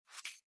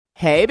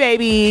Hey,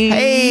 babies.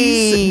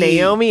 Hey.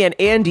 Naomi and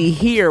Andy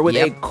here with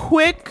a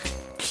quick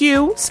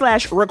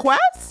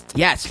Q/request.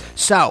 Yes.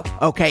 So,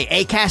 okay,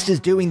 Acast is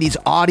doing these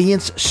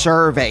audience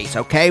surveys,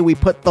 okay? We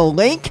put the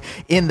link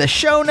in the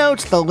show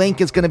notes. The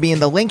link is going to be in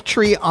the link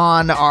tree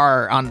on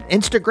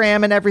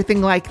Instagram and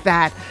everything like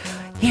that.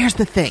 Here's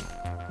the thing,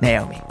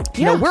 Naomi.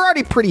 You know, we're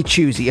already pretty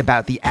choosy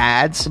about the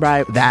ads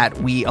that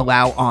we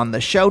allow on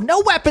the show. No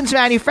weapons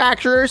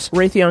manufacturers.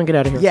 Raytheon, get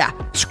out of here. Yeah,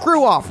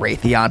 screw off,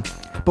 Raytheon.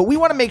 But we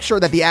want to make sure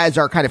that the ads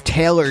are kind of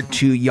tailored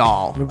to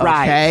y'all,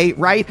 okay?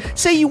 Right?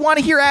 Say you want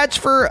to hear ads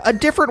for A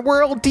Different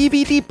World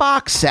DVD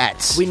box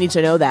sets. We need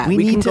to know that.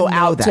 We can go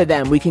out to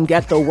them. We can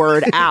get the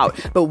word out.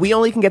 But we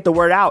only can get the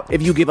word out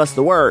if you give us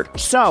the word.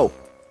 So,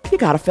 you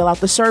got to fill out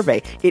the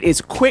survey. It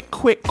is quick,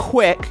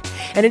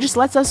 and it just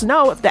lets us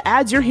know if the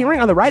ads you're hearing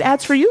are the right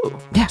ads for you.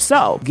 Yeah.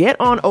 So, get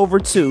on over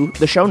to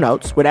the show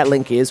notes where that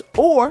link is,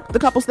 or the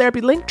Couples Therapy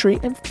link tree,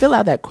 and fill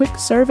out that quick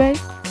survey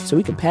so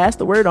we can pass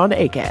the word on to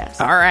Acast.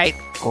 All right,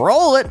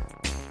 roll it.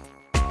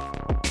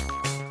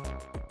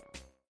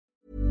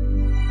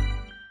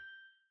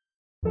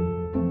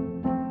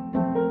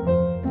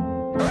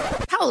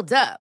 Hold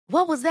up.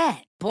 What was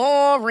that?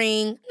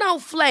 Boring. No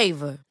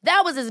flavor.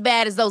 That was as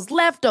bad as those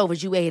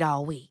leftovers you ate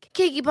all week.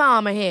 Keke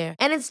Palmer here,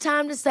 and it's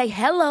time to say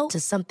hello to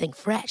something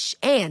fresh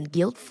and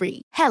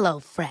guilt-free. Hello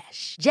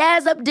Fresh.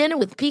 Jazz up dinner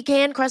with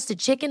pecan-crusted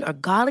chicken or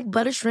garlic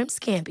butter shrimp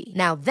scampi.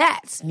 Now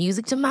that's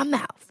music to my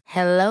mouth.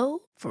 Hello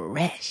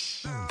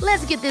Fresh.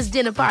 Let's get this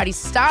dinner party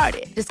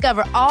started.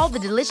 Discover all the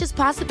delicious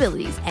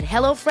possibilities at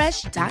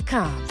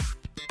HelloFresh.com.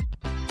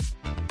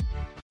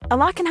 A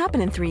lot can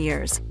happen in 3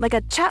 years, like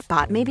a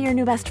chatbot may be your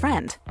new best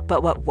friend.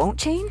 But what won't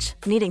change?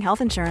 Needing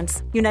health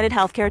insurance. United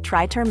Healthcare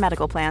Tri-Term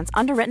Medical Plans,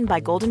 underwritten by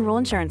Golden Rule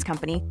Insurance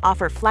Company,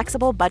 offer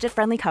flexible,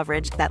 budget-friendly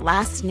coverage that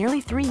lasts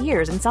nearly 3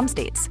 years in some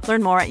states.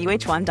 Learn more at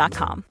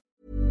UH1.com.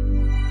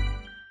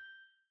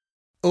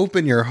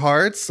 Open your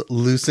hearts,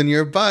 loosen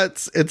your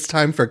butts. It's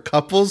time for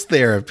Couples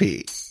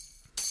Therapy.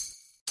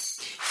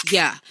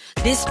 Yeah,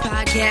 this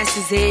podcast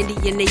is Andy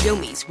and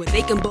Naomi's, where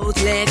they can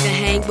both laugh and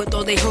hang with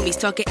all their homies,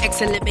 talking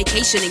excellent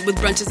vacationing with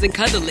brunches and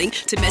cuddling,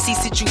 to messy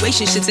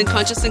situationships and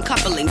conscious and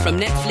coupling, from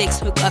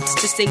Netflix hookups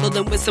to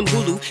singledom with some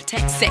Hulu,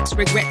 text, sex,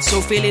 regrets,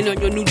 or feeling on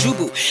your new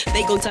jubu.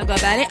 They gon' talk about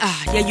it,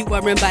 yeah, you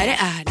are invited,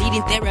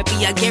 needing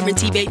therapy, I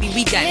guarantee, baby,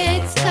 we got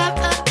it. It's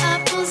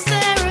Couples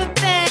Therapy.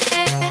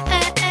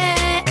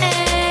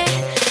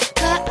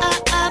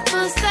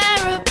 Couples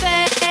Therapy.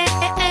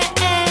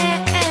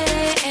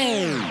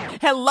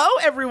 Hello,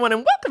 everyone,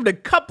 and welcome to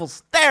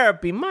Couples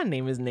Therapy. My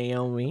name is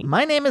Naomi.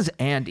 My name is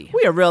Andy.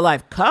 We are a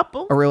real-life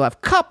couple. A real-life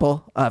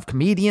couple of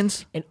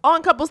comedians. And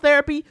on Couples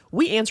Therapy,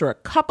 we answer a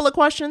couple of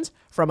questions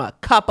from a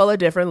couple of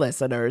different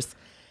listeners.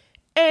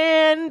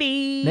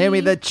 Andy.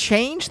 Naomi,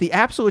 the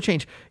absolute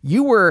change.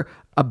 You were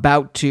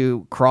about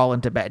to crawl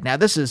into bed. Now,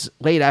 this is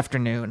late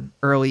afternoon,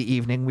 early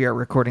evening. We are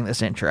recording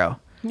this intro.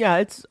 Yeah,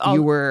 it's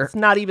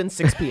not even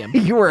 6 p.m.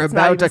 You were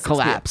about to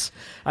collapse.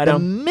 I know. The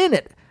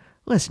minute,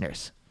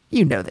 listeners,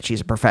 you know that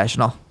she's a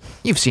professional.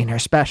 You've seen her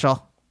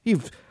special.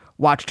 You've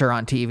watched her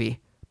on TV.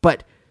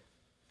 But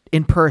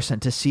in person,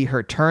 to see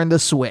her turn the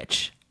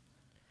switch.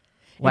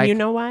 And you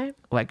know why?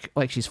 Like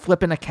she's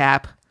flipping a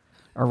cap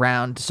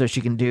around so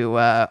she can do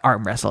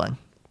arm wrestling.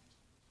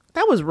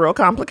 That was real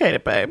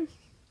complicated, babe.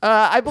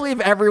 I believe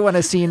everyone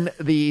has seen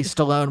the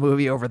Stallone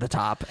movie Over the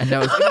Top and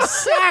knows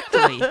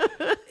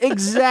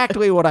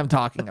exactly what I'm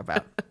talking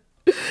about.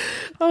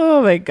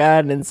 Oh my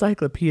God, an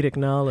encyclopedic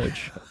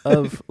knowledge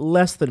of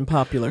less than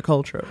popular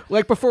culture.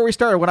 Like before we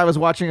started, when I was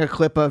watching a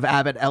clip of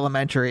Abbott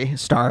Elementary,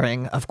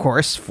 starring, of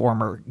course,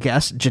 former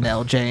guest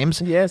Janelle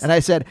James. Yes. And I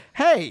said,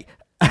 hey,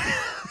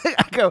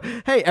 I go,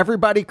 hey,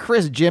 everybody,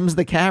 Chris Jims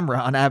the camera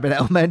on Abbott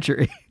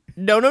Elementary.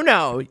 No.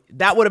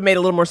 That would have made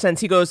a little more sense.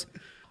 He goes,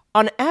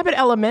 on Abbott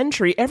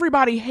Elementary,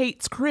 everybody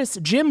hates Chris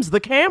Jims the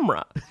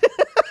camera.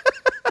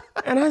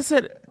 And I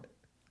said,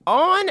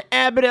 on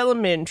Abbott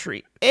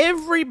Elementary,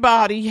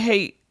 everybody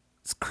hates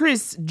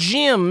Chris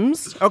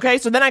Jims. Okay,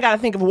 so then I got to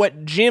think of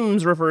what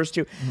Jims refers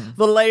to. Mm-hmm.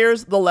 The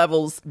layers, the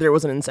levels, there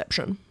was an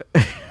inception.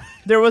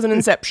 There was an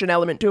inception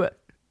element to it.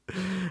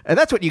 And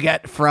that's what you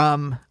get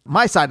from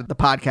my side of the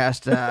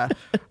podcast,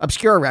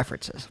 obscure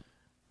references.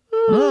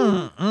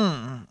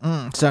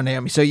 So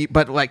Naomi,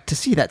 but like to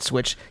see that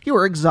switch, you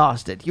were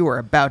exhausted. You were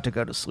about to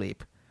go to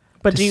sleep.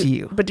 But do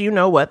you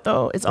know what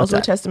though? It's also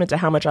a testament to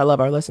how much I love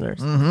our listeners.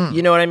 Mm-hmm.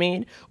 You know what I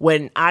mean?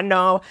 When I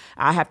know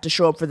I have to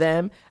show up for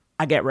them,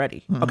 I get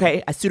ready. Mm-hmm.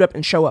 Okay, I suit up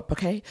and show up.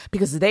 Okay,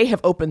 because they have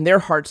opened their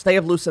hearts, they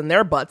have loosened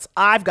their butts.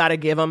 I've got to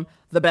give them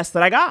the best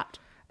that I got.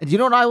 And you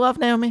know what I love,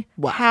 Naomi?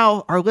 What?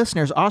 How our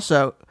listeners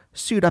also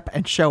suit up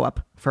and show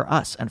up for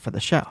us and for the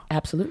show.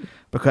 Absolutely,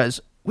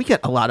 because we get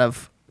a lot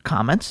of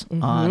comments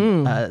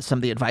on some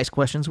of the advice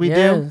questions we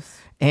do.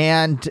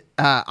 And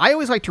I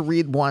always like to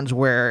read ones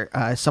where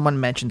someone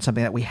mentioned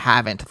something that we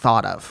haven't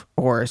thought of,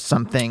 or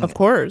something, of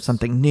course,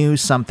 something new,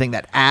 something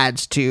that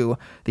adds to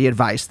the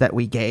advice that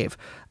we gave.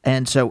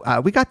 And so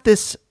we got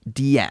this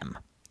DM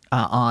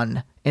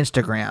on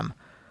Instagram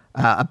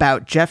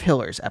about Jeff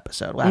Hiller's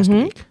episode last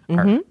week,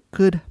 our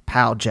good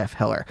pal, Jeff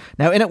Hiller.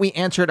 Now, in it, we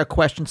answered a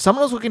question.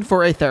 Someone was looking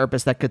for a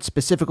therapist that could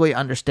specifically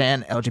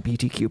understand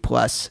LGBTQ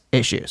plus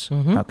issues.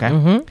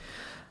 Okay.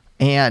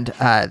 And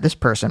this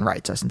person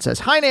writes us and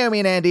says, "Hi, Naomi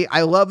and Andy.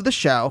 I love the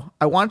show.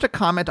 I wanted to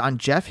comment on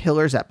Jeff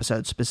Hiller's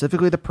episode,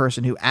 specifically the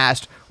person who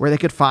asked where they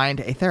could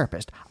find a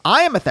therapist.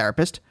 I am a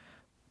therapist,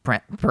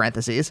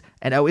 parentheses,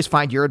 and always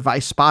find your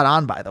advice spot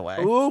on, by the way."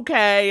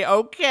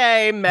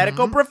 Okay.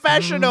 Medical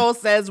professional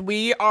says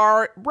we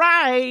are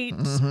right.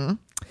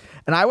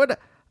 And I would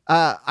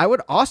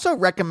also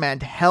recommend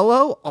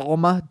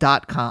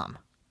HelloAlma.com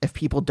if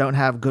people don't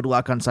have good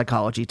luck on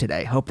psychology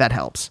today. Hope that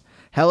helps.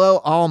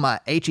 HelloAlma,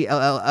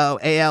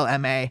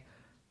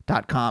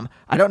 HelloAlma.com.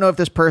 I don't know if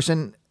this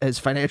person is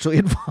financially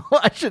involved.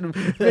 I should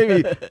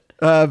maybe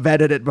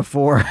vetted it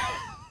before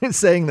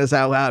saying this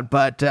out loud.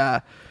 But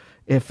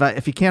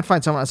if you can't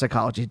find someone on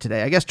psychology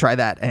today, I guess try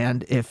that.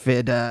 And if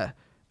it,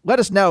 let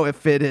us know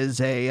if it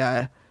is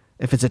if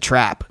it's a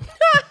trap.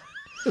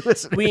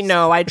 We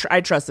know. I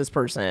trust this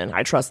person.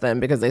 I trust them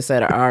because they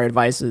said our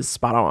advice is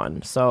spot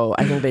on. So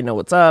I think they know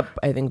what's up.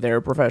 I think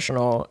they're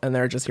professional and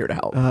they're just here to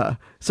help.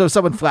 So if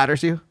someone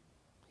flatters you?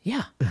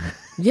 Yeah.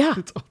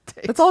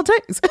 That's all it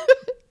takes.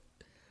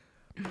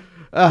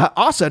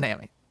 Also,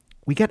 Naomi,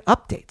 we get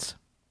updates.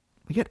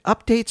 We get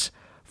updates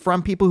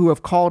from people who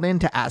have called in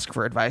to ask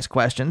for advice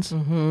questions.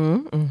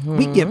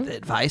 We give the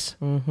advice.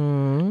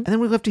 And then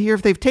we love to hear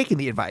if they've taken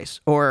the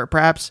advice, or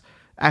perhaps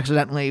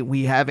accidentally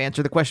we have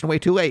answered the question way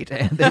too late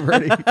and they've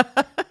already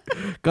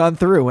gone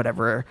through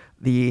whatever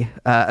the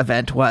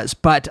event was.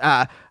 But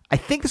I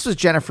think this was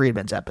Jenna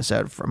Friedman's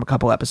episode from a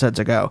couple episodes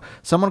ago.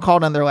 Someone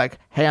called in, they're like,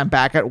 "Hey, I'm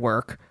back at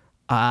work.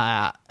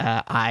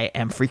 I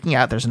am freaking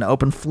out. There's an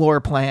open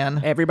floor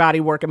plan." Everybody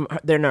working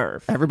their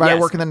nerve.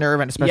 Working the nerve,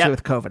 and especially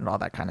with COVID and all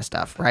that kind of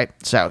stuff, right?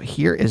 So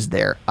here is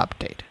their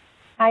update.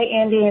 Hi,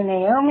 Andy and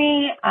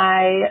Naomi.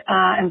 I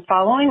am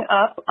following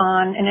up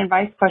on an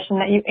advice question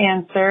that you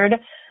answered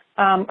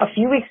a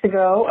few weeks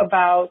ago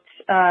about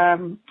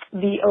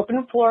the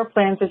open floor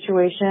plan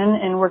situation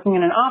and working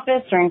in an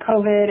office during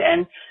COVID,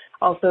 and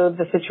also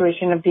the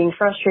situation of being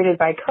frustrated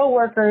by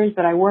coworkers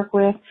that I work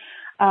with.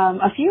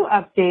 A few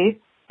updates.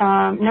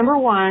 Number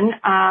one,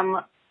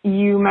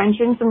 you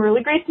mentioned some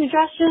really great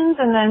suggestions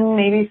and then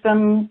maybe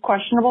some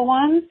questionable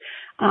ones.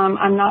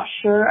 I'm not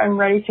sure I'm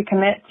ready to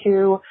commit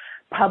to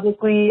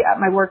publicly at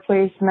my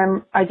workplace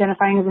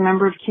identifying as a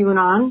member of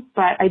QAnon,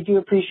 but I do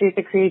appreciate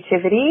the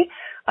creativity.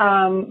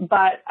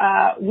 But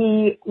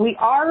we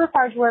are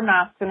required to wear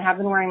masks and have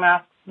been wearing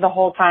masks the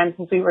whole time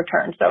since we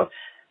returned. So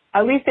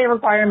at least they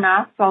require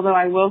masks, although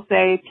I will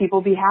say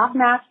people be half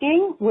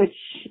masking, which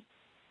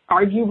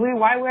arguably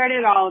why wear it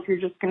at all if you're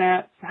just going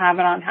to have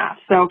it on half.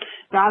 So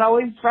that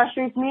always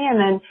frustrates me. And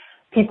then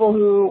people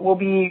who will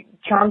be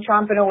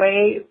chomping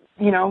away,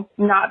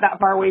 not that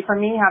far away from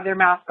me, have their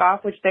mask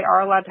off, which they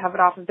are allowed to have it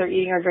off if they're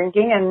eating or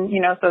drinking. And,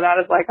 so that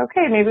is like,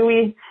 okay, maybe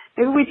we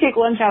take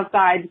lunch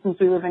outside since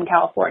we live in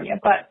California.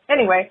 But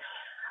anyway,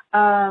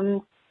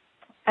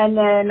 and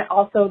then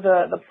also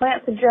the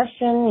plant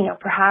suggestion,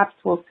 perhaps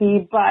we'll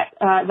see. But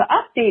the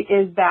update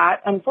is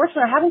that,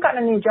 unfortunately, I haven't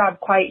gotten a new job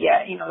quite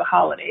yet, the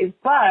holidays.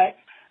 But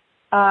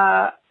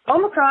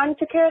Omicron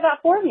took care of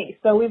that for me.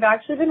 So we've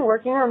actually been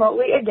working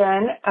remotely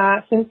again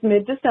since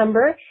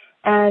mid-December.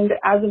 And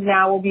as of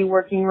now, we'll be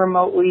working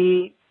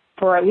remotely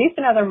for at least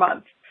another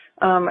month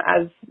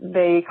as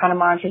they kind of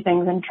monitor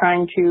things and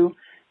trying to,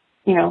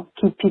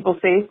 keep people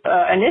safe.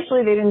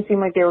 Initially, they didn't seem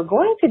like they were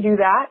going to do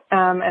that.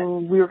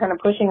 And we were kind of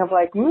pushing of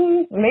like,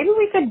 maybe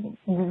we could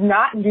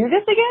not do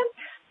this again.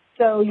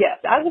 So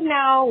yes, as of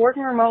now,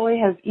 working remotely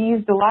has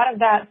eased a lot of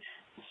that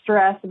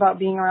stress about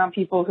being around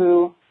people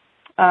who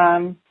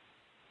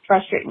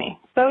frustrate me.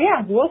 So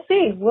yeah, we'll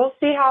see. We'll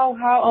see how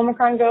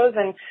Omicron goes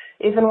and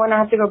if and when I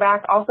have to go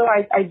back. Also,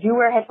 I do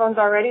wear headphones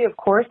already. Of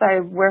course, I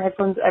wear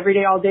headphones every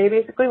day, all day,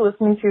 basically,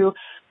 listening to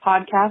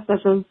podcasts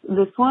such as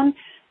this one.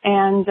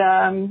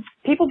 And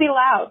people be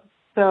loud.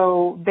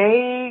 So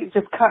they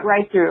just cut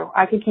right through.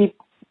 I could keep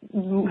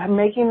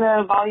making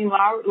the volume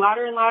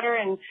louder and louder,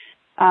 and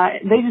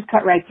they just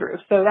cut right through.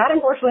 So that,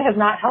 unfortunately, has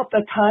not helped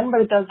a ton,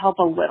 but it does help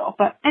a little.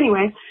 But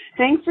anyway,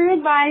 thanks for your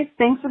advice.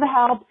 Thanks for the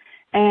help.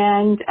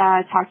 And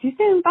talk to you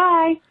soon.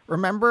 Bye.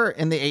 Remember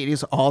in the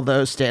 80s, all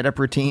those stand-up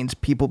routines,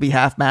 people be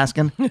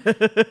half-masking?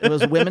 It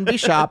was women be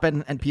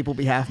shopping and people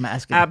be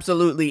half-masking.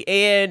 Absolutely.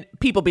 And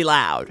people be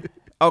loud.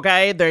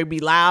 Okay? They be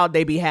loud.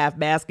 They be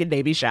half-masking.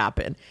 They be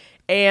shopping.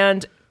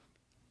 And,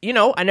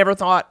 I never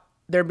thought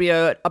there'd be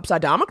a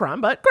upside down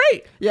Omicron, but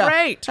great. Yeah.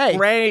 Great. Hey,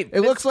 great.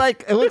 It looks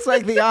like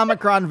the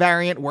Omicron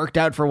variant worked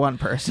out for one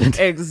person.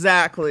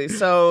 Exactly.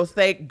 So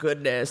thank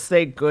goodness.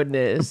 Thank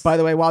goodness. By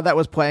the way, while that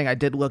was playing, I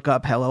did look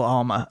up Hello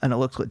Alma, and it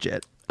looks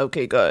legit.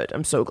 Okay, good.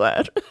 I'm so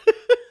glad.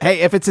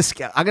 Hey, if it's a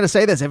scam, I'm going to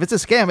say this. If it's a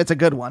scam, it's a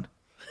good one.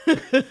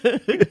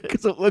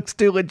 Because it looks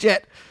too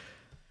legit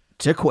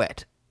to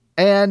quit.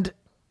 And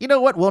you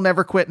know what? We'll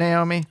never quit,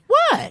 Naomi.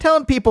 What?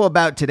 Telling people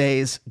about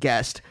today's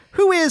guest,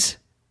 who is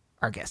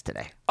our guest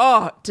today?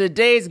 Oh,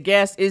 today's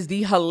guest is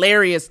the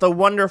hilarious, the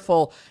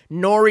wonderful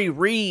Nori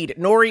Reed.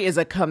 Nori is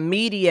a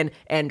comedian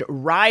and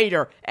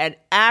writer and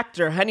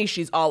actor. Honey,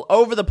 she's all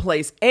over the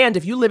place. And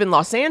if you live in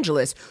Los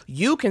Angeles,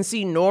 you can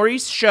see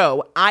Nori's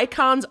show,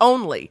 Icons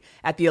Only,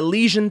 at the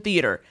Elysian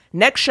Theater.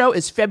 Next show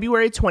is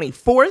February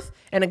 24th.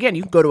 And again,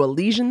 you can go to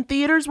Elysian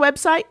Theater's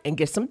website and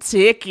get some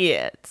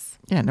tickets.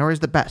 Yeah, Nori's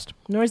the best.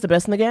 Nori's the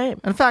best in the game.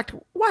 In fact,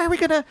 why are we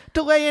going to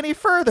delay any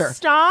further?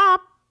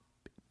 Stop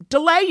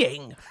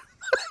delaying.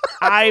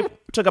 I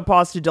took a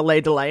pause to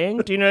delaying.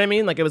 Do you know what I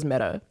mean? Like it was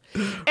meta.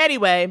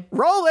 Anyway.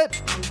 Roll it.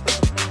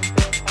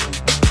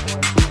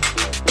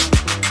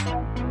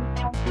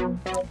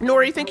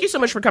 Nori, thank you so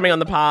much for coming on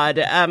the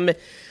pod.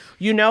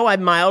 You know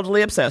I'm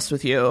mildly obsessed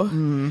with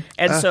you.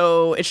 And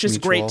so it's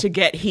just great to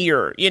get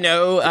here, you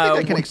know. I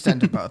think I can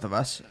extend to both of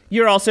us.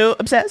 You're also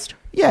obsessed?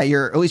 Yeah,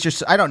 at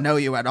least I don't know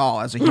you at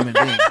all as a human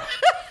being.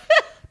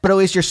 But at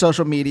least your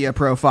social media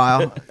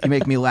profile, you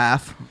make me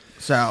laugh.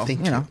 So, you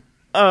know.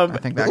 I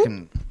think that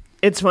can...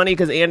 It's funny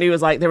because Andy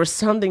was like, there was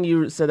something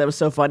you said that was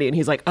so funny. And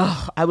he's like,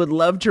 oh, I would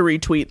love to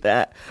retweet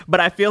that. But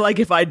I feel like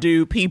if I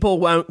do, people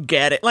won't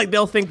get it. Like,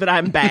 they'll think that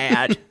I'm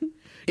bad.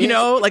 You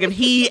know? Like, if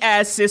he,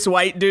 as cis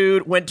white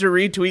dude, went to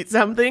retweet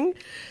something,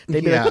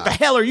 they'd be like, what the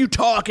hell are you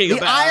talking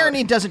about? The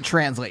irony doesn't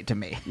translate to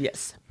me.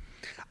 Yes.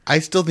 I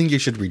still think you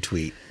should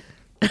retweet.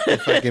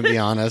 If I can be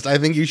honest. I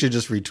think you should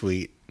just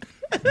retweet.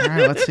 All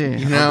right, let's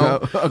see.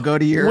 I'll go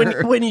to your...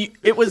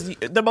 It was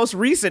the most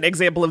recent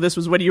example of this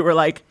was when you were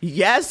like,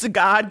 yes,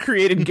 God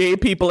created gay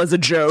people as a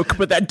joke,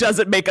 but that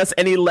doesn't make us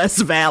any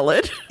less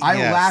valid.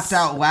 I laughed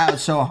out loud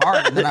so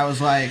hard that I was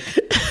like,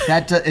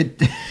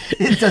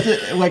 it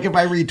doesn't, like if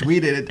I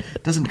retweet it,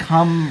 it doesn't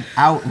come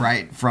out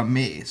right from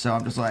me. So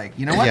I'm just like,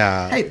 you know what?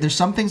 Yeah. Hey, there's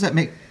some things that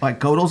make,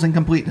 like Gödel's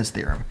incompleteness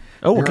theorem.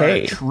 Oh, okay.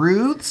 There are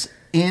truths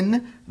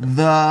in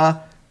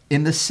the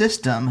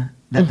system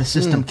that the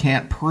system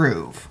can't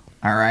prove.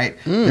 All right.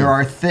 There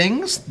are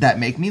things that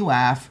make me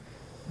laugh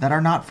that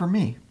are not for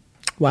me.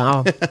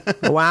 Wow.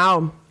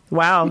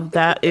 Wow.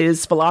 That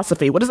is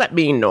philosophy. What does that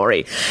mean,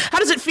 Nori? How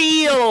does it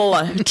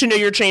feel to know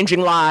you're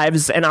changing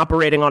lives and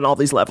operating on all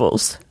these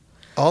levels?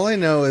 All I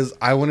know is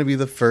I want to be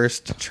the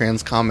first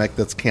trans comic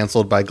that's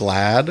canceled by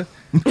GLAAD.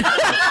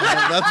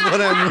 That's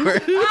what I'm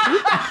worried.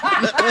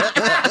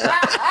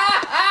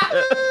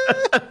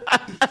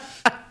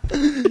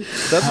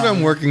 That's what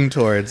I'm working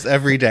towards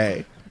every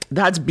day.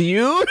 That's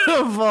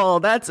beautiful.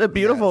 That's a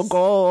beautiful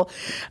goal.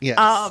 Yes.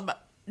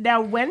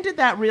 Now, when did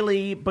that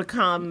really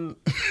become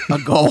a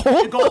goal?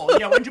 A goal.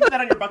 Yeah, when did you put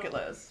that on your bucket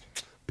list?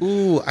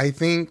 Ooh, I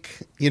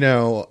think,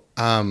 it's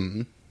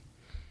been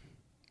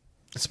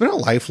a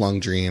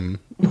lifelong dream,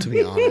 to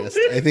be honest.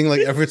 I think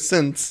like ever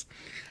since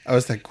I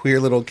was that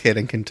queer little kid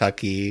in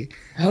Kentucky.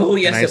 Oh,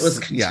 yes, it was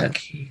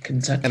Kentucky.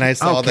 Kentucky. And I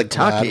saw that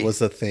Kentucky. GLAAD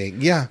was a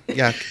thing. Yeah,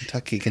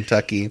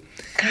 Kentucky.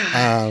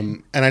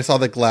 And I saw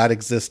that GLAAD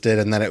existed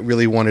and that it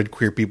really wanted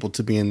queer people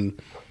to be in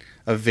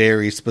a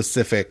very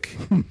specific...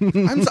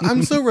 I'm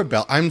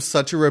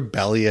such a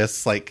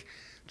rebellious, like,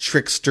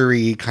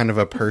 trickstery kind of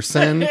a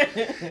person.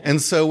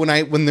 And so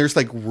when there's,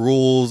 like,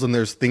 rules and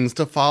there's things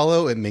to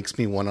follow, it makes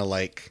me want to,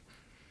 like...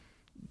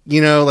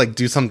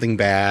 do something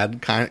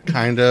bad,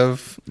 kind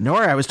of.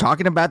 Nora, I was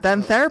talking about that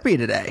in therapy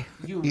today.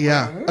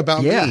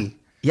 About me.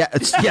 Yeah,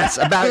 yes,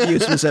 about you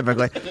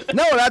specifically.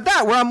 No, about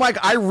that, where I'm like,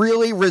 I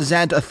really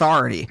resent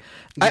authority.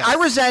 Yes. I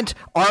resent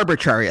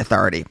arbitrary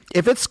authority.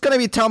 If it's going to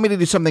be telling me to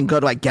do something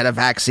good, like get a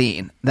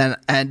vaccine, then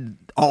and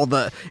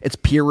it's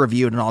peer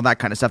reviewed and all that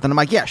kind of stuff, then I'm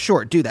like, yeah,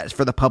 sure, do that. It's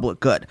for the public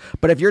good.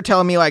 But if you're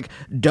telling me like,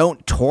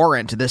 don't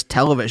torrent this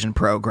television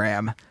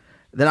program,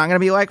 then I'm going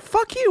to be like,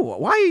 fuck you.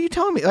 Why are you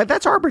telling me? Like,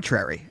 that's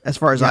arbitrary as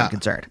far as I'm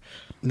concerned.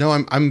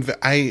 No,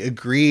 I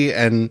agree.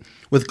 And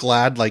with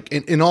GLAAD, like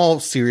in all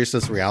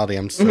seriousness, reality,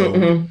 I'm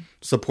so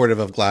supportive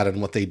of GLAAD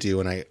and what they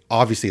do. And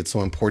obviously it's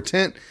so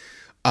important.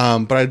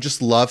 But I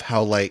just love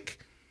how like,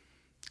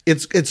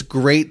 it's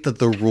great that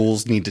the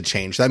rules need to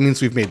change. That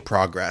means we've made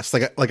progress.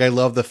 Like I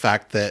love the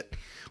fact that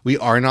we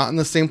are not in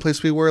the same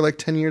place we were like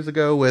 10 years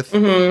ago with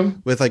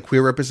like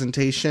queer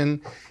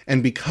representation.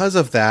 And because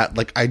of that,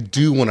 like I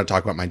do want to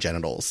talk about my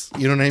genitals.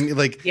 You know what I mean?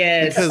 Like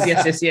yes.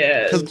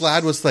 Because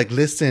GLAAD was like,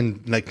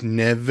 listen, like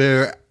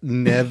never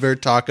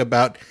talk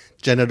about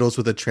genitals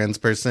with a trans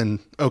person,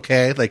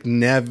 okay? Like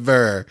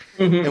never.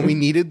 And we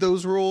needed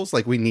those rules,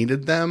 like we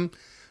needed them.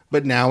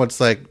 But now it's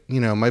like,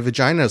 my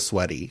vagina is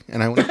sweaty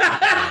and I want to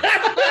talk about it.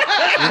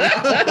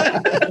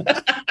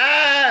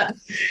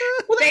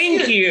 Well,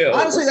 thank you.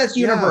 Honestly, that's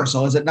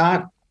universal, is it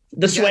not?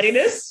 The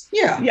sweatiness?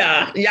 Yeah,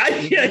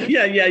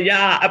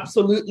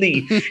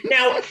 absolutely.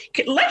 Now,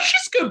 let's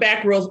just go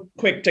back real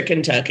quick to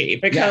Kentucky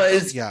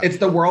because it's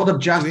the world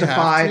of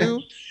Justified.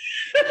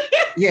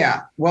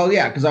 Yeah, well,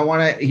 yeah, because I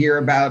want to hear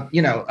about,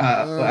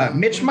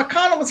 Mitch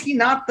McConnell. Is he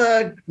not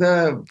the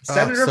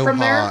senator from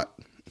hot. there?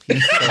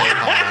 He's so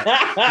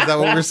hot. Is that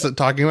what we're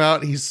talking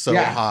about? He's so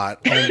hot.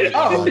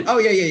 Oh, my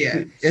God.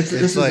 Yeah.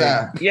 His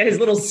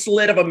little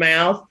slit of a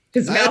mouth.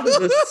 His mouth is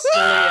a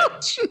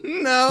slit.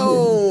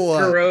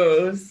 No.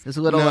 Gross. His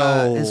little,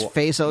 No. his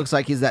face looks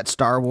like he's that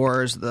Star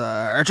Wars,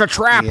 it's a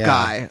trap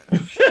guy.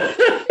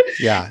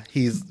 Yeah,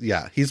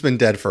 he's been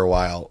dead for a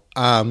while.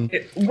 When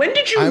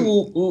did you,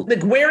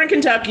 like, where in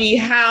Kentucky,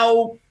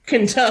 how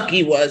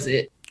Kentucky was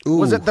it?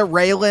 Was it the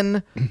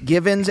Raylan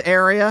Givens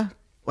area?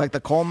 Like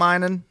the coal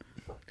mining?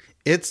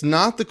 It's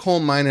not the coal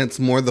mine, it's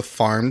more the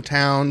farm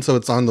town. So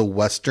it's on the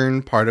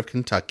western part of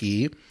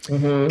Kentucky.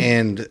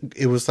 And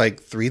it was like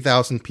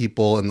 3,000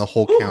 people in the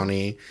whole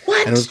county.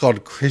 What? And it was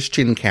called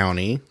Christian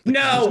County. Come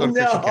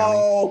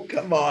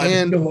on.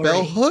 And Nori.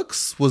 Bell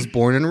Hooks was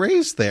born and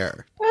raised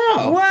there.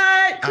 Oh,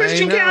 what?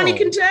 Christian know. County,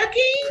 Kentucky?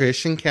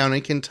 Christian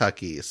County,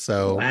 Kentucky.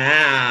 So,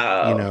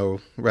 Wow.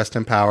 rest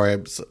in power.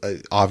 It's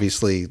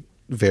obviously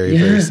very,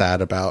 very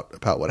sad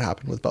about what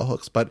happened with Bell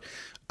Hooks. But,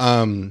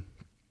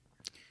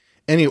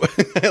 anyway,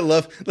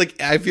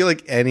 I feel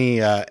like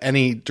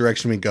any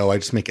direction we go, I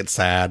just make it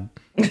sad.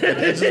 I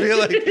just feel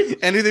like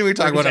anything we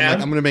talk about, I'm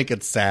going to make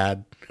it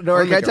sad.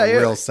 Nori, can I tell you?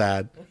 Real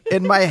sad.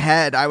 In my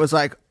head, I was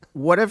like,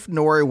 what if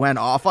Nori went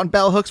off on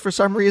Bell Hooks for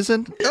some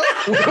reason?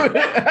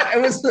 I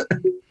was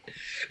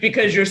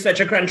because you're such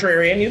a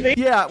contrarian, you think?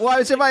 Yeah, well, I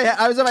was in my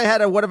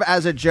head, and what if,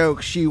 as a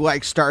joke, she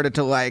like started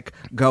to like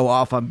go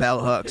off on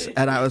Bell Hooks,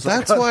 and I was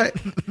like, That's why.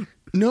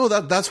 No,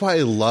 that's why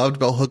I loved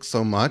Bell Hooks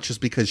so much, is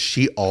because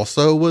she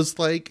also was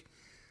like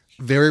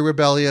very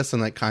rebellious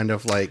and like kind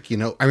of like,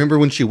 I remember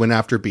when she went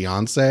after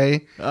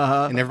Beyonce,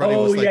 and everybody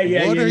was like,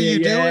 "What are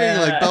you doing?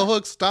 Like, Bell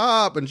Hooks,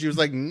 stop!" And she was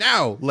like,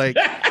 "No, like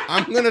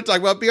I'm going to talk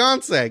about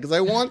Beyonce because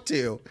I want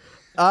to."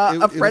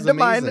 A friend of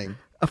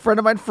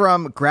mine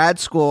from grad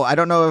school, I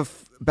don't know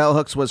if Bell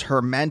Hooks was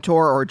her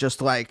mentor or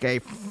just like a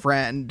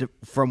friend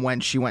from when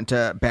she went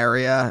to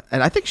Berea,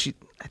 and I think she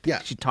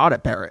taught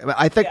at Berea.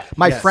 I think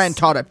my friend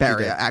taught at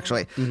Berea,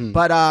 actually.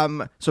 But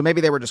so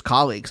maybe they were just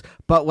colleagues.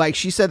 But like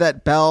she said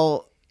that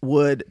Bell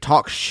would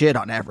talk shit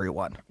on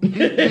everyone,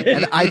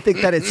 and I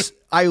think that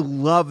I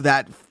love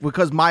that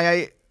because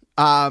my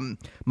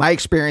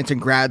experience in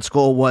grad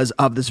school was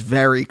of this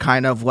very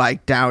kind of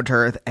like down to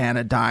earth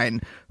anodyne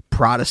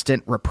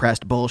Protestant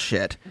repressed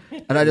bullshit,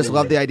 and I just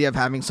love the idea of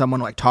having someone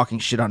like talking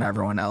shit on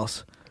everyone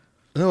else.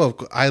 No,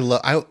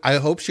 I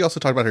hope she also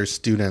talked about her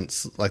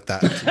students like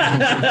that.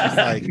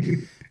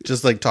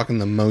 just like talking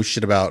the most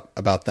shit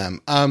about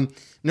them.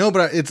 No,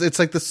 but it's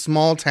like the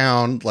small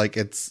town, like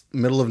it's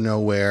middle of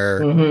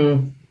nowhere.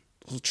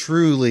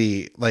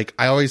 Truly, like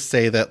I always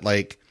say that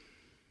like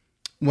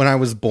when I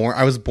was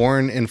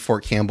born in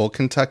Fort Campbell,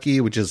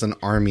 Kentucky, which is an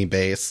army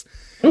base.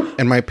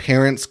 And my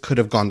parents could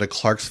have gone to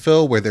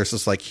Clarksville, where there's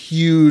this like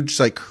huge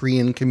like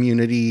Korean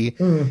community,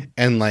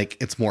 and like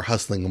it's more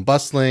hustling and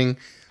bustling.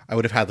 I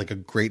would have had like a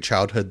great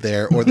childhood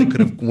there, or they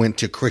could have went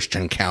to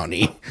Christian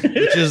County,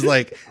 which is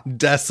like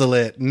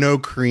desolate, no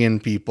Korean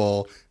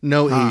people,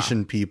 no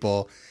Asian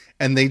people,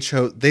 and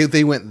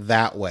they went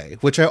that way,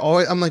 which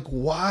I'm like,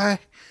 why?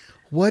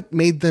 What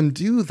made them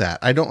do that?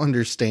 I don't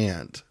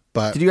understand.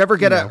 But did you ever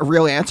get a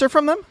real answer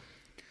from them?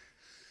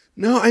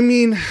 No, I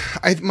mean,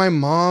 my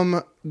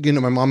mom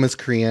is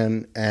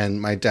Korean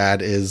and my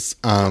dad is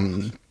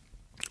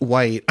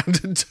white.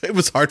 It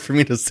was hard for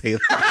me to say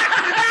that.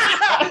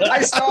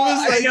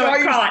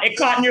 It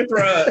caught in your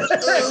throat.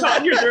 It caught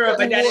in your throat.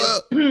 My dad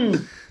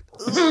is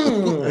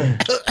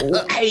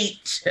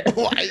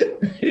white.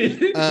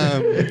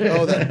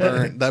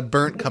 That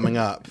burnt coming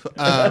up.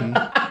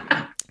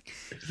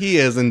 He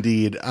is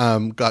indeed.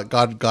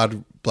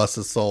 God bless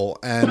his soul,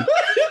 and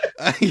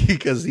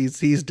because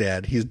he's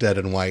dead. He's dead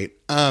and white.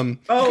 Okay.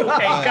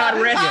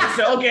 God rest his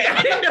soul. Okay,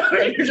 I didn't know.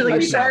 Usually,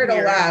 I'm sorry to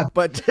laugh,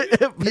 but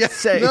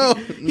he's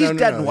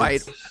dead and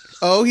white.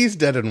 Oh, he's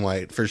dead and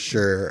white for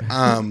sure.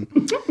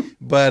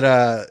 But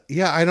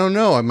I don't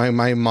know.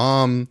 My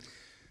mom,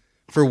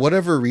 for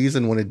whatever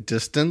reason, wanted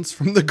distance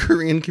from the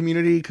Korean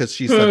community because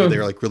she said that they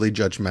were like really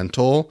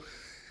judgmental,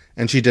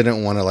 and she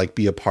didn't want to like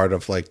be a part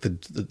of like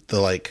the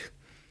like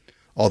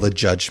all the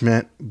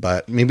judgment.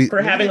 But maybe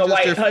for having a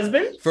white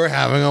husband. For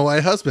having a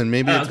white husband,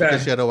 maybe it's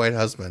because she had a white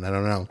husband. I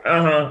don't know.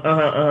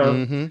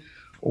 Mm-hmm.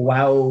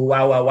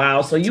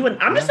 Wow. So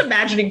I'm just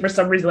imagining for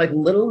some reason, like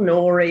little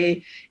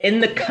Nori in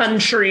the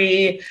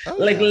country,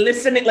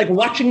 listening, like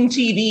watching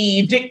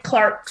TV, Dick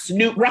Clark's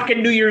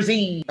rockin' New Year's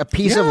Eve. A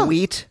piece of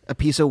wheat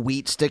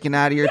sticking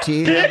out of your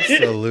teeth.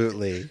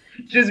 Absolutely.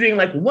 Just being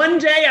like, one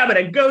day I'm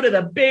going to go to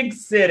the big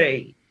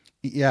city.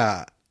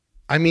 Yeah.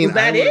 I mean, is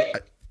that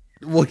it?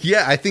 Well,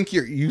 yeah, I think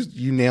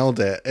you nailed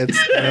it.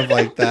 It's kind of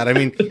like that. I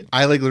mean,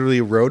 I like literally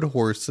rode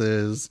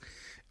horses.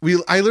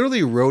 I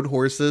literally rode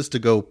horses to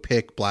go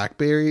pick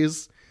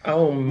blackberries.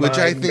 Oh my which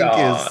I think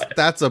God.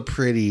 that's a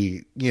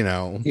pretty,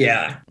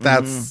 yeah.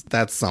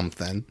 That's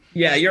something.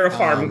 Yeah, you're a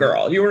farm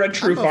girl. You were a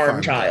true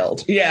farm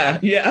child. Girl. Yeah.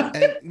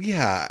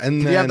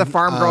 And do you have the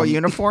farm girl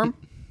uniform?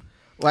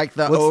 Like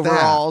the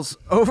overalls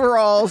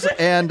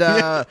and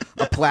a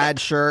plaid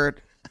shirt.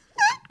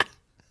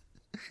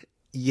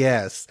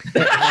 Yes.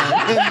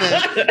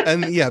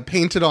 And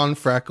painted on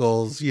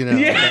freckles,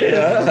 that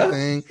kind of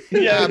thing.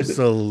 Yeah.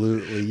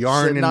 Absolutely.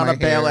 Yarn sitting in on my a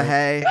bale hair. of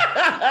hay.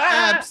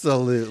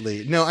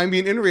 Absolutely. No, I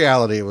mean, in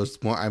reality, it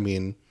was more, I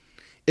mean,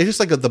 it's just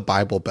like the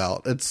Bible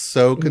Belt. It's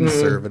so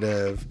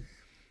conservative.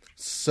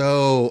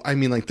 So, I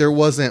mean, like, there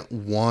wasn't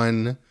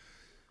one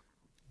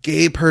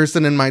gay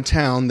person in my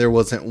town. There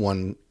wasn't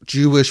one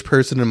Jewish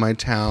person in my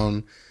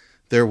town.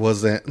 There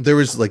was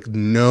like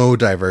no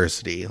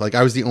diversity. Like,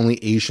 I was the only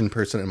Asian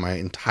person in my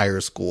entire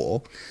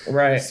school.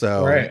 Right.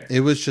 So it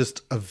was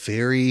just a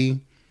very,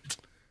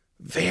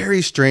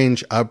 very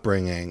strange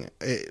upbringing.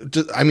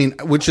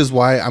 Which is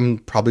why I'm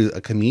probably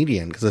a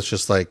comedian, because it's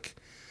just like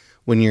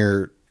when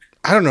you're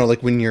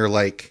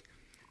like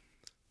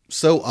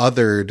so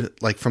othered,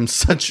 like from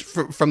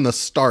the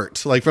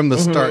start,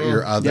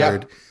 you're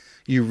othered. Yeah.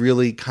 You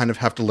really kind of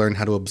have to learn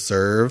how to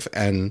observe,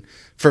 and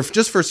for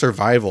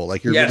survival,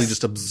 like you're really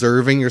just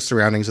observing your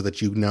surroundings so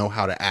that you know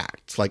how to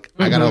act. Like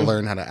I got to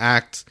learn how to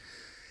act.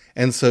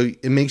 And so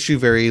it makes you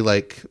very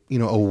like,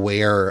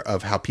 aware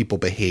of how people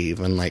behave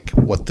and like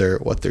what they're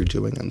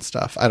doing and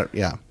stuff.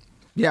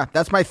 Yeah,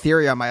 that's my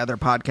theory on my other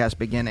podcast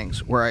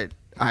Beginnings, where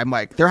I'm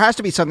like, there has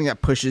to be something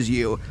that pushes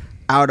you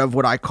out of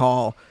what I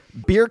call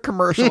beer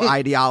commercial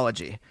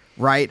ideology,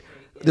 right?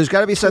 There's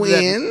got to be something.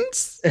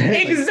 Twins?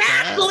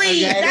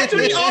 Exactly. That's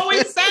what he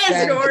always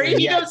says, Dory.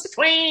 He goes,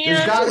 twins.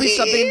 There's got to be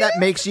something that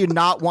makes you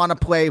not want to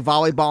play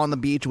volleyball on the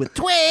beach with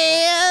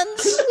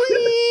twins.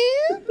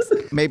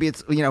 Maybe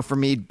it's, for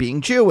me, being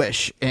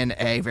Jewish in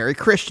a very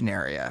Christian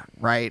area,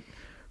 right?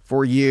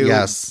 For you,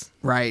 yes,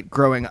 right?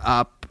 Growing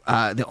up,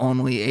 the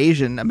only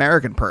Asian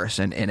American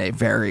person in a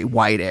very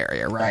white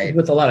area, right?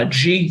 With a lot of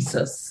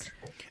Jesus.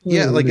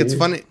 Yeah, like it's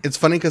funny. It's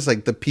funny because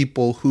like the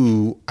people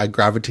who I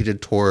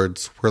gravitated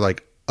towards were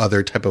like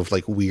other type of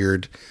like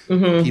weird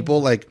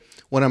people. Like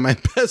one of my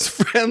best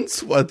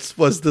friends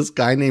was this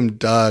guy named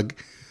Doug,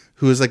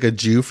 who is like a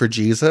Jew for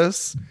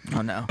Jesus.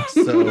 Oh no!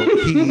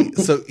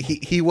 So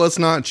he was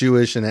not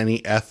Jewish in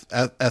any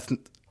ethical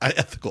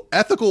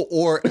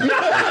or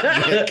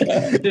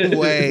ethnic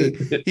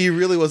way. He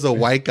really was a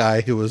white guy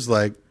who was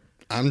like,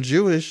 I'm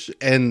Jewish,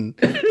 and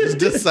just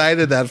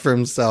decided that for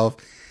himself.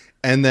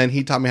 And then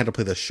he taught me how to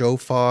play the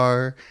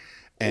shofar.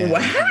 And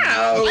wow!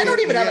 I don't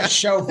even have a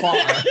shofar.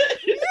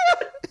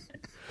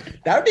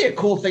 That would be a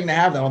cool thing to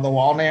have that on the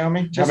wall,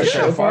 Naomi. Just a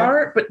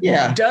shofar? But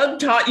yeah, Doug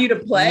taught you to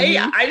play.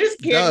 I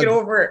just can't get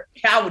over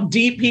how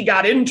deep he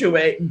got into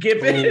it.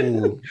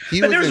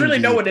 But there was really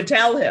no one to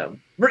tell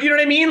him. You know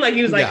what I mean? Like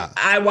he was like,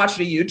 I watched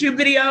a YouTube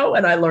video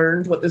and I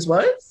learned what this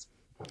was.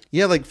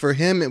 Yeah, like for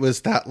him, it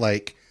was that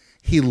like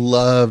he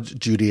loved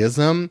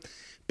Judaism,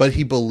 but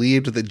he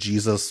believed that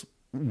Jesus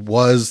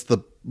was the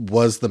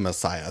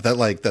Messiah. That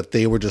like that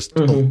they were just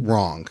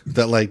wrong.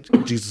 That like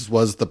Jesus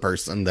was the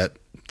person that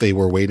they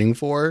were waiting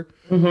for.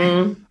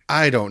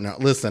 I don't know.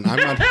 Listen, I'm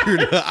not here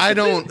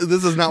to.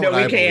 This is not what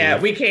I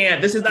believe. We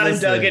can't. This is not a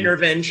Doug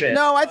intervention.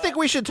 No, I think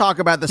we should talk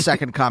about the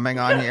second coming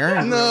on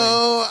here.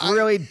 No,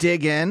 really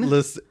dig in.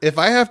 Listen, if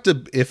I have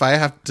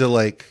to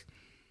like,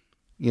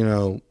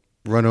 run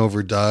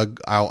over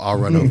Doug, I'll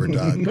run over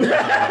Doug.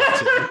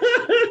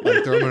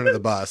 Like throw him under the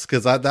bus,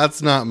 because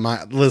that's not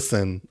my.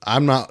 Listen,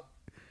 I'm not.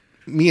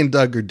 Me and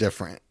Doug are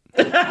different.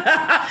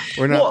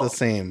 We're not the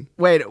same.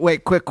 Wait.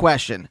 Quick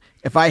question: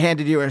 if I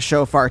handed you a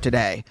shofar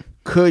today,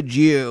 could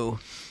you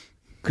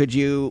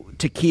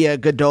Tekiah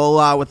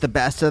Gadolah with the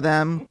best of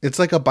them? It's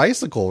like a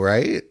bicycle,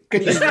 right?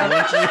 Could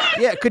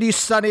you? Could you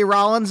Sonny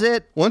Rollins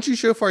it? Once you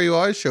shofar, you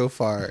always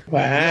shofar.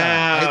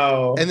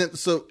 Wow.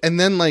 And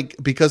then like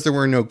because there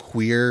were no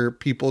queer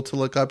people to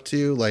look up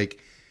to, like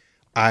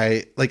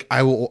I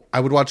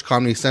would watch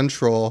Comedy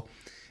Central,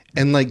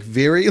 and like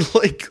very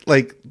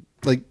like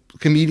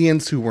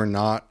comedians who were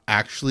not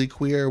actually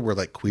queer were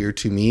like queer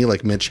to me.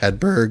 Like Mitch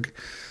Hedberg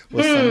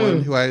was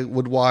someone who I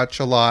would watch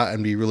a lot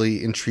and be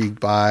really intrigued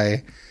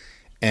by.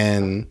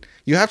 And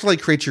you have to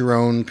like create your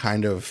own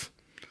kind of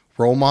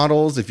role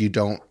models if you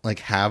don't like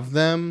have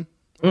them.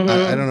 I don't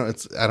know.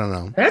 I don't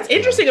know. That's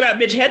interesting about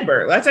Mitch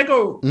Hedberg. That's like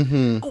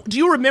do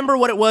you remember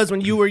what it was when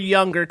you were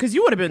younger? Because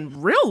you would have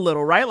been real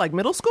little, right? Like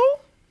middle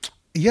school?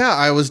 Yeah,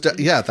 I was.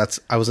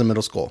 I was in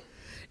middle school.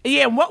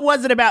 Yeah, what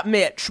was it about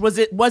Mitch? Was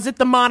it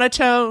the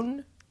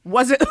monotone?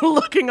 Was it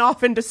looking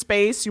off into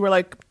space? You were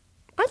like,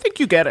 I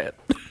think you get it.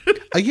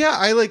 Yeah,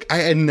 I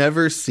had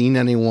never seen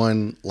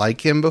anyone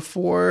like him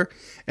before,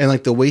 and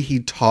like the way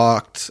he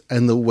talked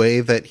and the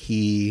way that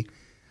he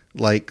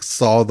like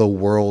saw the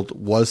world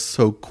was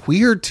so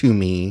queer to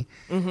me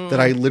that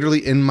I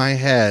literally in my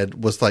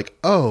head was like,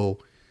 oh,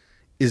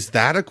 is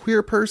that a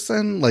queer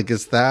person? Like,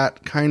 is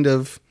that kind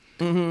of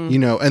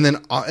and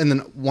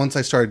then once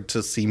I started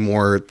to see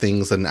more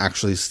things and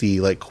actually see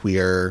like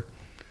queer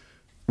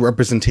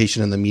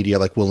representation in the media,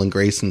 like Will and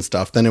Grace and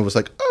stuff, then it was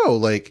like, oh,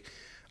 like,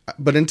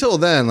 but until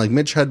then, like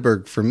Mitch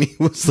Hedberg for me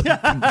was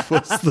like,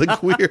 was the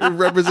queer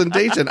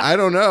representation. I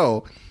don't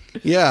know.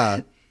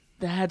 Yeah.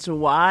 That's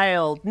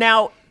wild.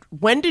 Now,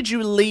 when did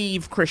you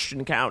leave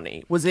Christian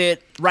County? Was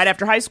it right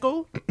after high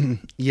school?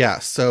 Yeah.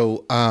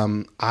 So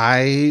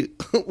I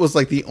was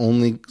like the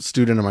only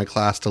student in my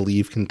class to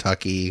leave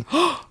Kentucky.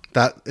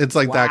 That it's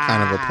like that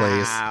kind of a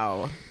place.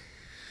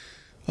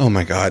 Oh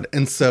my God.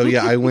 And so,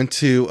 yeah, I went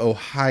to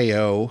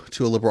Ohio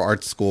to a liberal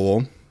arts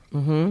school.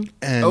 And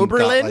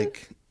Oberlin?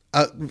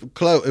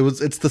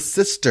 It's the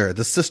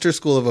sister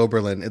school of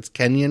Oberlin. It's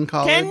Kenyon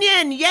College.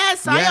 Kenyon,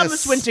 yes. I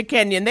almost went to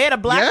Kenyon. They had a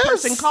black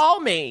person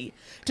call me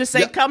to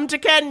say, come to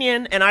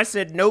Kenyon. And I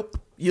said, nope,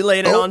 you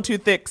laid it on too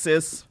thick,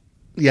 sis.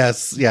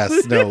 Yes.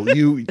 No,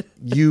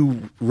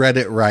 you read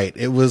it right.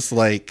 It was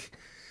like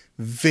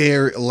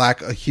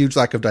a huge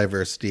lack of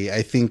diversity.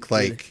 I think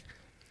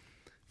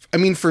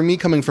for me,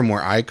 coming from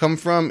where I come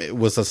from, it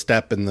was a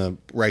step in the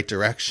right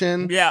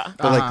direction. Yeah.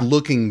 But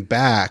looking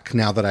back,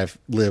 now that I've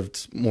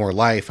lived more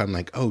life, I'm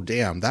like, oh,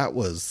 damn, that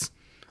was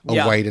a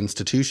white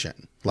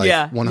institution.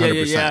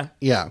 100%.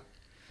 Yeah.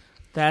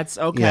 That's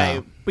okay.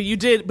 Yeah. But you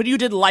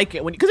did like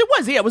it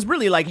because it was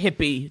really like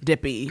hippy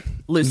dippy,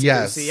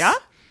 loosey, yeah?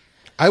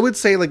 I would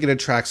say it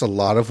attracts a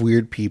lot of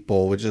weird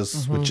people, which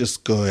is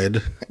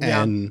good.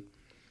 And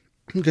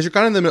because you're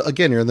kind of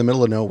you're in the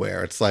middle of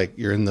nowhere. It's like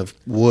you're in the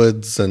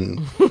woods and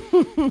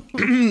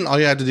all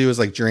you had to do is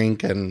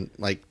drink and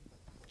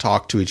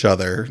talk to each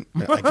other,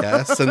 I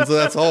guess. And so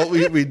that's all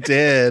we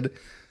did.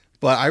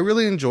 But I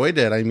really enjoyed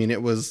it. I mean,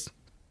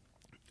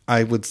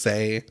 I would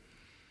say,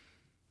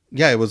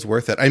 it was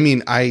worth it. I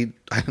mean, I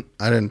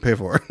didn't pay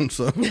for it.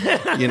 So,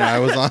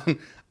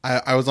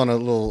 I was on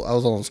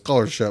a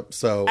scholarship.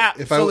 So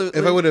if I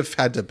would have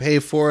had to pay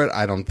for it,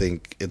 I don't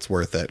think it's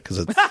worth it because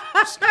it's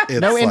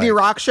no indie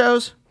rock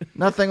shows,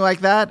 nothing like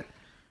that.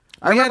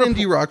 I had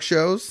indie rock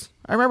shows.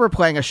 I remember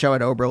playing a show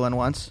at Oberlin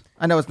once.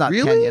 I know it's not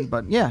Kenyon,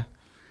 but yeah,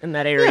 in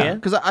that area.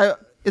 Because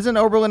isn't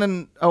Oberlin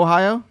in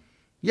Ohio?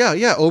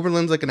 Yeah.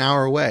 Oberlin's an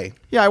hour away.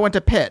 Yeah, I went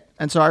to Pitt,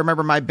 and so I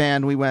remember my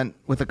band. We went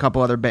with a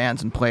couple other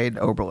bands and played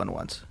Oberlin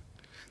once.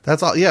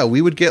 That's all. Yeah,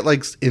 we would get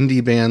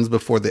indie bands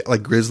before they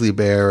Grizzly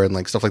Bear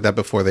and stuff like that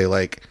before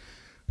they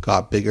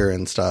got bigger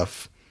and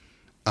stuff.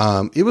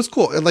 It was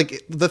cool.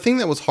 The thing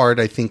that was hard,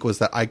 I think, was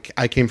that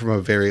I came from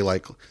a very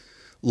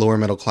lower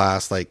middle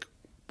class,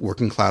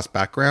 working class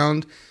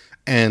background,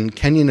 and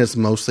Kenyon is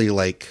mostly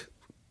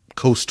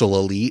coastal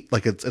elite.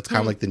 It's kind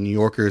of like the New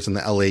Yorkers and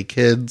the LA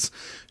kids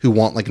who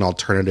want an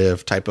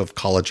alternative type of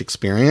college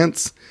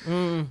experience.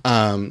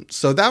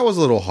 So that was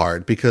a little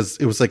hard because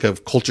it was a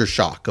culture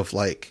shock of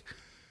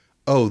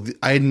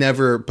I had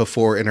never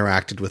before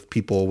interacted with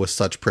people with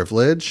such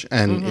privilege,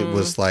 and it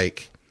was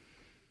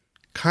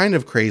kind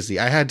of crazy.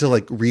 I had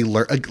to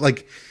relearn.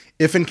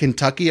 If in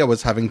Kentucky I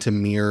was having to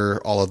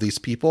mirror all of these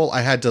people,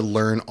 I had to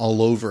learn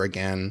all over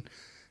again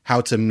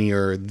how to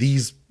mirror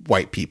these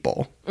white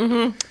people. You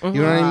know what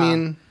I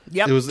mean?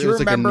 Yep. It was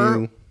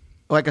remember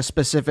a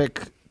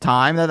specific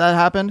time that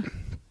happened,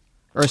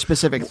 or a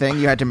specific thing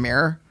you had to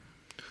mirror?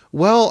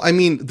 Well, I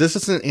mean, this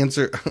is an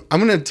answer. I'm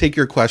going to take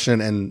your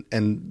question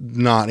and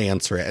not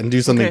answer it and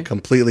do something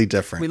completely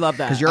different. We love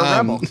that. Because you're a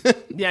rebel.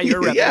 Yeah, you're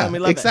a rebel. Yeah, and we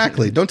love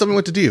exactly. It. Don't tell me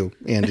what to do,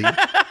 Andy.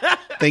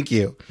 Thank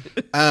you.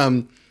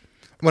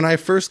 When I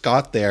first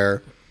got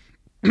there,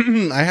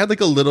 I had a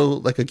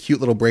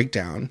cute little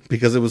breakdown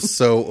because it was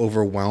so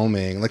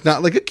overwhelming.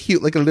 Not a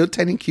cute, a little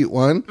tiny cute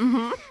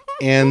one.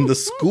 And the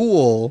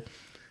school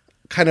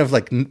kind of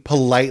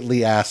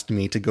politely asked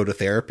me to go to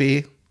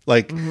therapy.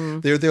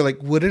 They're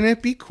like, wouldn't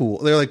it be cool?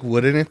 They're like,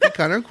 wouldn't it be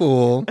kind of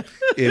cool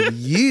if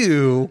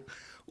you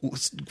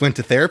went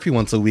to therapy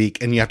once a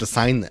week and you have to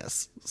sign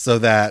this so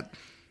that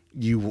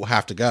you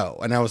have to go?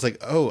 And I was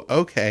like, oh,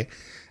 okay.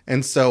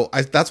 And so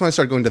that's when I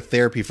started going to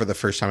therapy for the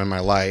first time in my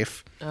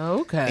life.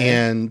 Okay.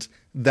 And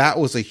that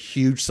was a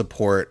huge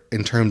support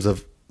in terms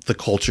of the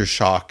culture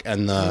shock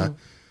and the,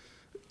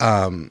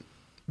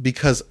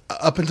 because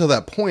up until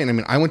that point, I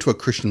mean, I went to a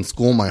Christian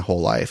school my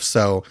whole life.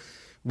 So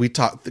we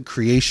taught the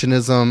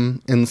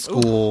creationism in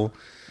school.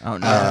 Oh,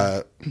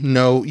 no.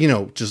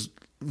 No, just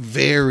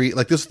very,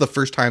 this is the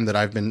first time that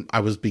I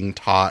was being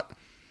taught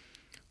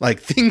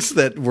things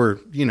that were,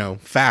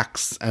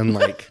 facts and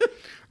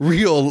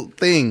real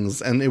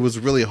things. And it was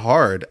really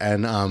hard.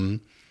 And,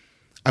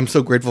 I'm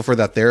so grateful for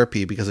that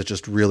therapy because it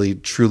just really,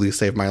 truly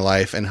saved my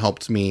life and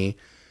helped me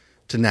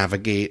to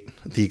navigate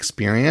the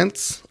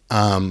experience.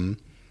 And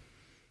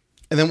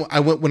then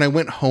when I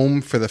went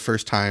home for the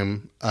first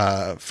time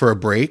for a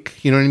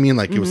break, you know what I mean?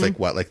 It was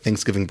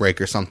Thanksgiving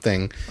break or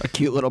something. A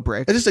cute little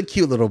break. Just a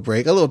cute little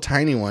break, a little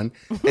tiny one.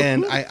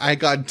 And I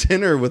got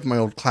dinner with my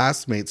old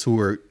classmates who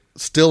were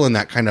still in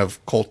that kind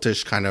of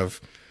cultish, kind of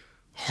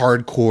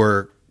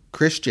hardcore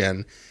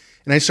Christian.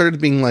 And I started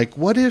being like,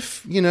 what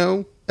if,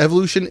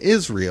 evolution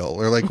is real?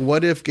 Or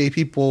what if gay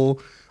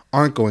people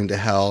aren't going to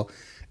hell?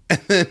 And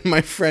then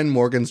my friend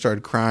Morgan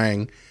started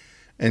crying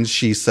and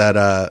she said,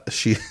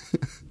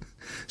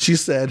 she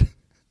said,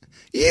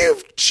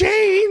 "You've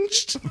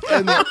changed."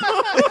 And then,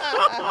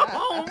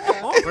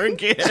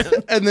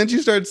 and then she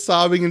started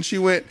sobbing and she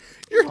went,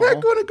 "You're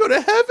not going to go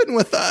to heaven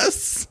with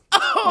us."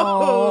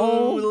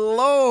 Oh,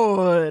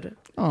 Lord.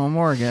 Oh,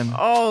 Morgan.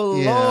 Oh,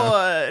 Yeah.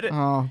 Lord.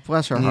 Oh,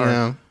 bless her heart.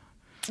 Yeah.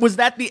 Was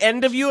that the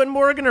end of you and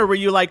Morgan, or were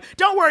you like,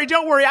 don't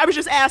worry, I was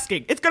just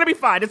asking. It's going to be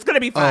fine. It's going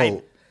to be fine.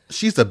 Oh,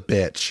 she's a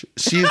bitch.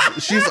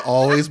 She's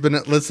always been,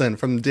 listen,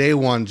 from day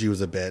one, she was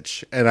a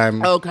bitch. And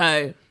I'm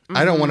Okay.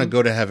 I don't want to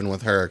go to heaven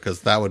with her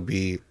because that would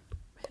be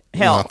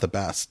Hell. not the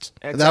best.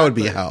 Exactly. That would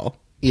be hell.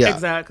 Yeah.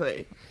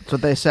 Exactly. That's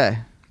what they say.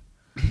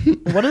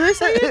 What do they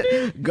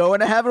say?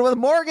 Going to heaven with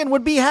Morgan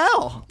would be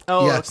hell.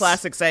 Oh, Yes.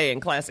 classic saying.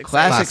 Classic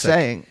Classic Classic.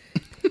 saying.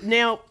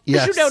 Now,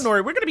 Yes. as you know,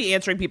 Nori, we're going to be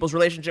answering people's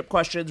relationship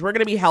questions. We're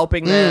going to be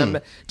helping them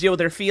deal with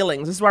their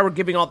feelings. This is why we're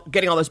getting all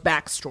this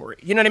backstory.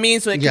 You know what I mean?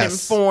 So it can Yes.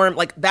 inform,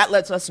 like, that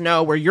lets us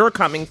know where you're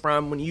coming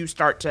from when you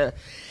start to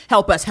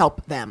help us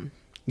help them.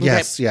 Okay?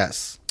 Yes,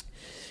 yes.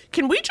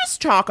 Can we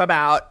just talk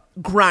about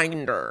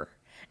Grindr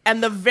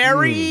and the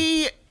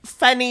very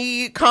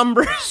funny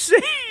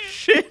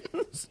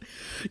conversations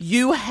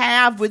you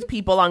have with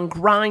people on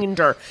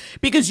Grindr?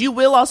 Because you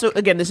will also,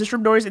 again, this is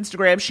from Nori's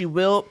Instagram, she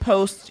will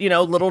post,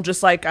 little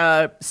just like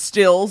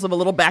stills of a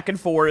little back and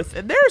forth.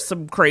 And there's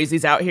some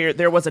crazies out here.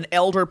 There was an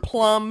Elder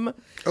Plum.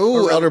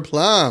 Oh, Elder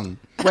Plum.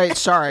 Wait,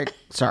 sorry.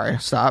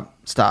 Stop.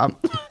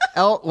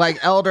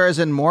 Like elder as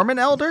in Mormon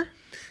elder?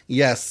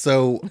 Yes,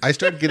 so I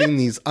started getting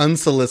these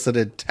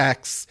unsolicited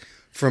texts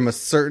from a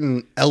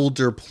certain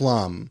Elder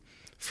Plum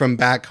from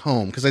back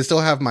home because I still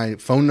have my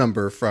phone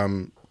number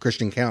from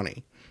Christian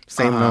County.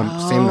 Same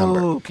number.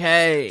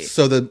 Okay.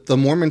 So the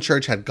Mormon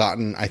church had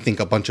gotten, I think,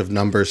 a bunch of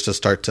numbers to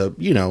start to,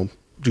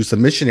 do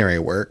some missionary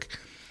work.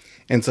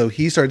 And so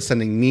he started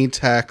sending me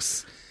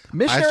texts.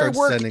 Missionary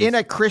work in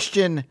a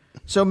Christian.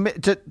 So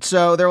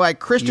they're like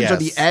Christians are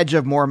the Yes. edge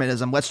of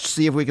Mormonism. Let's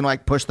see if we can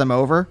like push them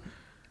over.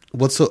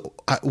 What's so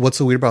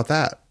weird about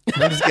that?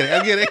 I'm just kidding.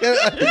 I'm kidding.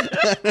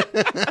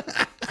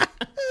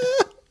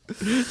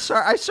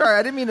 Sorry,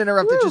 I didn't mean to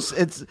interrupt.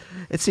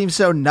 It seems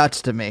so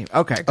nuts to me.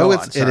 Okay, go on.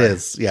 It Sorry.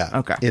 is. Yeah.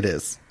 Okay. It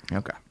is.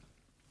 Okay.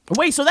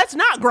 Wait, so that's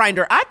not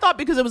Grindr. I thought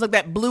because it was like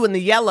that blue and the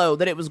yellow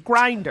that it was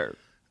Grindr.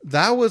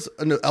 That was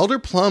Elder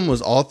Plum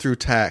was all through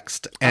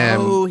text,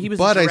 and he was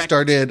But direct.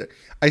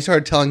 I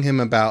started telling him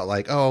about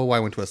like, I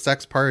went to a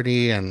sex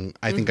party, and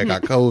I think I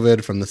got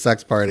COVID from the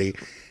sex party,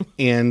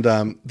 and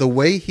the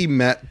way he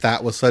met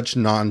that was such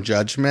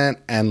non-judgment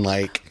and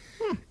like,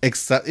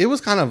 except it was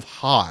kind of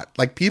hot.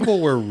 Like people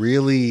were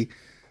really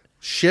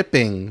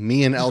shipping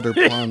me and Elder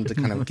Plum to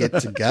kind of get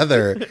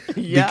together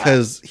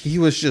because he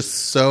was just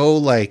so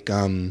like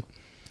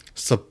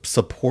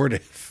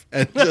supportive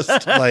and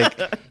just like.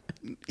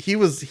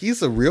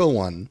 He's a real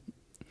one.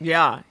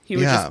 Yeah, he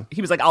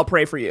was like, I'll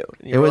pray for you.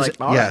 And you were was- like,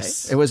 all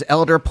yes. right. It was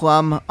Elder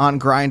Plum on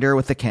Grindr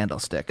with the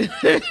candlestick.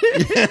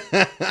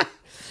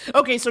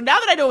 Okay, so now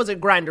that I know it was a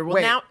Grindr, well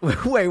Wait, now wait.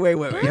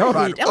 Hold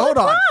on.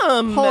 Elder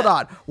Plum. Hold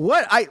on.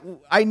 What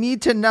I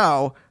need to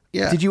know.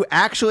 Yeah. Did you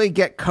actually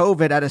get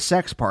COVID at a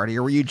sex party,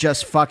 or were you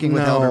just fucking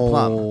with Elder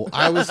Plum? No,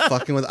 I was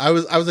fucking with. I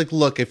was like,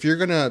 look, if you're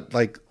gonna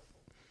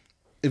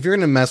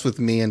mess with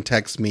me and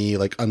text me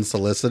like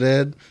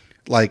unsolicited,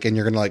 like, and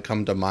you're gonna like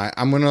come to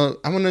I'm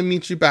gonna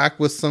meet you back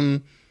with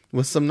some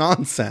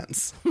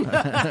nonsense, and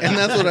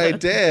that's what I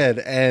did,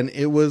 and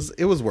it was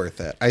worth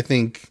it. I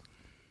think,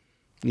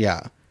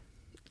 yeah.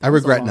 I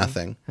regret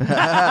nothing. Nori,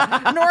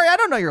 I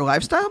don't know your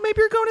lifestyle. Maybe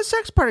you're going to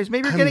sex parties.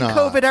 Maybe you're getting not.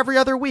 COVID every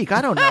other week.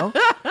 I don't know.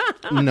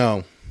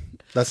 No,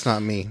 that's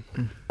not me.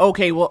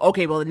 Okay,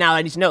 well now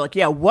I need to know, like,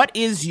 what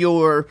is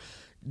your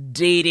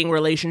dating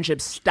relationship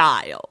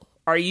style?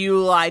 Are you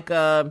like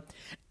I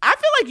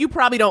feel like you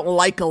probably don't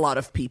like a lot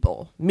of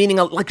people, meaning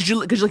like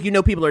because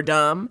people are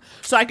dumb.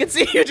 So I could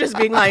see you just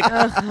being like,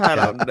 I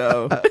don't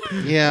know.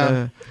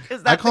 Yeah,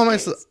 Is that I call the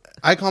myself. case?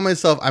 I call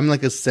myself. I'm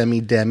like a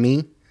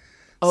semi-demi.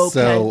 Okay.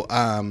 So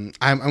I'm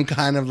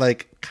kind of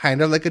like a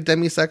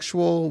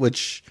demisexual,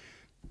 which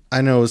I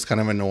know is kind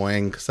of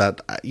annoying because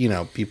that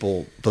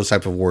people, those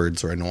type of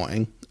words are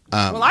annoying.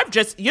 Well,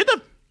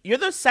 you're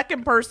the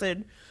second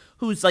person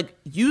who's like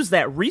used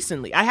that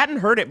recently. I hadn't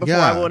heard it before.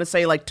 Yeah. I want to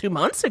say like 2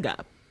 months ago.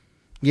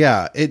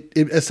 Yeah, it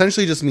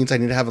essentially just means I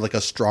need to have like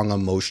a strong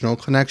emotional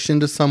connection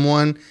to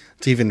someone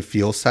to even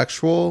feel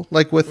sexual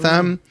like with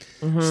them.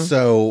 Mm-hmm.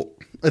 So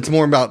it's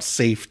more about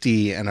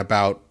safety and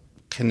about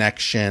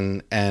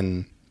connection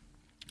and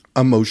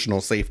emotional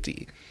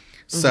safety.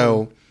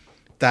 So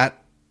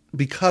that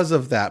because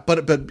of that,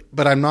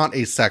 but I'm not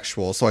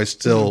asexual, so I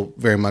still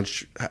very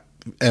much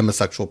am a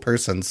sexual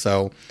person.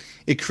 So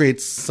it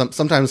creates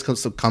sometimes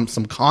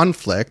some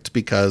conflict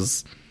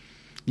because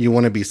you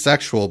want to be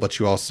sexual, but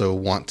you also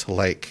want to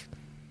like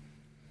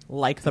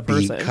The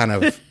be person. kind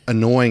of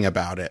annoying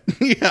about it.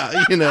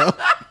 Yeah,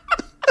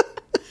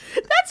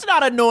 That's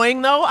not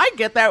annoying though. I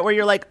get that where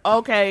you're like,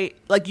 okay,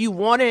 like you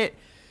want it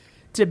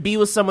to be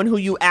with someone who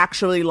you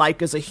actually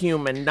like as a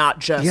human, not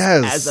just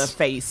as a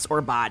face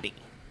or body.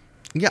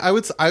 Yeah, I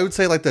would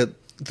say like that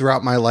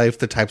throughout my life,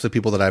 the types of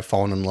people that I've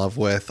fallen in love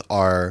with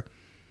are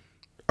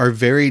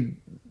very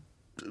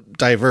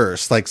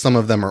diverse. Like some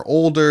of them are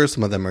older,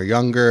 some of them are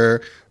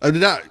younger.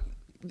 Not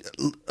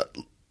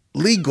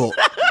legal.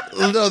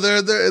 No,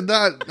 they're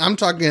not. I'm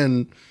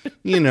talking,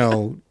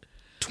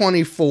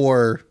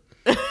 24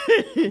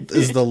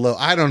 is the low.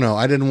 I don't know.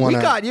 I didn't want to.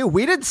 We got you.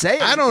 We didn't say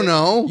it. I don't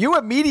know. You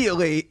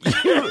immediately.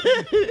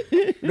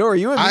 Nor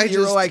you and me, you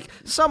were like,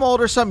 some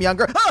older, some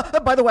younger.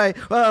 By the way,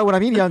 when I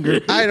mean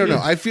younger. I don't know.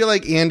 I feel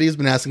like Andy's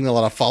been asking a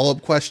lot of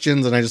follow-up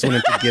questions, and I just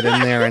wanted to get in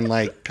there and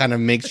like kind of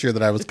make sure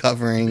that I was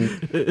covering.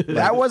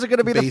 That wasn't going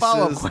to be the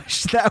follow-up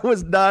question. That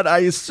was not, I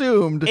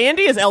assumed.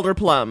 Andy is Elder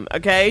Plum,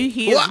 okay?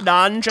 He is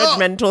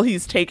non-judgmental.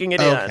 He's taking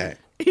it in.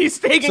 He's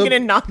taking it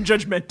in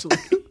non-judgmentally.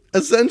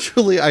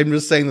 Essentially, I'm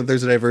just saying that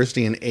there's a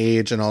diversity in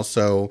age and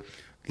also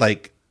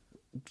like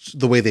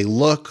the way they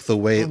look, the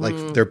way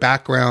like their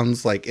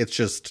backgrounds. Like it's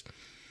just,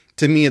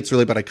 to me, it's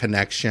really about a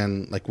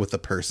connection like with the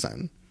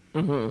person.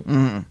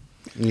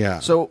 Yeah.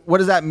 So what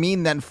does that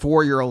mean then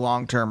for your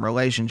long-term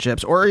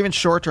relationships or even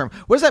short-term?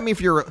 What does that mean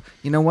for your,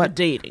 you know what?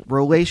 Dating.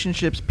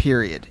 Relationships,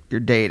 period. Your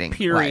dating.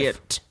 Period.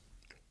 Life.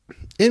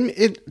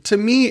 To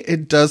me,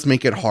 it does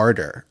make it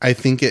harder. I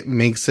think it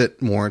makes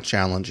it more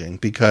challenging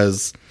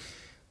because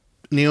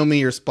Naomi,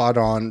 you're spot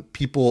on.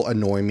 People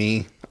annoy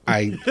me.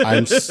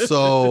 I'm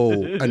so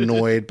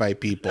annoyed by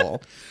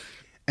people.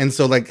 And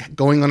so like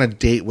going on a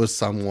date with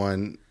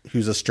someone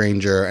who's a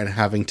stranger and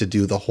having to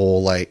do the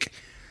whole like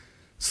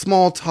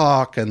small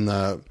talk and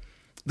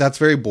that's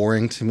very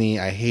boring to me.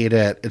 I hate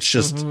it. It's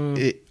just,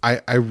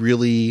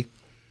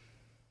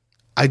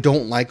 I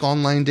don't like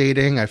online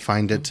dating. I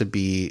find it to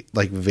be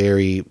like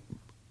very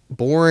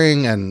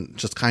boring and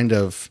just kind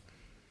of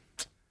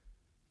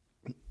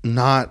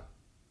not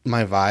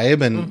my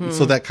vibe. And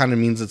so that kind of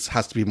means it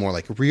has to be more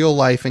like real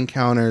life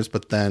encounters.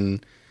 But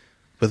then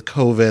with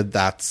COVID,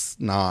 that's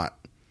not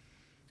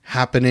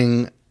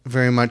happening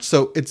very much.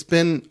 So it's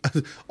been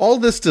all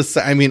this to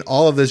say, I mean,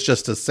 all of this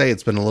just to say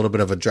it's been a little bit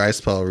of a dry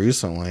spell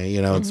recently.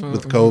 You know, it's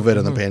with COVID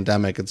and the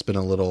pandemic, it's been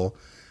a little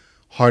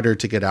harder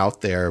to get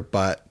out there.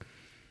 But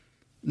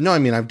no, I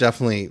mean, I've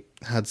definitely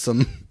had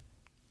some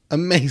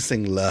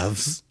amazing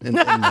loves in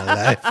my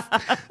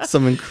life.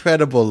 Some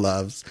incredible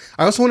loves.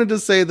 I also wanted to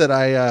say that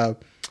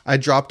I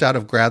dropped out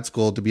of grad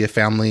school to be a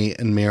family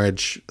and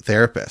marriage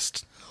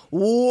therapist.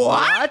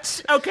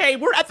 What? Okay,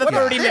 we're at the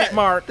 30-minute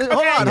mark. Hold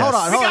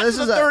on. This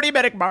is a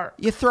 30-minute mark.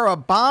 You throw a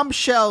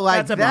bombshell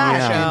like That's a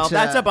bombshell.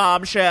 That's a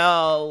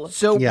bombshell.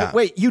 So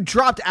wait, you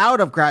dropped out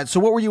of grad.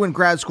 So what were you in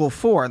grad school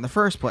for in the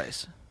first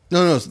place?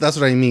 No, that's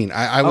what I mean.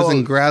 I was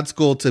in grad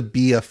school to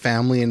be a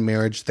family and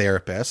marriage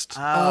therapist.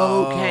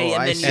 Okay,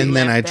 and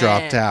then I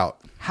dropped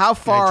out. How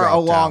far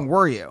along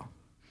were you?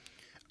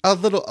 A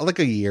little, like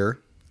a year.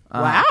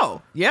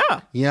 Wow.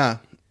 Yeah. Yeah.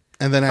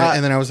 And then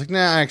I was like, nah,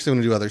 I actually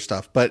want to do other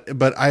stuff. But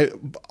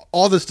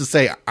all this to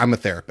say, I'm a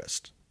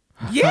therapist.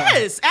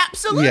 Yes,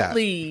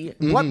 absolutely.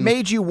 Yeah. What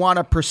made you want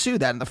to pursue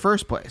that in the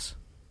first place?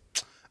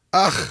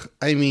 I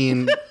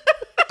mean,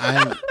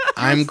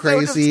 I'm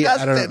crazy.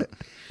 I don't know.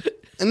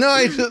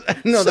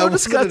 No, that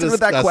was disgusted with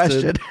that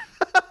question.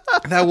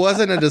 That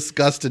wasn't a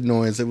disgusted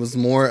noise. It was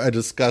more a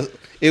disgust.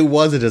 It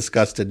was a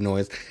disgusted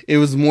noise. It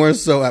was more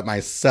so at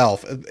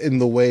myself in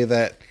the way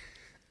that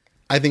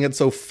I think it's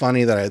so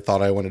funny that I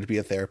thought I wanted to be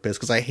a therapist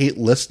because I hate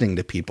listening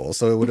to people.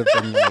 So it would have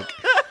been like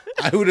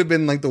I would have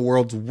been like the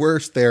world's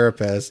worst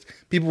therapist.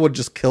 People would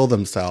just kill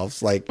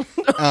themselves. Like,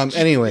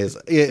 anyways,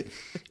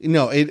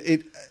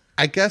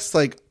 I guess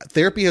like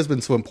therapy has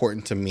been so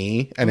important to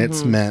me, and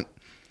it's meant.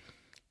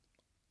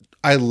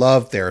 I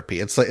love therapy.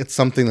 It's like it's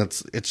something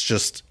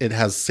it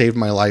has saved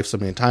my life so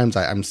many times.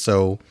 I'm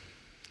so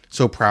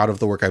proud of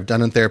the work I've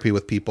done in therapy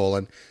with people.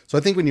 And so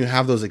I think when you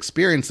have those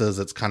experiences,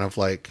 it's kind of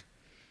like,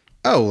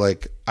 oh,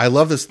 like I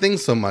love this thing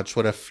so much.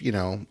 What if,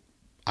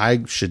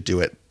 I should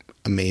do it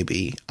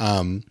maybe.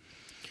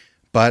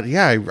 But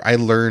yeah, I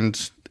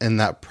learned in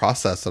that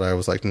process that I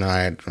was like,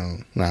 not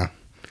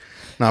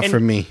for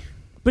me.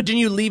 But didn't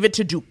you leave it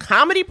to do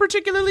comedy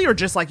particularly, or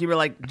just like you were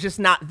like, just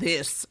not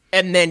this,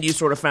 and then you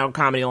sort of found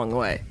comedy along the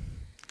way?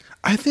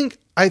 I think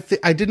I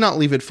did not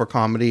leave it for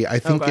comedy. I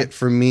think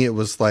for me, it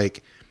was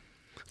like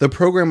the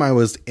program I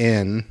was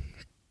in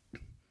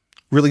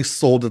really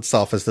sold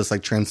itself as this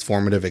like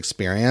transformative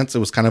experience. It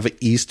was kind of an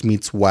East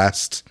meets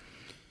West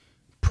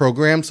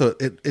program. So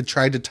it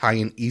tried to tie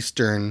in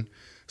Eastern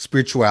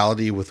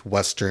spirituality with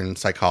Western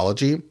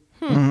psychology.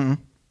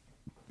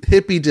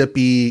 Hippy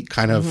dippy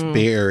kind of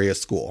Bay Area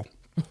school.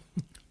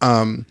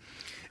 And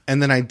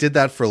then I did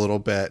that for a little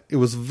bit. It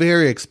was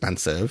very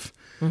expensive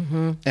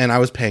and I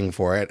was paying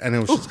for it. And it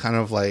was just kind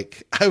of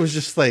like, I was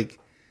just like,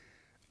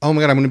 oh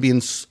my God, I'm going to be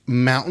in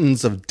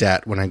mountains of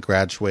debt when I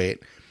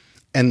graduate.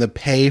 And the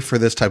pay for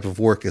this type of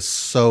work is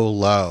so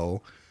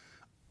low.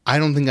 I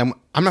don't think I'm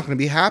not going to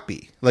be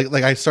happy.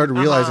 Like I started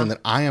realizing that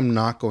I am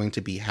not going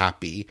to be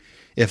happy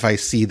if I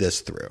see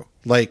this through.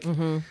 Like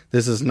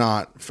this is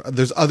not,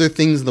 there's other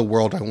things in the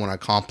world I want to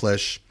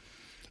accomplish.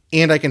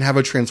 And I can have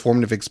a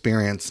transformative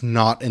experience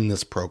not in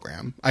this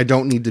program. I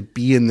don't need to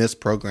be in this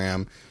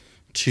program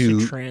to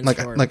like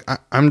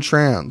I'm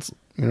trans.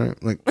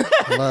 Like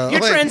hello. You're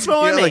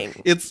transforming.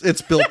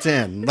 It's built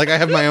in. Like I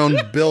have my own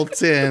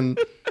built-in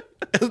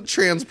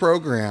trans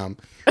program.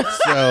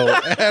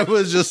 So I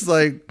was just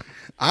like,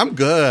 I'm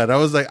good. I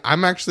was like,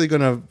 I'm actually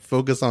gonna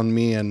focus on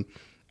me, and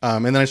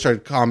then I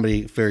started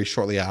comedy very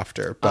shortly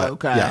after. But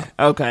okay. Yeah.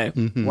 Okay.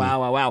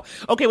 Wow.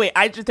 Okay, wait.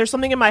 There's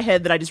something in my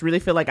head that I just really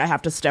feel like I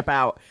have to step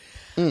out.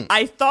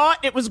 I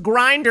thought it was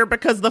Grindr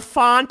because the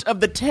font of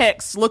the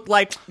text looked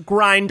like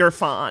Grindr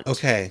font.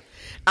 Okay.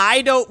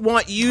 I don't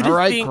want you to All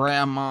right, think.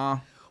 Grandma.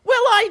 Well,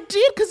 I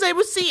did because I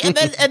was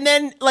and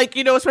then like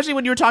especially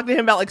when you were talking to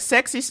him about like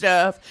sexy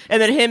stuff,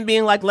 and then him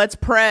being like, "Let's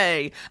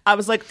pray." I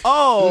was like,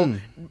 "Oh,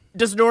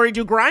 does Nori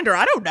do Grindr?"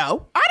 I don't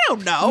know.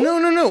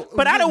 No.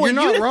 But I don't want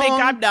You're you not to think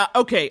wrong. I'm not.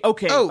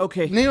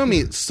 Okay.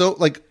 Naomi, so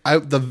like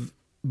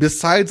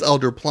besides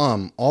Elder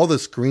Plum, all the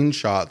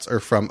screenshots are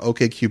from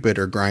OkCupid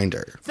or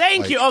Grindr.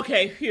 Thank you.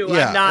 Okay, phew.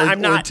 Yeah, I'm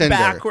or not Tinder.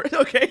 backward.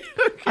 Okay.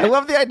 I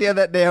love the idea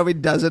that Naomi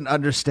doesn't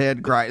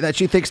understand Grindr, that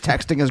she thinks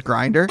texting is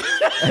Grindr.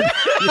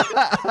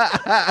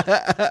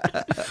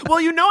 Well,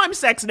 I'm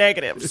sex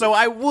negative, so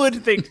I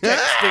would think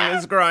texting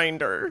is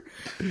Grindr.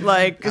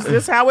 Like, is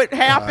this how it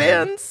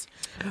happens?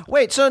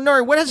 Wait, so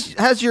Nori, what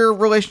has your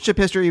relationship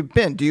history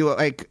been?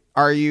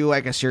 Are you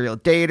like a serial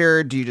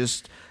dater? Do you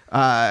just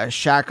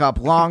shack up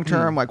long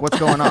term? Like, what's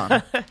going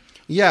on?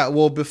 Yeah,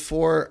 well,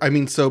 before I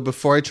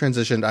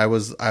transitioned,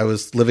 I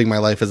was living my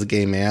life as a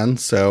gay man,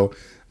 so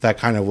that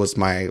kind of was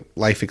my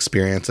life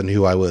experience and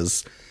who I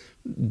was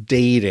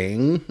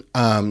dating.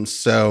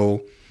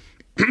 So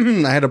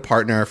I had a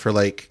partner for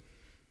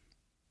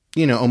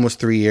almost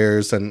 3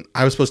 years, and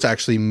I was supposed to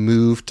actually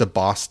move to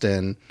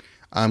Boston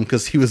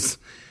because he was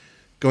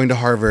going to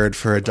Harvard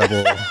for a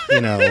double,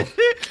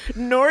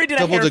 Nori did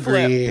double a hair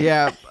degree. flip.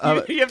 Yeah,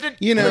 You have to,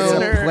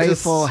 listener,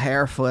 playful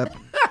hair flip.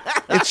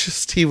 It's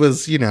just he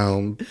was,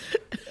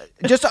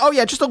 Just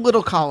a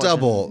little college,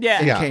 double.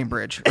 Yeah. in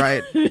Cambridge,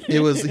 right? He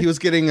was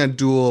getting a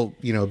dual,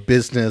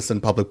 business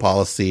and public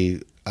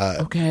policy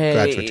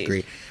graduate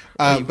degree.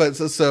 But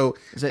so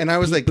Is it and I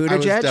was Pete like, I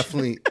was Buttigieg?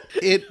 definitely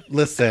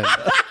listen,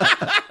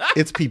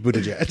 it's Pete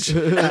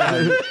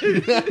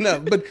Buttigieg. No,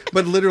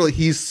 but literally,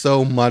 he's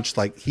so much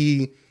like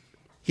he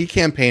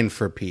campaigned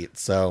for Pete.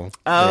 So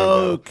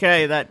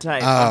Okay, that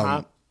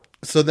type.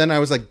 so then I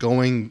was like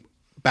going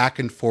back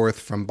and forth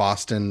from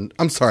Boston.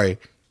 I'm sorry,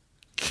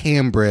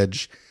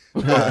 Cambridge,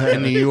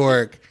 in New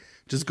York,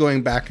 just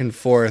going back and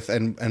forth,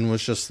 and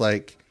was just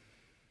like,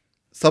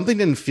 something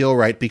didn't feel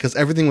right because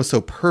everything was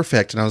so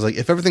perfect. And I was like,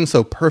 if everything's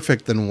so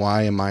perfect, then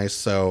why am I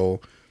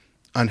so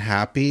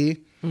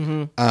unhappy?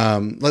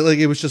 Mm-hmm. Like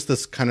it was just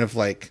this kind of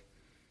like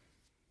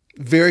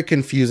very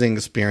confusing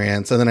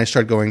experience. And then I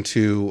started going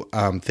to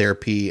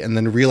therapy, and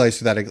then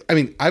realized that,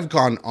 I've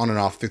gone on and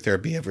off through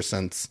therapy ever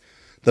since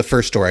the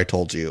first story I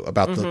told you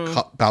about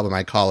about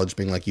my college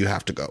being like, you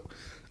have to go.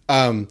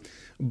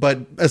 But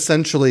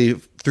essentially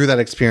through that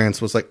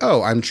experience was like,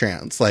 oh, I'm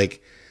trans.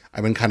 Like,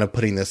 I've been kind of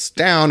putting this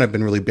down. I've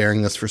been really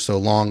bearing this for so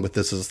long, but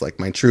this is like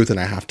my truth, and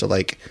I have to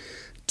like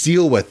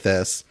deal with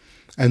this.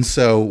 And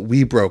so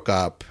we broke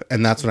up,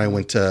 and that's when I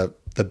went to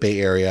the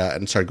Bay Area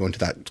and started going to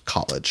that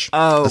college.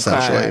 Oh,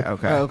 essentially.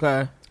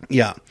 Okay.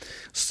 Yeah.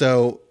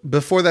 So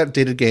before that,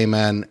 dated gay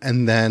men,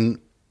 and then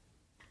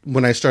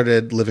when I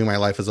started living my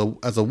life as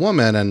a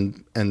woman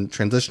and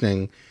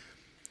transitioning,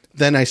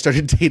 then I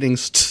started dating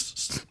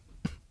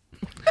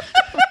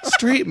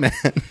straight men.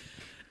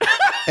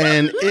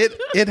 And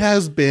it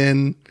has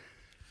been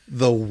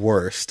the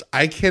worst.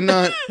 I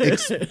cannot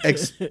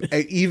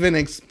even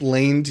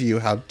explain to you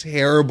how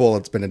terrible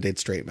it's been to date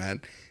straight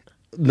men.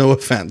 No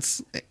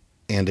offense,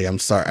 Andy. I'm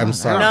sorry.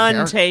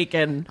 None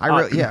taken.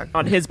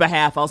 On his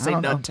behalf, I'll say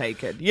don't know. none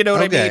taken. You know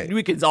what I mean?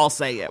 We can all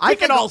say it. We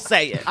can all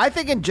say it. I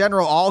think in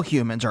general, all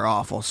humans are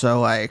awful.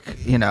 So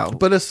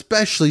but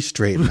especially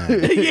straight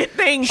men. You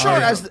think? sure,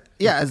 as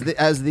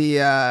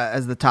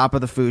the top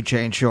of the food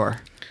chain, sure.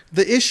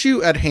 The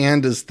issue at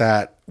hand is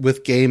that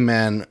with gay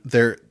men,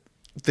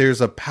 there's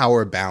a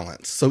power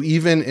balance. So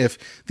even if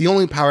the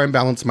only power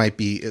imbalance might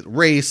be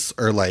race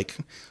or like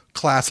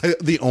class, I'm like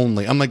the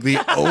only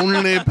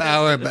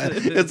power.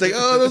 It's like,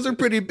 oh, those are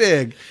pretty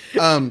big.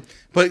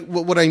 But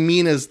what I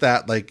mean is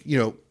that, like,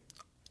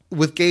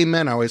 with gay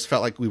men, I always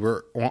felt like we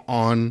were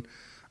on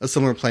a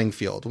similar playing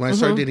field. When I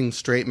started dating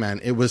straight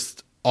men, it was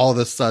all of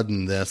a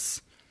sudden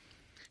this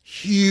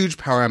huge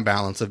power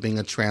imbalance of being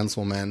a trans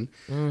woman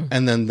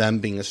and then them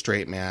being a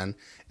straight man,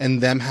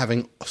 and them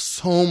having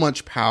so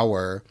much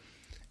power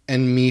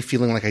and me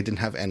feeling like I didn't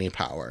have any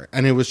power.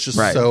 And it was just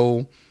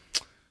so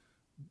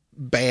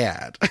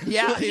bad.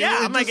 Yeah.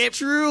 I'm like, it's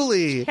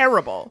truly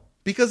terrible.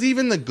 Because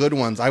even the good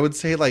ones, I would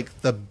say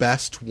like the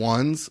best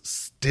ones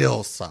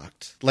still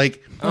sucked.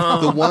 Like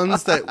the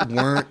ones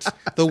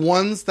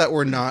that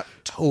were not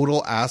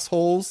total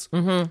assholes,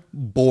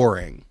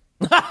 boring.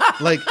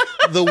 Like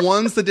the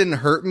ones that didn't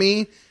hurt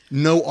me,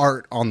 no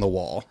art on the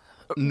wall.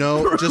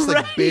 No, just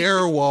like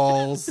bare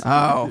walls.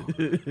 Oh,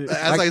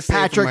 As like I say,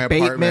 Patrick from my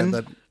Bateman, apartment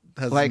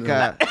that has like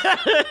no-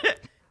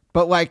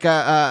 but like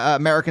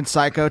American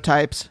Psycho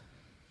types.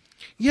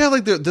 yeah,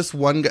 like this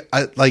one guy,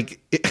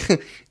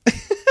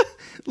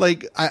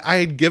 I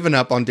had given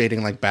up on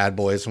dating like bad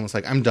boys and was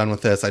like, I'm done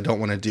with this. I don't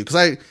want to do,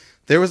 because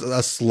there was a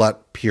slut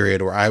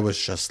period where I was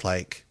just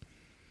like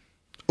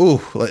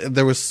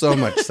there was so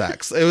much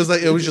sex. It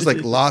was just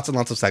like lots and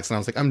lots of sex. And I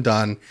was like, I'm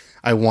done.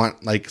 I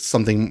want like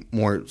something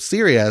more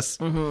serious.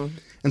 Mm-hmm.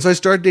 And so I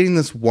started dating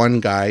this one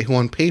guy who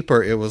on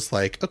paper, it was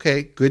like,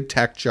 okay, good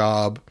tech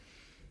job,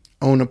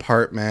 own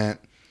apartment,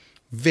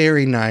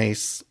 very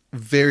nice,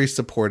 very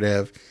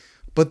supportive.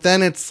 But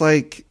then it's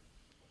like,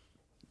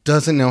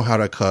 doesn't know how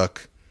to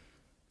cook,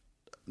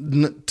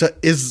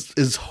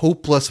 is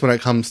hopeless when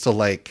it comes to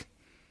like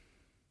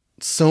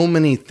so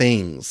many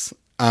things.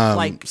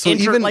 Like so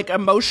even like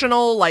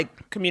emotional,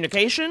 like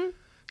communication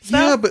stuff?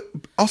 Yeah, but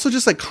also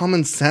just like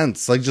common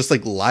sense, like just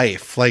like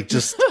life, like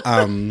just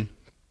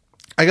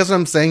I guess what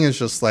I'm saying is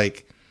just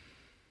like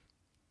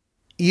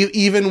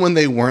even when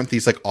they weren't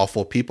these like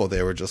awful people,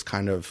 they were just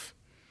kind of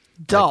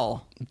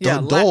dull.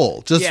 Like,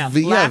 dull.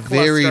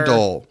 Very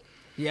dull.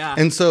 Yeah.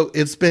 And so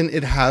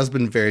it has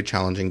been very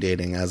challenging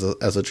dating as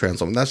a trans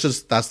woman.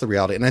 That's the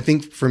reality. And I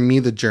think for me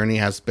the journey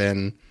has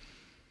been,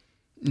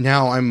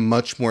 now I'm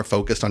much more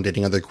focused on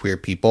dating other queer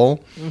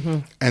people. Mm-hmm.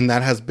 And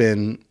that has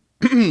been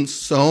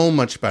so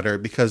much better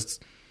because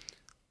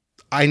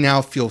I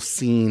now feel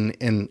seen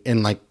in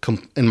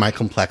my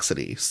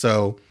complexity.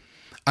 So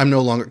I'm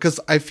no longer, because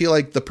I feel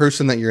like the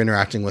person that you're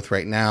interacting with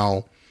right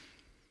now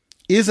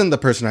isn't the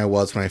person I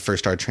was when I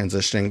first started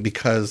transitioning,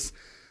 because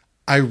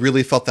I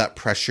really felt that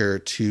pressure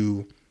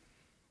to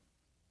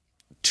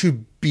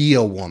be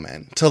a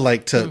woman,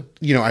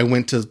 I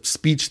went to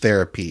speech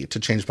therapy to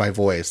change my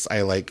voice.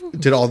 I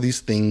did all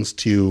these things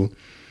to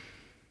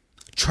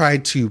try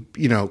to,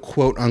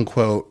 quote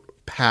unquote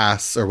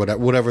pass or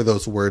whatever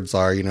those words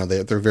are.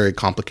 They're very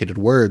complicated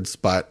words,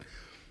 but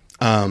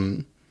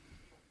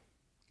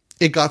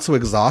it got so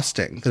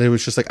exhausting that it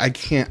was just like, I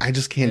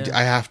just can't,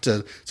 I have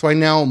to. So I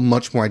now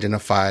much more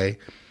identify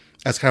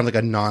as kind of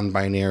like a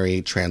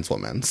non-binary trans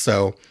woman.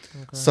 So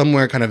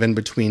somewhere kind of in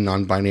between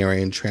non-binary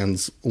and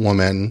trans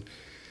woman,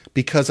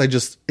 because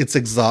it's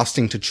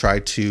exhausting to try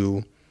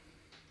to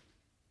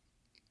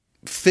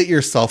fit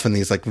yourself in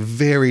these like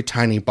very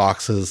tiny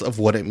boxes of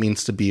what it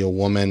means to be a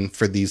woman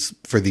for these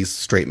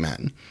straight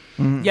men.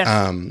 Mm.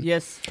 Yes.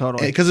 Yes,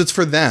 totally. Because it's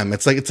for them.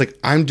 It's like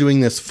I'm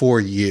doing this for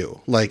you.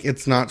 Like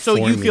it's not so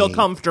for you me. Feel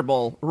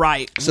comfortable,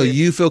 right? So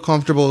you feel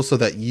comfortable so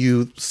that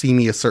you see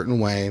me a certain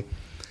way.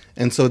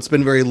 And so it's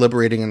been very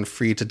liberating and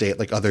free to date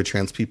like other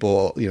trans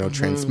people,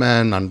 trans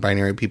men,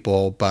 non-binary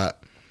people.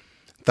 But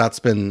that's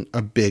been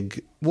a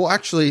big, well,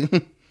 actually,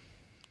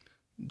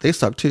 they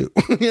suck too.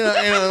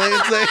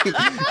 It's like,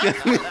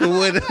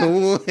 wait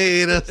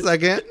a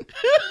second.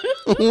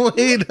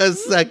 Wait a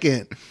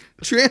second.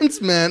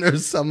 Trans men are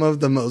some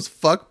of the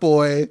most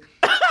fuckboys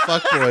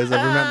I've ever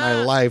met in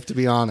my life, to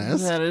be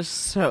honest. That is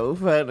so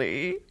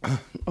funny.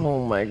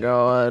 Oh my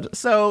God.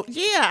 So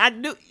yeah, I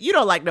knew you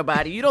don't like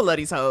nobody. You don't love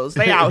these hoes.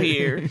 They out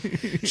here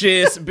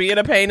just being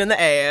a pain in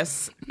the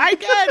ass. I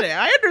get it.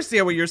 I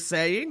understand what you're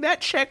saying.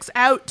 That checks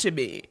out to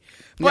me.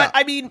 But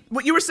yeah. I mean,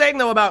 what you were saying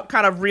though about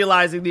kind of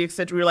realizing the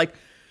extent where you're like,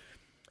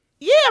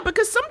 yeah,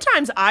 because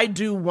sometimes I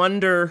do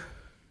wonder,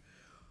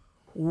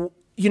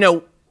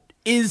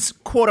 is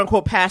quote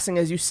unquote passing,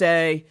 as you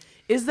say,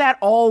 should that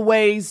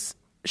always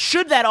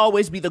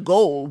be the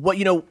goal?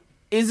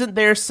 Isn't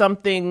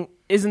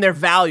there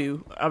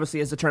value,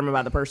 obviously as determined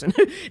by the person,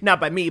 not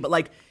by me, but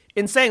like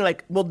in saying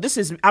like, well,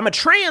 I'm a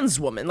trans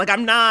woman. Like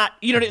I'm not,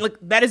 like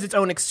that is its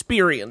own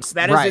experience.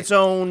 That is its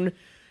own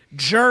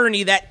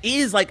journey. That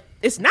is like,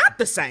 it's not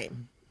the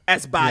same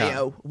as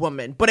bio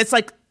woman, but it's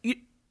like, you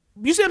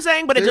see what I'm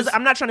saying? But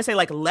I'm not trying to say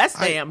like less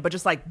than, but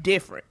just like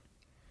different.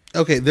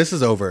 Okay, this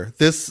is over.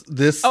 This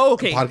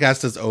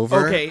podcast is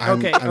over. Okay. No.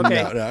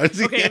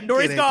 Okay,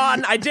 Nori's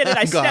gone. I did it.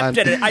 I stepped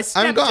in it.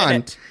 I'm gone.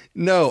 In it.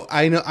 No,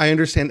 I know. I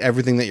understand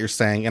everything that you're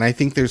saying, and I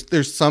think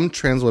there's some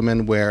trans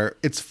women where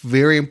it's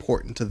very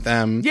important to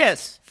them,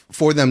 yes,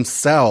 for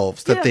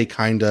themselves that they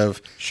kind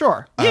of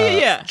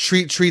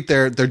treat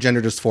their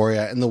gender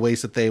dysphoria in the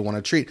ways that they want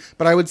to treat.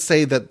 But I would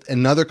say that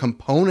another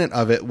component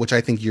of it, which I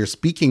think you're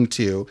speaking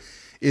to,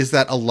 is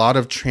that a lot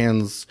of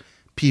trans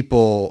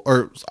people,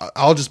 or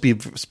I'll just be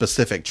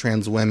specific,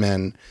 trans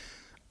women,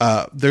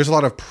 there's a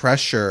lot of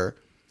pressure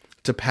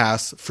to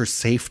pass for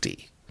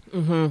safety.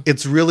 Mm-hmm.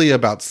 It's really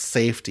about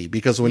safety,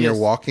 because when you're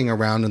walking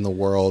around in the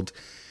world,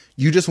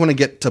 you just want to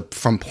get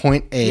from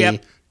point A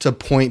to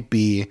point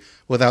B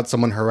without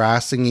someone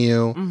harassing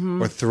you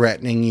or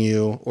threatening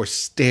you or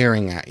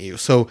staring at you.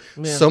 So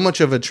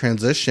much of a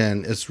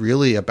transition is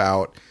really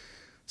about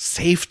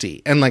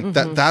safety, and like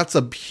that's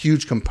a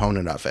huge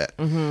component of it.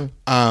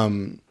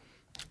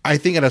 I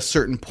think at a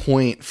certain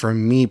point, for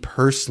me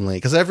personally,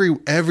 because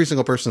every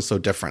single person is so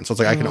different, so it's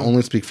like I can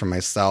only speak for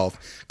myself.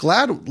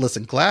 Glad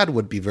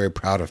would be very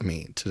proud of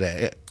me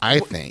today, I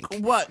think.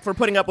 What, for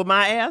putting up with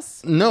my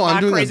ass? No, I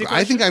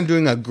think I'm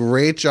doing a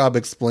great job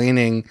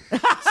explaining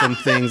some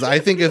things. I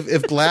think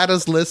if Glad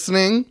is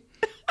listening,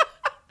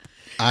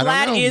 I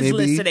don't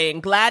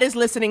know. Glad is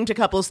listening to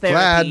couples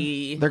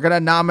therapy. Glad, they're gonna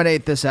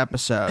nominate this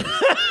episode.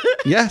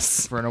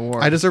 Yes. For an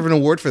award. I deserve an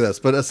award for this.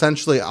 But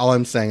essentially, all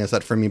I'm saying is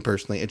that for me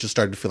personally, it just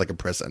started to feel like a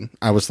prison.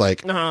 I was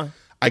like,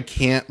 I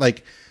can't,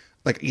 like,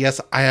 Like, yes,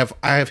 I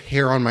have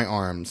hair on my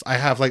arms. I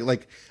have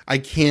like I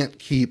can't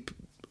keep,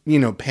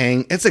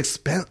 paying. It's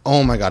expensive.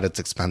 Oh my God, it's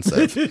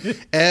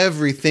expensive.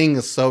 Everything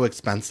is so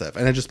expensive.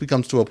 And it just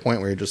becomes to a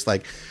point where you're just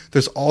like,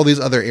 there's all these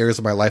other areas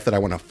of my life that I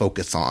want to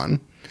focus on.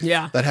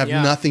 Yeah. That have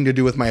nothing to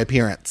do with my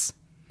appearance.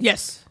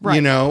 Yes. Right.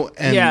 And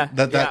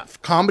that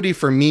comedy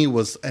for me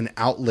was an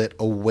outlet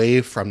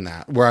away from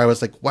that, where I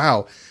was like,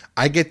 wow,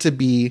 I get to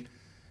be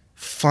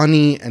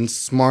funny and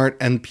smart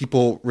and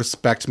people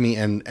respect me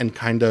and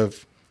kind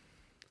of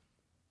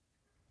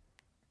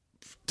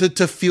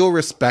to feel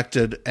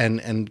respected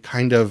and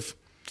kind of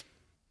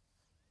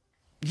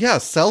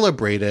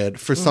celebrated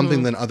for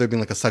something than other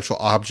being like a sexual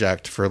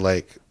object for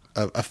like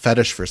a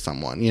fetish for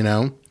someone,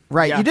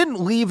 Right. Yeah. You didn't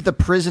leave the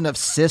prison of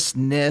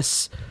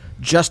cisness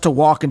just to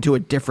walk into a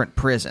different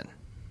prison.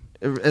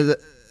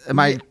 Am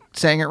I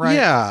saying it right?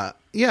 Yeah.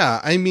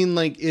 Yeah. I mean,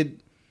 like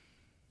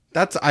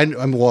that's a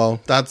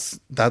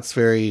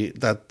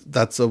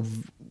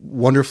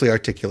wonderfully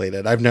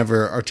articulated. I've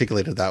never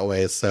articulated that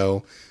way.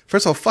 So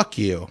first of all, fuck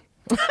you.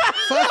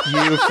 Fuck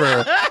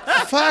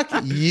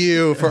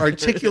you for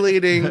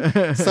articulating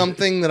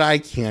something that I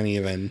can't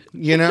even,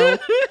 Well,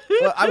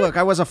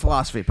 I was a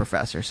philosophy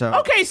professor, so.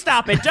 Okay,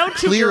 stop it. Don't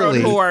toot your own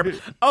horn.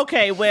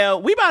 Okay,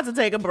 well, we about to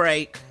take a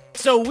break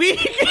so we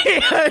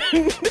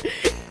can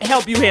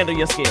help you handle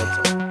your skills.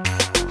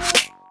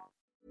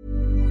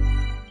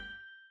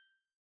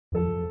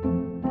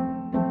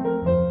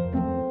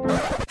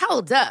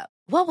 Hold up.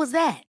 What was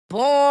that?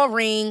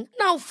 Boring.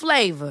 No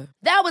flavor.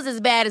 That was as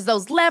bad as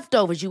those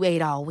leftovers you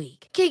ate all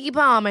week. Keke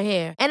Palmer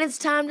here, and it's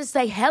time to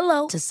say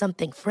hello to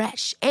something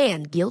fresh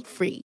and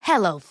guilt-free.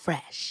 Hello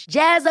Fresh.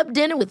 Jazz up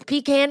dinner with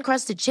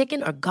pecan-crusted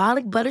chicken or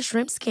garlic butter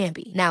shrimp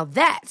scampi. Now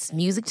that's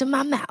music to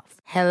my mouth.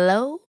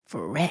 Hello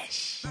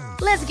Fresh.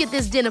 Let's get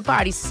this dinner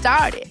party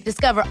started.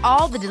 Discover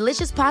all the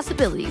delicious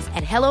possibilities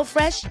at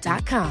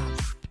HelloFresh.com.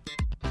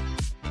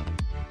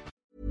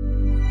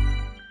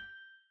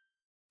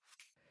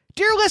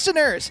 Dear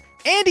listeners,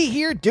 Andy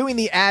here doing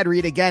the ad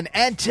read again,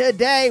 and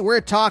today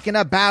we're talking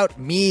about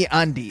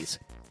MeUndies.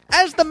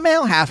 As the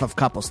male half of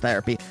Couples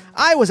Therapy,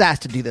 I was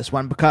asked to do this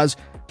one because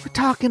we're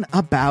talking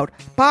about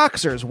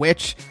boxers,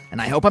 which,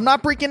 and I hope I'm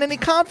not breaking any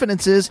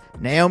confidences,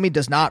 Naomi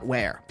does not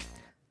wear.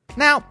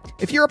 Now,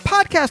 if you're a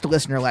podcast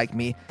listener like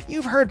me,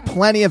 you've heard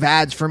plenty of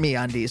ads for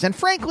MeUndies, and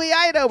frankly,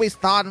 I'd always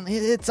thought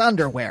it's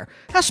underwear.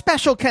 How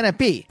special can it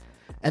be?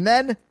 And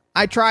then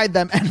I tried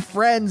them, and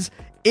friends,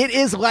 it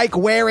is like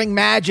wearing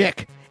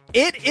magic.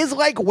 It is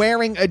like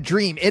wearing a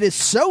dream. It is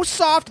so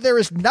soft, there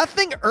is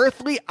nothing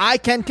earthly I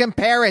can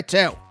compare it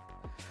to.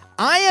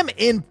 I am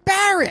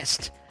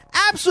embarrassed,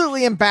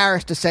 absolutely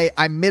embarrassed to say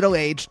I'm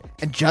middle-aged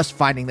and just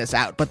finding this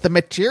out. But the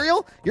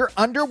material your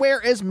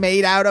underwear is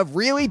made out of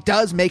really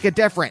does make a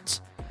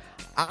difference.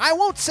 I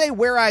won't say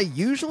where I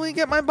usually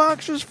get my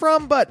boxers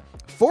from, but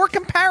for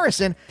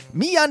comparison,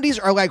 MeUndies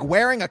are like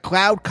wearing a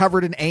cloud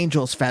covered in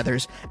angel's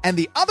feathers, and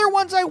the other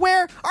ones I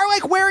wear are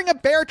like wearing a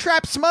bear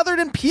trap smothered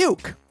in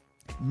puke.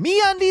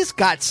 MeUndies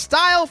got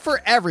style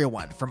for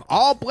everyone, from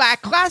all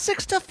black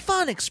classics to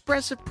fun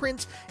expressive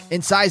prints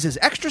in sizes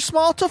extra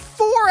small to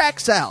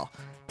 4XL.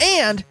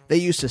 And they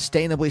use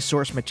sustainably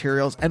sourced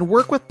materials and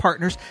work with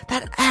partners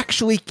that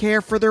actually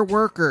care for their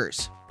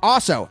workers.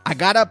 Also, I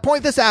gotta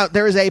point this out,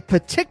 there is a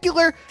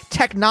particular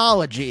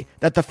technology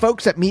that the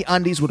folks at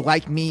MeUndies would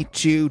like me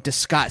to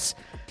discuss.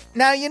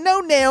 Now,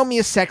 Naomi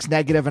is sex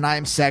negative and I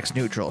am sex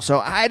neutral, so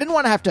I didn't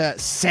want to have to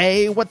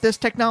say what this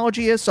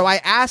technology is, so I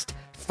asked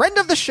friend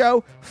of the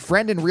show,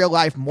 friend in real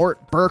life,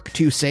 Mort Burke,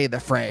 to say the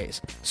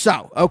phrase.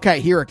 So,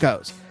 okay, here it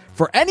goes.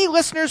 For any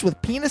listeners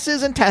with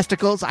penises and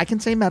testicles, I can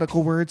say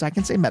medical words,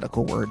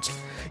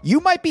 you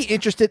might be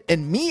interested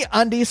in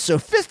MeUndies'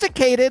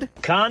 sophisticated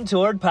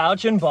contoured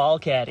pouch and ball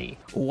caddy.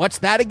 What's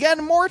that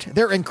again, Mort?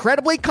 They're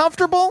incredibly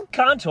comfortable?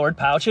 Contoured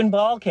pouch and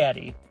ball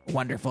caddy.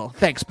 Wonderful.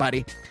 Thanks,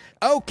 buddy.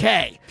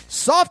 Okay,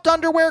 soft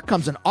underwear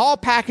comes in all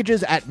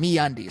packages at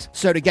MeUndies.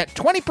 So to get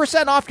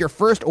 20% off your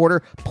first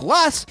order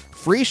plus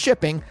free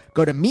shipping,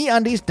 go to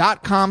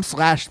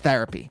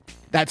MeUndies.com/therapy.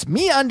 That's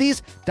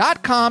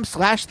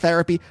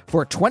MeUndies.com/therapy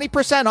for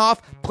 20%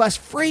 off plus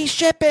free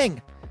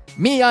shipping.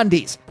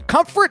 MeUndies,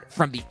 comfort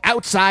from the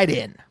outside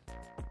in.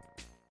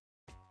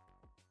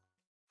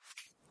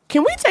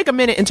 Can we take a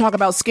minute and talk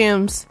about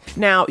Skims?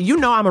 Now,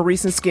 I'm a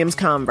recent Skims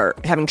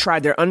convert, having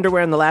tried their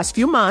underwear in the last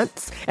few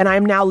months, and I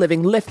am now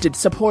living lifted,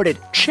 supported,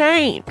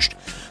 changed.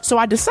 So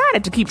I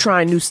decided to keep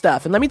trying new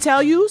stuff. And let me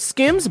tell you,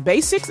 Skims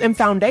basics and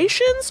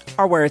foundations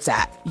are where it's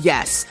at.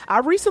 Yes, I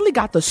recently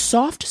got the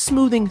Soft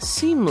Smoothing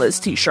Seamless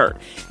t-shirt.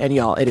 And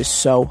y'all, it is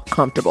so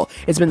comfortable.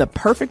 It's been the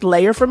perfect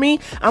layer for me.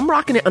 I'm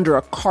rocking it under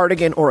a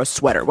cardigan or a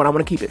sweater when I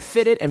want to keep it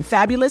fitted and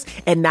fabulous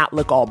and not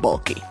look all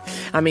bulky.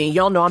 I mean,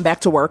 y'all know I'm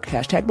back to work,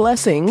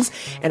 #blessings,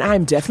 and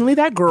I'm definitely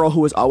that girl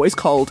who is always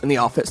cold in the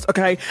office,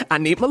 okay? I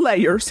need my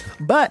layers,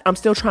 but I'm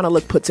still trying to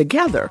look put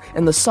together,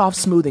 and the Soft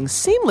Smoothing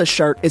Seamless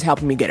shirt is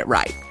helping me get it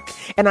right.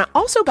 And I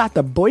also got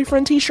the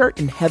boyfriend t-shirt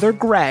in heather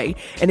gray,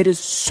 and it is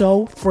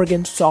so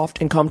friggin'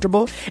 soft and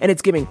comfortable, and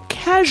it's giving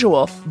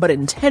casual but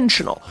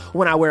intentional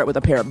when I wear it with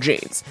a pair of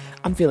jeans.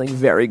 I'm feeling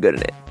very good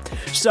in it.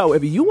 So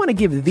if you want to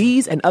give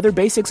these and other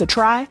basics a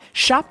try,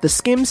 shop the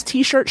Skims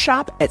t-shirt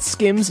shop at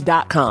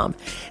skims.com.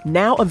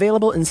 Now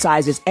available in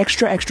sizes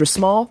extra, extra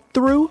small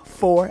through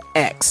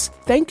 4X.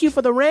 Thank you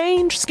for the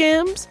range,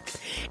 Skims.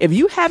 If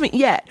you haven't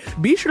yet,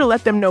 be sure to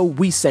let them know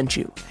we sent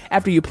you.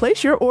 After you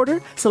place your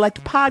order,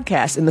 select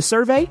podcast in the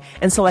survey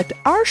and select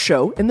our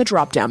show in the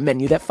drop-down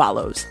menu that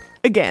follows.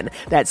 Again,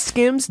 that's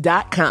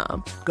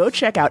skims.com. Go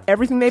check out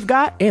everything they've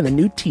got and the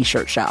new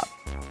t-shirt shop.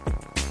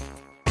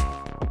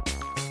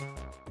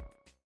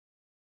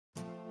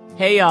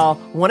 Hey y'all,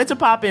 wanted to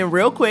pop in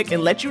real quick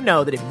and let you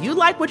know that if you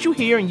like what you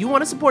hear and you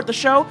want to support the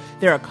show,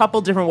 there are a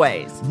couple different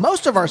ways.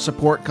 Most of our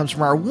support comes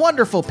from our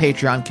wonderful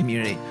Patreon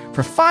community.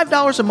 For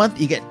 $5 a month,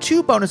 you get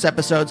 2 bonus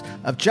episodes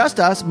of just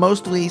us,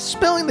 mostly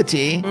spilling the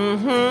tea,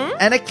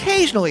 and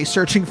occasionally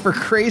searching for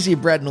crazy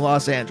bread in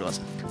Los Angeles.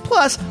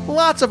 Plus,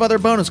 lots of other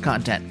bonus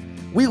content.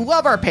 We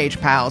love our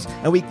page pals,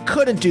 and we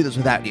couldn't do this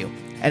without you.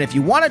 And if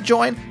you want to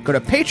join, go to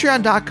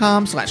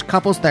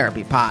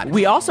patreon.com/couplestherapypod.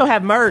 We also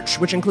have merch,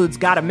 which includes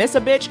Gotta Miss a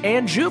Bitch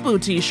and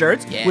Jubu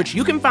t-shirts, which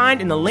you can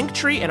find in the link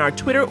tree in our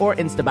Twitter or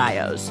Insta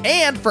bios.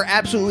 And for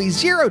absolutely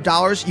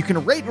 $0, you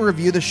can rate and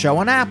review the show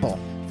on Apple.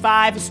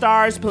 5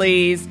 stars,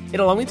 please.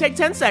 It'll only take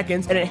 10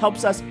 seconds, and it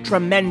helps us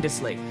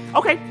tremendously.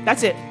 Okay,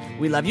 that's it.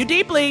 We love you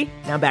deeply.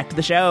 Now back to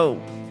the show.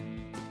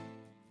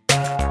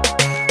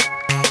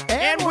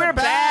 And we're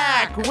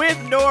back with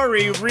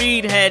Nori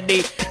Reed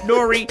Hedney.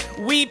 Nori,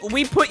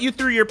 we put you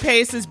through your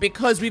paces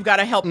because we've got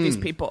to help these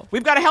people.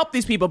 We've got to help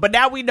these people. But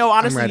now we know,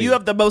 honestly, you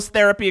have the most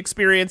therapy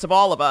experience of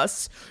all of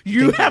us.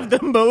 You have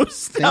the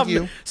most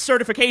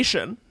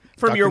certification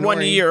from your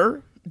 1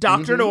 year.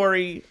 Dr.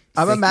 Nori.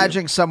 I'm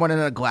imagining someone in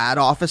a GLAAD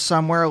office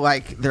somewhere,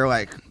 like, they're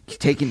like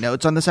taking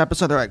notes on this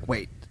episode. They're like,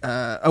 wait,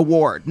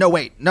 award. No,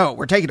 wait, no,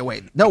 we're taking it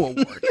away. No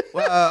award.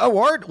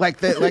 Award? Like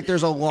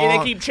there's a long...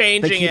 And they keep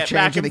changing it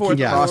back and forth.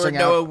 Crossing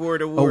no out.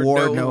 award,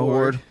 No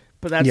award.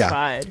 But that's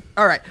fine.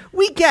 All right.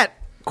 We get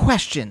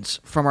questions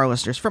from our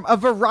listeners from a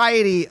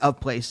variety of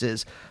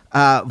places.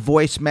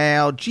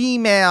 Voicemail,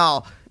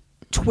 Gmail,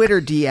 Twitter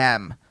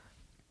DM,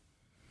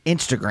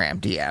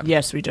 Instagram DM.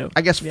 Yes, we do.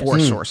 I guess 4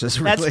 sources.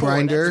 That's really.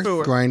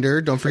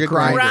 Grindr. Don't forget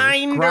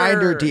Grindr.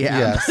 Grindr DM.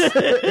 Yes.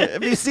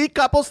 If you see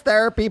Couples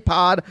Therapy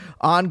Pod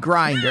on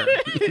Grindr.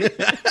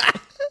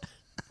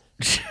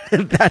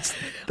 that's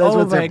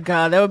oh my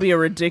God, that would be a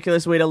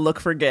ridiculous way to look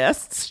for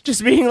guests.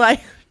 Just being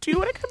like, do you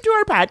want to come to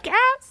our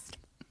podcast?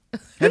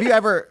 Have you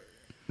ever,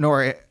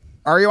 Nori,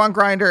 are you on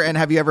Grindr, and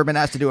have you ever been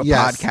asked to do a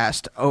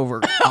podcast over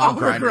on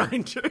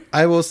Grindr?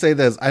 I will say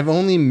this. I've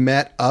only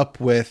met up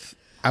with,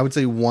 I would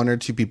say, 1 or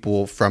 2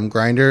 people from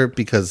Grindr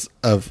because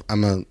of,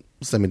 I'm a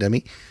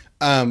semi-demi.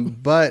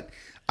 But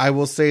I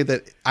will say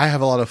that I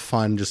have a lot of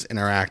fun just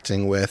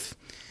interacting with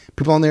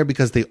people on there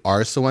because they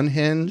are so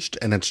unhinged,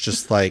 and it's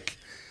just like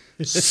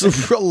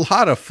a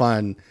lot of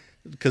fun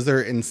because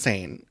they're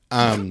insane.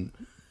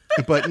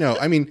 But no,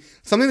 I mean,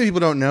 something that people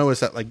don't know is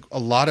that like a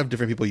lot of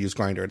different people use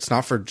Grindr. It's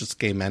not for just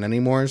gay men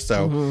anymore.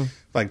 So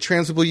like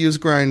trans people use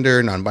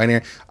Grindr,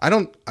 non-binary. I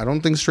don't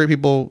think straight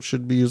people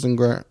should be using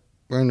Grindr.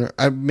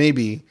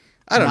 Maybe.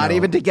 I don't know. Not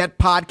even to get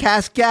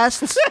podcast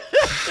guests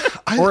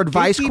or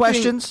advice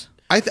questions.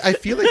 I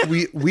feel like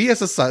we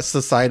as a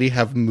society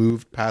have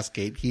moved past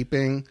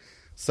gatekeeping.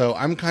 So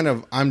I'm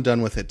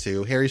done with it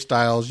too. Harry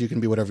Styles, you can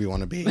be whatever you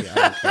want to be. I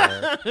don't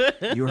care.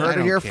 You heard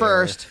it here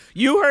first.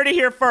 You heard it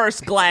here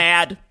first,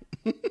 GLAAD.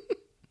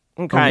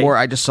 Okay. Award,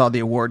 I just saw the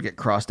award get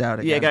crossed out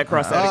again. Yeah, it got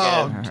crossed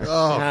out again.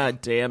 Oh. God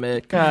damn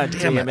it. God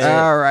damn it.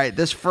 All right.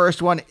 This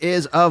first one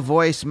is a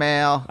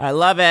voicemail. I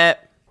love it.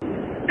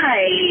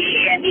 Hi,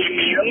 Andy and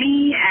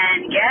Naomi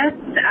and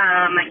guests.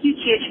 I'm a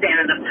huge fan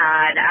of the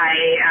pod.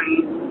 I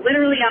am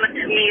literally on a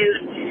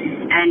commute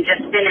and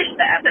just finished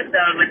the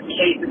episode with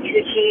Kate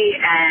Micucci,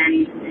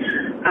 and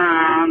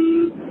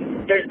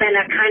there's been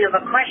a kind of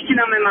a question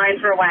on my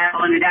mind for a while. I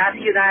wanted to ask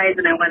you guys,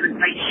 and I wasn't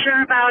quite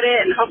sure about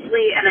it, and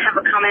hopefully, and I have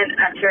a comment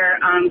after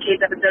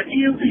Kate's episode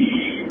too.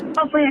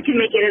 Hopefully I can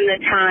make it in the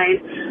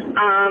time.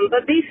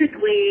 But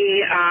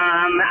basically,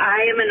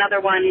 I am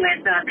another one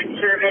with a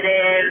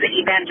conservative,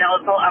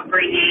 evangelical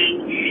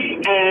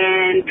upbringing,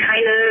 and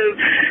kind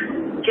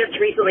of just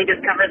recently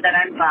discovered that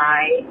I'm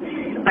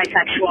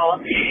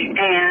bisexual,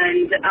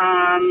 and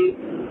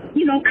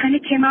kind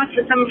of came out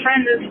to some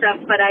friends and stuff,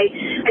 but I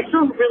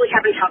still really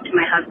haven't talked to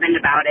my husband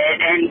about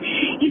it, and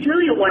he's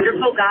really a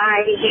wonderful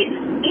guy.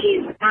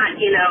 He's not,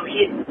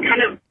 he's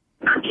kind of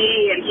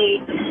quirky, and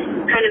he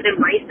kind of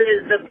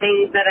embraces the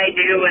things that I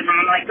do, and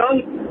I'm like, oh,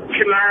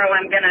 tomorrow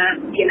I'm gonna,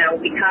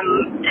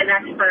 become an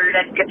expert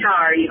at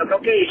guitar. He's like,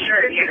 okay,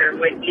 sure, here,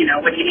 what do you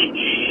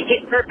need?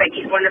 He's perfect.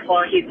 He's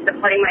wonderful. He's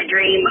supporting my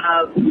dream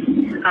of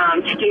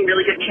taking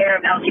really good care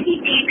of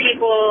LGBT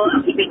people,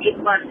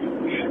 LGBT plus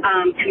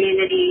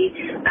community.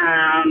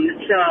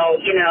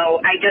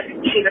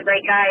 He's a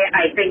great guy.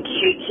 I think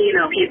he's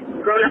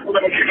grown up a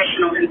little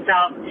traditional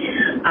himself,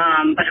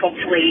 but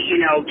hopefully,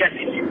 just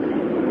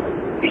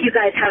if you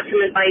guys have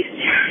some advice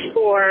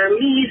for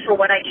me for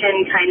what I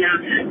can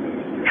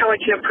how I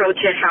can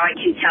approach it, how I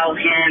can tell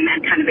him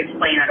and kind of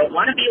explain I don't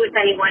want to be with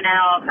anyone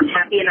else. I'm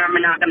happy in our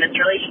monogamous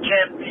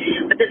relationship,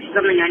 but this is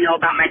something I know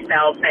about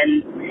myself,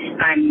 and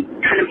I'm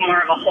kind of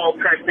more of a whole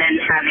person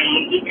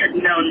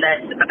having known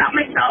this about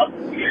myself.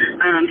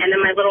 And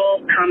then my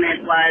little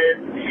comment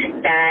was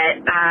that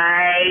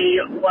I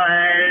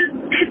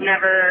had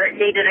never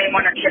dated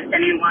anyone or kissed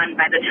anyone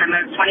by the time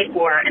I was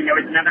 24, and there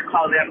was another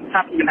call that was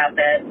talking about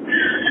this.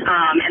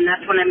 And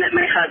that's when I met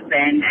my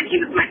husband, and he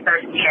was my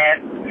first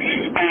kiss.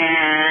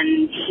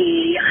 And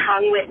he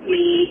hung with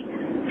me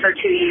for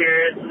 2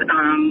 years with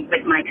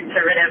my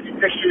conservative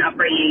Christian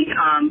upbringing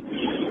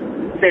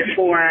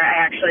before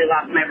I actually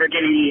lost my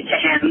virginity to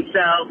him.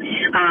 So,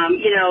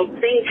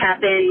 things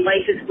happen.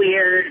 Life is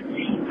weird.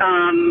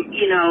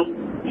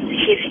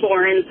 He's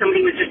foreign.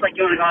 Somebody was just like,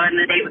 you want to go on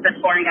a date with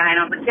this foreign guy? And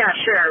I was like, yeah,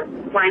 sure.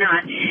 Why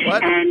not?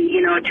 What? And,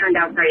 it turned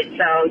out great.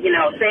 So,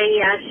 saying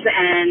yes.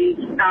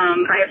 And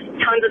I have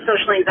tons of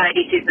social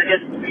anxiety, too. So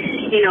just,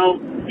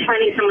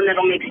 finding someone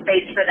that'll make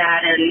space for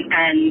that and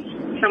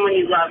someone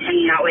you love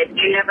hanging out with.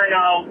 You never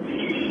know,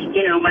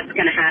 what's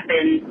going to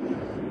happen.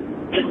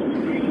 Just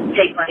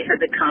take life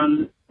as it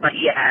comes. But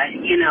yeah,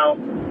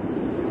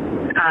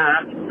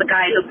 the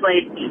guy who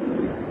played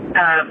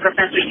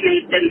Professor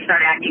Snape didn't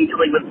start acting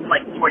till he was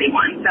like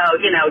 41. So,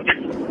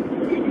 just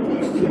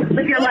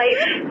live your life,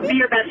 be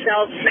your best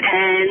self,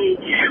 and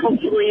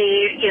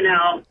hopefully,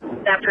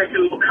 that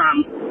person will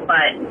come.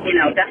 But,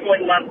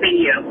 definitely love being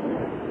you.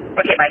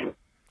 Okay, bye.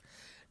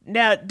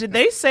 Now, did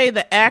they say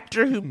the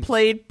actor who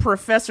played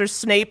Professor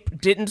Snape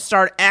didn't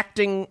start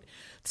acting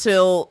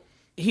till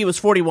he was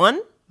 41?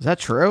 Is that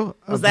true?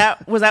 Was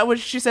that what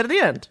she said at the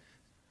end?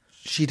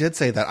 She did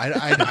say that.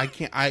 I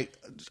can't. I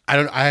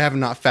have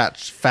not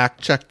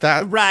fact checked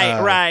that.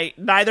 Right.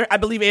 Neither. I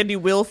believe Andy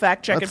will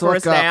fact check it for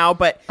us now.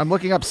 But I'm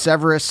looking up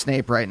Severus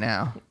Snape right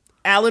now.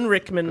 Alan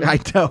Rickman. I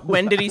know.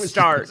 When did he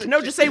start? No,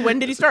 just say when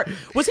did he start?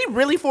 Was he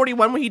really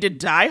 41 when he did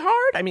Die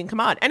Hard? I mean, come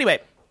on. Anyway,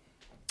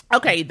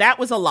 okay, that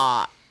was a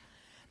lot.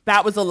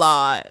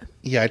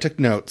 Yeah, I took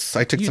notes.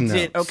 I took some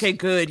notes. Okay,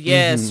 good.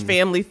 Yes,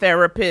 family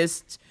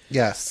therapist.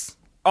 Yes.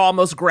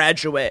 Almost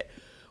graduate.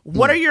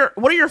 What are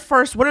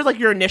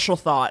your initial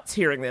thoughts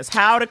hearing this?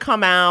 How to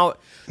come out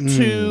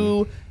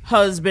to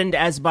husband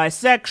as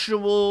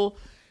bisexual,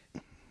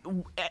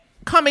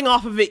 coming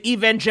off of an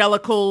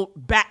evangelical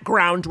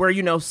background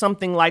where,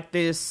 something like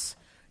this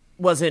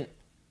wasn't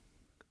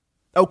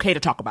okay to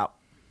talk about.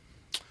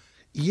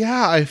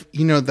 Yeah,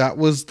 that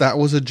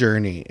was a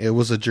journey. It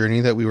was a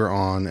journey that we were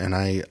on, and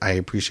I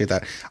appreciate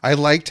that. I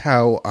liked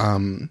how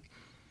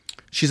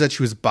she said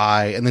she was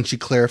bi, and then she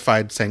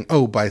clarified saying,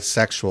 "Oh,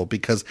 bisexual,"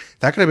 because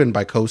that could have been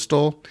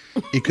bicoastal.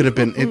 It could have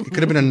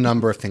been a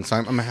number of things. So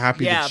I'm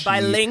happy. Yeah, that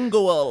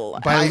bilingual,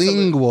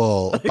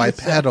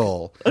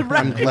 bipedal. Right.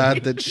 I'm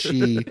glad that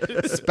she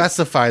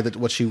specified that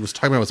what she was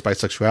talking about was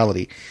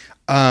bisexuality.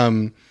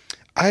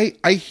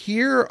 I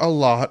hear a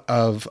lot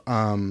of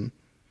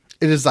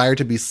a desire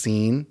to be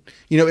seen.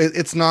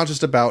 It's not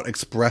just about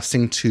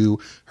expressing to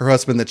her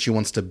husband that she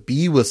wants to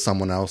be with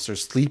someone else or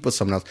sleep with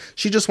someone else.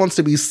 She just wants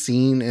to be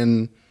seen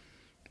in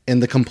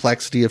the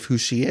complexity of who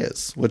she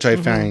is, which I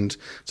find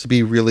to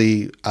be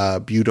really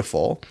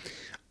beautiful.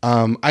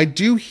 I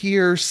do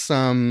hear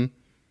some,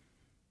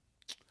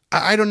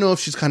 I don't know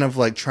if she's kind of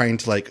like trying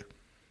to like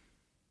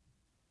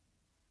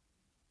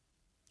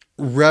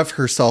rev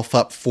herself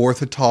up for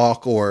the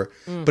talk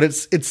but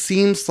it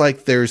seems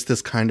like there's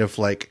this kind of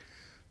like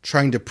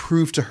trying to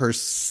prove to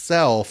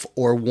herself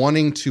or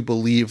wanting to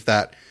believe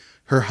that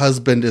her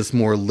husband is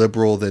more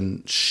liberal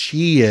than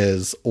she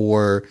is,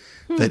 or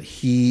that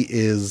he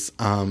is,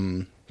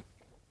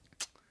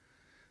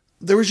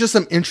 there was just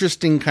some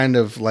interesting kind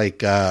of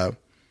like, how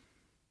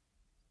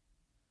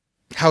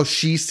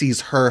she sees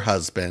her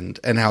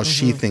husband and how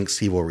she thinks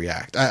he will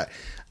react.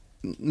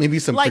 Maybe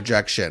some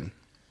projection.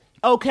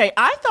 Okay.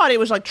 I thought it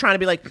was like trying to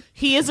be like,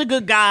 he is a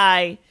good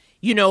guy.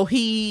 He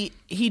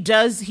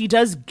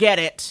does get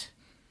it.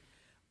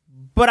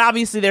 But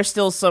obviously, there's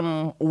still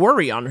some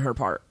worry on her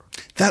part.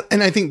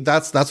 And I think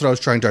that's what I was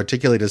trying to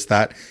articulate, is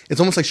that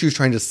it's almost like she was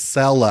trying to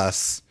sell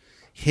us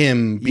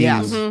him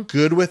being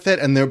good with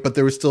it, but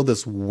there was still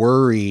this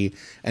worry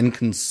and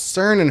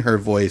concern in her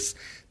voice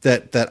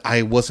that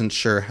I wasn't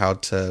sure how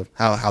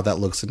that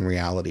looks in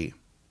reality.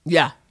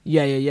 Yeah.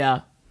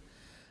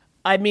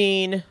 I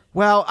mean,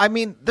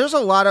 there's a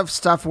lot of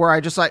stuff where I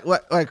just like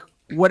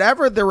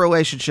whatever the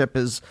relationship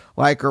is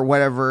like, or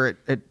whatever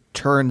it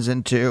turns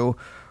into,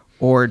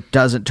 or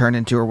doesn't turn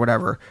into, or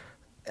whatever,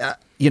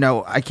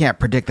 I can't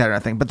predict that or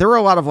anything. But there were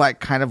a lot of like,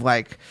 kind of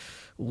like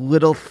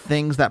little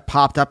things that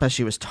popped up as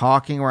she was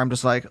talking where I'm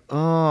just like,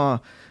 oh,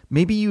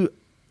 maybe you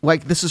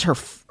like this is her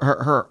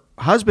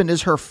husband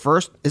is her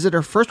first. Is it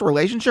her first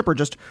relationship or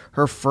just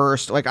her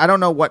first? Like, I don't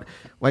know what.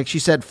 Like she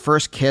said,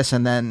 first kiss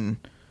and then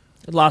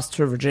lost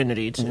her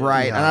virginity too.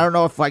 Right. Yeah. And I don't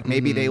know if like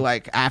maybe they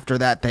like after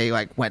that they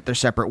like went their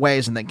separate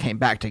ways and then came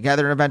back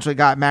together and eventually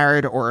got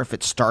married, or if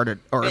it started,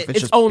 or if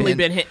it's just only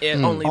been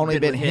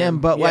him.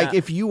 But like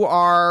if you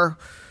are.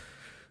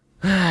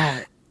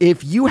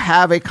 If you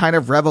have a kind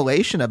of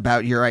revelation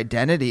about your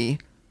identity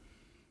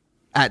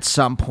at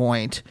some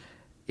point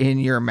in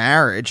your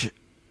marriage,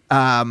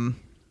 do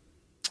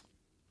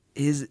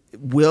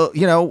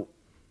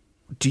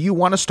you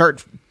want to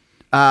start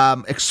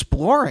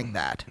exploring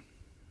that?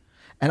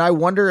 And I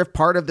wonder if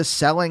part of the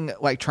selling,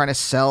 like trying to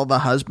sell the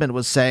husband,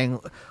 was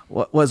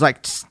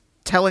like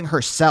telling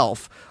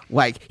herself,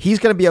 like, he's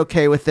going to be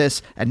okay with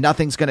this and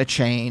nothing's going to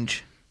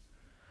change.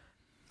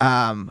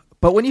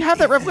 But when you have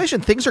that revelation,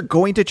 things are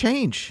going to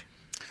change.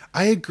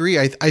 I agree.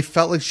 I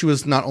felt like she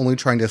was not only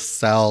trying to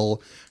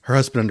sell her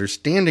husband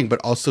understanding,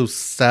 but also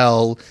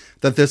sell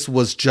that this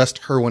was just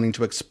her wanting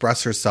to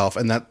express herself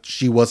and that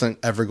she wasn't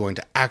ever going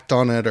to act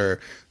on it or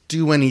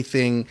do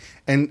anything.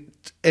 And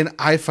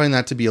I find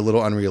that to be a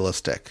little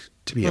unrealistic,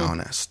 to be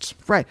honest.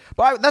 Right.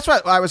 But that's why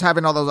I was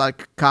having all those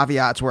like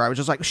caveats where I was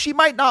just like, she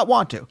might not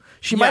want to.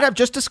 She might have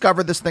just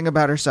discovered this thing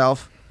about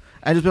herself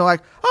and just been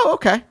like, oh,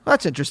 okay, well,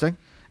 that's interesting.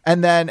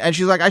 And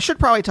she's like, I should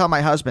probably tell my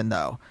husband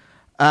though.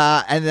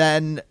 And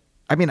then,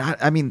 I mean,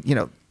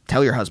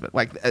 tell your husband.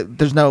 Like,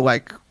 there's no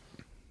right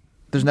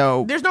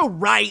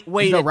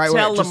way to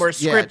tell him or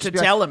script to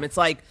tell him. It's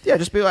like, yeah,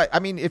 just be like, I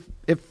mean,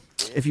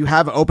 if you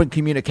have open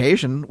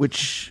communication,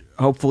 which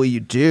hopefully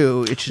you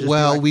do, it should.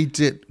 Well, we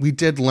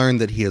did learn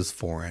that he is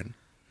foreign.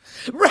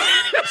 Right.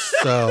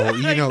 So,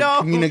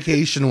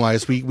 communication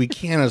wise, we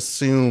can't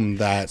assume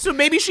that. So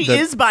maybe she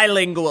is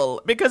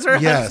bilingual because her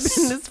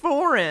husband is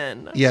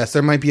foreign. Yes,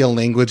 there might be a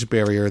language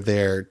barrier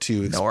there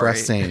to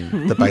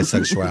expressing the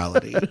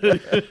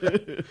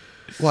bisexuality.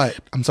 What?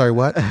 I'm sorry,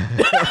 what? I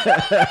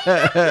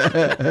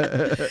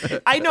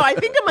know. I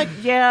think I'm like,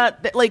 yeah,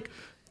 like,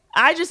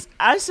 I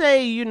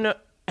say,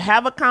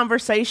 have a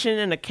conversation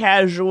in a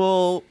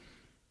casual,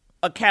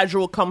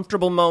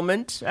 comfortable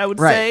moment, I would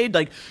say.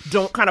 Like,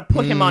 don't kind of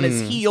put him on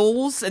his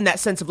heels in that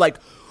sense of like,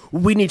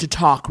 we need to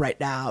talk right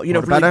now.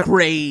 Really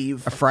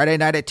grave. A Friday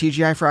night at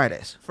TGI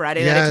Fridays. Night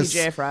at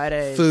TGI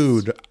Fridays.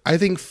 Food. I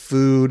think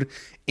food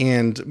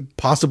and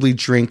possibly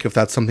drink, if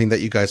that's something that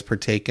you guys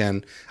partake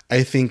in,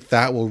 I think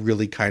that will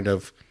really kind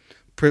of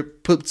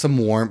put some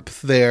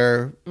warmth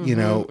there,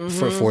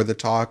 for the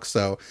talk.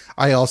 So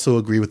I also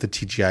agree with the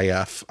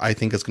TGIF. I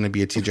think it's going to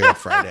be a TGIF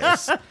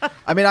Fridays.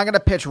 I mean, I'm going to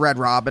pitch Red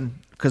Robin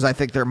because I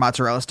think their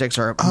mozzarella sticks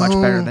are much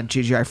better than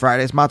TGI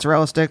Fridays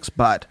mozzarella sticks.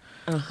 But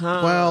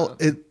well,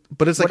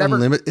 it's like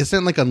unlimited.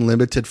 Isn't like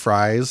unlimited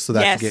fries, so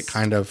that can get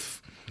kind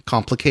of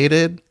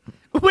complicated.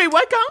 Wait,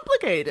 what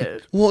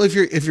complicated? Well, if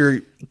you're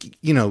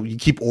you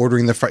keep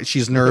ordering the fries.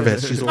 She's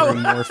nervous. She's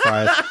ordering more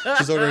fries.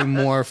 She's ordering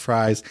more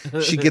fries.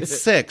 She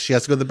gets sick. She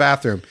has to go to the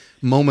bathroom.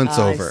 Moment's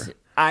over.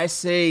 I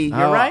see.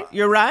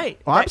 You're right.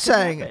 Well, I'm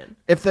saying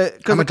because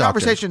the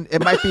conversation,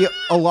 it might be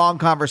a long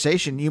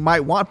conversation. You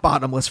might want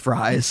bottomless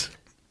fries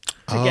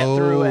to get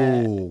through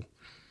it.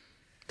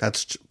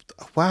 That's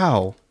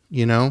wow.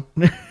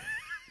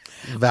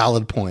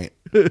 Valid point.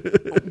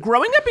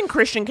 Growing up in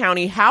Christian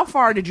County, how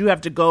far did you have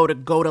to go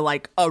to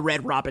like a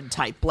Red Robin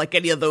type, like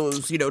any of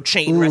those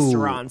chain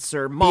restaurants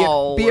or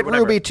mall? Be it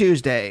Ruby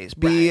Tuesdays,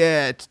 be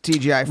it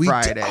TGI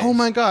Fridays. Oh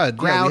my God,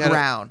 Ground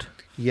Round.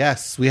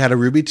 Yes, we had a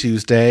Ruby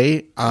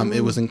Tuesday.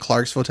 It was in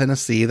Clarksville,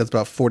 Tennessee. That's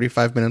about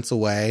 45 minutes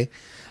away.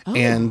 Oh.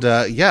 And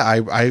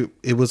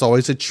it was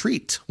always a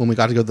treat when we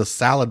got to go to the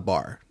salad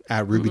bar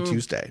at Ruby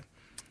Tuesday.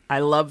 I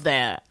love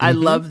that. I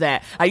love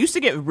that. I used to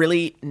get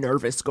really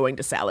nervous going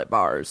to salad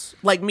bars,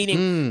 like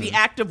meaning the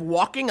act of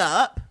walking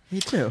up.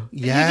 Me too.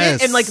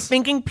 Yes. And like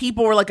thinking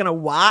people were like going to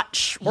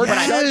watch or what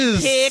I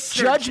picked.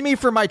 Judge me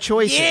for my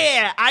choices.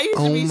 Yeah. I used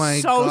to be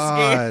so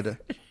scared.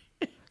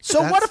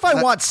 So what if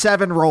I want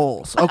 7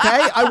 rolls?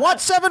 Okay. I want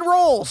 7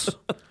 rolls.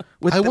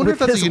 I wonder if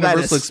that's a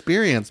universal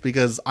experience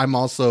because I'm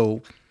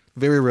also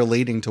very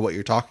relating to what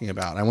you're talking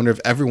about. I wonder if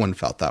everyone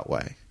felt that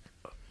way.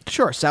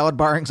 Sure, salad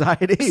bar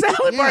anxiety.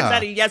 Salad bar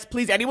anxiety, yes,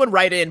 please, anyone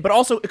write in. But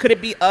also, could it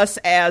be us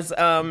as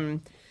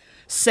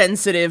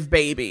sensitive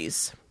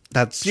babies?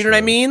 That's Do you know what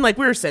I mean? Like,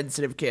 we're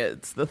sensitive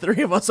kids, the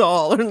 3 of us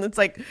all. And it's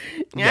like,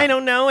 I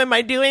don't know, am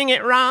I doing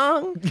it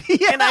wrong?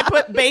 Can I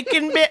put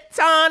bacon bits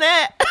on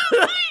it?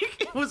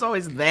 It was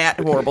always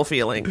that horrible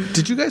feeling.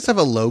 Did you guys have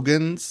a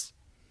Logan's?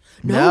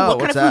 No, what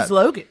kind of food's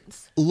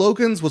Logan's?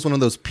 Logan's was one of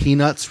those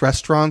peanuts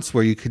restaurants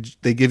where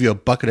they give you a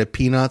bucket of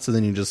peanuts and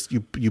then you just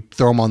you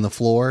throw them on the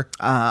floor.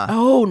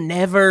 Oh,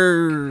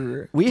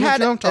 never. You know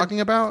what I'm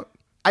talking about?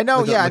 I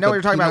know. I know what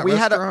you're talking about. We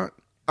had a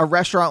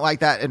restaurant like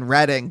that in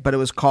Reading, but it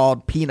was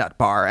called Peanut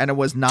Bar, and it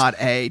was not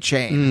a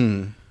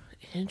chain.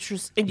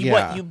 Interesting.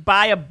 You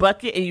buy a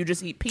bucket and you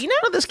just eat peanuts?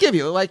 No, this give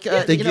you like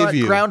they give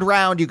you Ground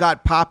Round. You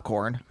got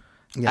popcorn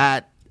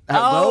at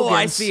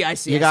Logan's, I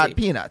see. You got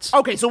peanuts.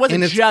 Okay, so it wasn't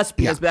And it's- just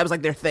peanuts, yeah. but that was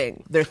like their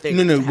thing. Their thing.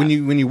 No. to have.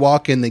 When you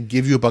walk in, they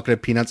give you a bucket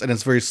of peanuts, and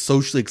it's very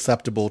socially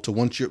acceptable to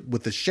once you're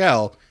with the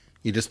shell,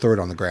 you just throw it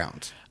on the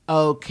ground.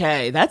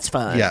 Okay, that's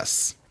fun.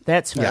 Yes.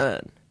 That's fun.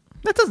 Yeah.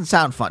 That doesn't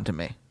sound fun to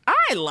me.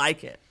 I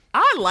like it.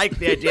 I like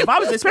the idea. If I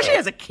was, especially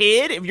as a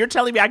kid, if you're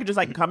telling me I could just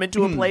like come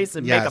into a place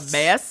and make a yes.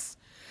 mess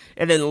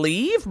and then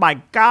leave, my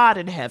God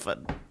in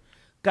heaven.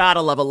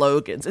 Gotta love a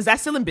Logan's. Is that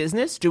still in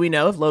business? Do we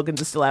know if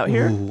Logan's is still out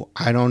here? Ooh,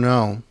 I don't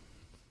know.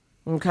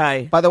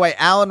 Okay. By the way,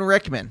 Alan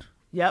Rickman,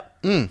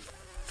 Yep.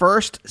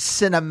 first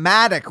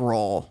cinematic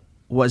role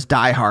was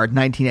Die Hard,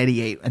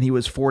 1988, and he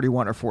was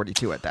 41 or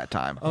 42 at that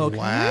time. Okay.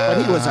 Wow.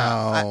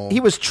 But he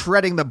was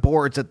treading the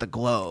boards at the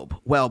Globe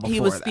well before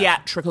He was that.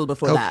 theatrical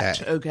before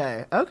that.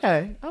 Okay.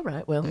 Okay. All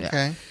right. Well,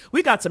 Okay.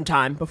 we got some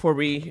time before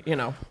we,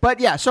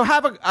 But yeah, so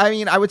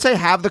I would say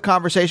have the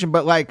conversation,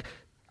 but like,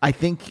 I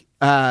think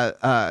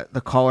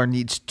the caller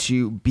needs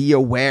to be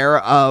aware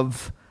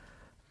of,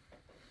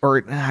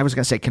 or I was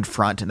going to say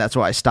confront, and that's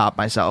why I stopped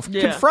myself.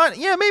 Yeah.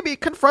 Maybe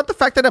confront the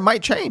fact that it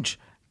might change.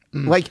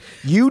 Like,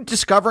 you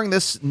discovering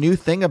this new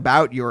thing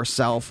about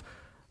yourself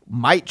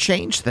might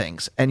change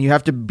things, and you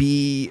have to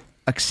be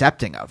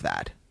accepting of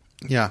that.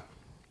 Yeah.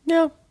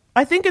 Yeah.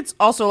 I think it's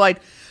also like,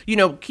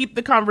 keep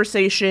the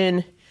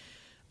conversation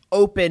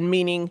open,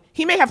 meaning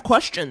he may have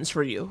questions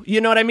for you. You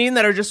know what I mean?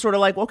 That are just sort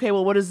of like, okay,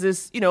 well, what does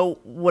this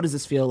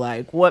feel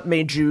like? What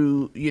made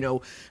you,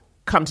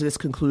 come to this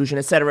conclusion,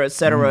 et cetera,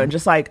 and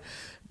just like,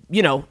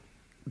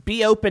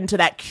 be open to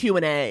that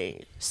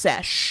Q&A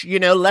sesh,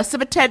 less of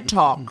a TED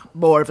Talk,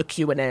 more of a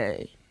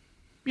Q&A.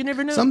 You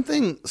never know.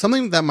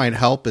 Something that might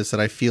help is that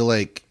I feel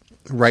like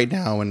right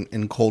now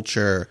in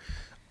culture,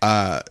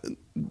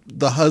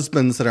 the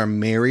husbands that are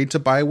married to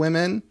bi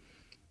women,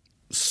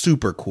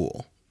 super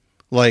cool.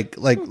 Like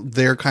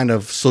their kind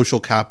of social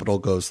capital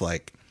goes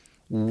like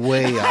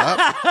way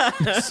up.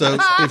 So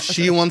if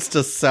she wants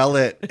to sell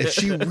it, if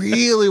she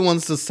really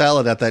wants to sell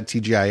it at that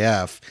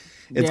TGIF,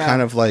 it's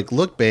kind of like,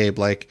 look, babe,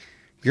 like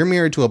you're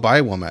married to a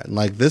bi woman.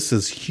 Like this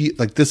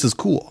is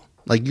cool.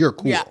 Like you're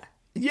cool.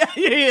 Yeah.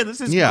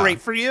 This is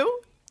great for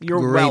you. You're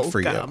Great welcome.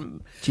 for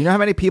you. Do you know how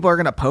many people are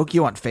going to poke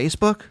you on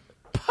Facebook?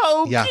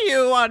 Poke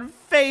you on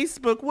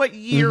Facebook. What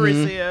year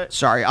is it?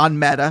 Sorry, on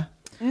Meta.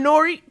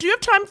 Nori, do you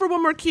have time for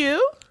one more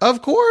cue?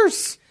 Of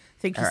course.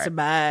 Thank you so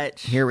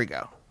much. Here we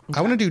go. I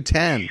want to do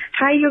 10.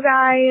 Hi, you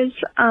guys.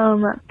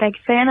 Big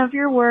fan of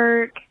your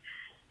work.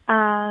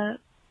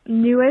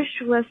 Newish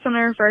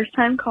listener, first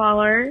time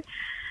caller.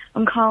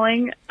 I'm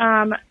calling.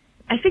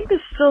 I think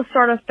this still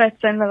sort of fits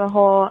into the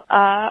whole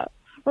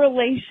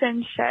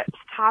relationships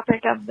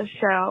topic of the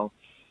show.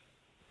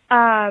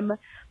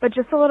 But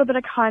just a little bit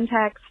of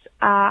context.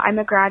 I'm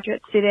a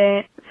graduate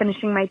student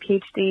finishing my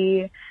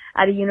PhD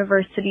at a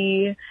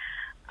university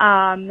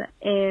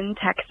in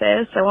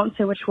Texas. I won't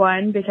say which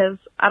one because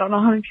I don't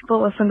know how many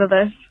people listen to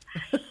this.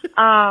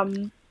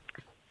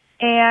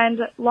 And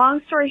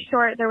long story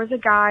short, there was a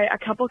guy a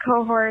couple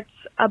cohorts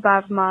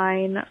above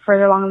mine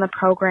further along in the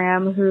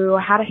program who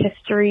had a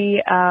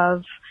history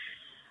of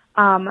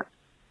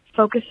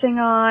focusing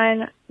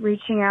on,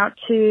 reaching out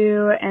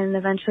to, and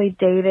eventually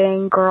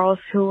dating girls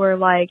who were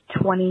like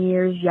 20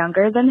 years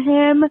younger than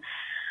him.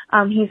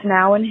 He's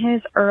now in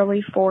his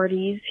early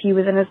 40s. He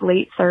was in his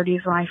late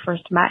 30s when I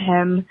first met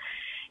him.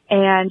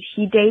 And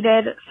he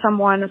dated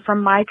someone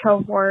from my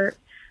cohort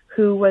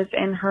who was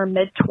in her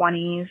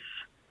mid-20s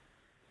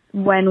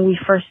when we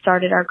first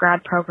started our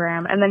grad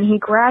program. And then he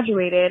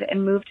graduated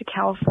and moved to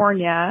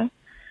California.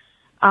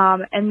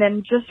 And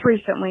then just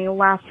recently,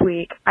 last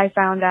week, I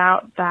found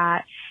out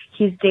that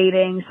he's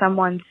dating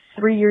someone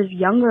 3 years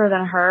younger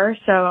than her,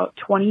 so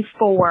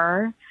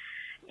 24,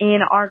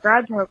 in our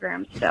grad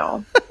program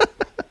still.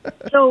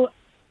 So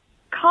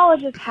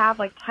colleges have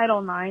like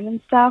Title IX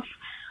and stuff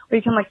where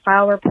you can like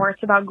file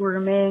reports about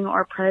grooming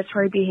or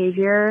predatory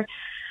behavior.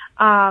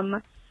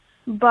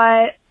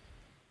 But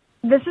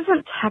this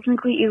isn't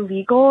technically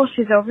illegal.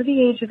 She's over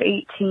the age of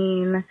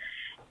 18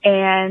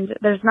 and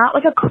there's not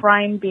like a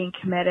crime being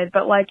committed,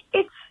 but like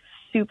it's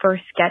super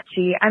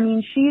sketchy. I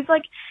mean, she's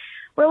like,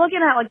 we're looking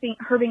at like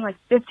her being like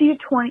 15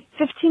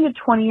 to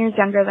 20 years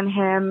younger than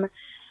him.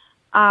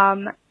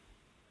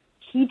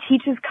 He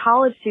teaches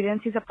college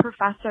students. He's a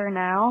professor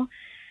now.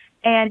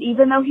 And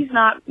even though he's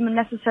not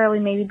necessarily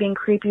maybe being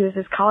creepy with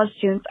his college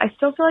students, I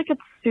still feel like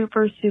it's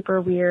super, super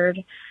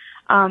weird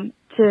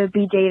to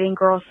be dating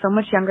girls so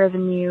much younger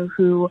than you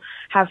who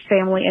have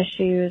family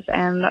issues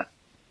and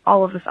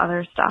all of this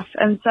other stuff.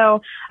 And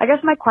so I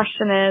guess my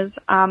question is,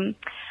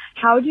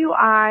 how do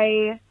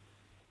I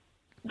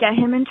get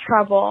him in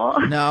trouble?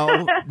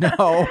 No.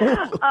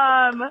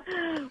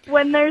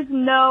 When there's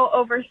no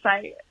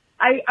oversight.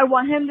 I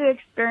want him to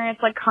experience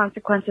like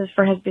consequences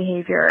for his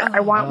behavior.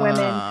 I want women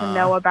to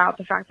know about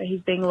the fact that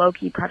he's being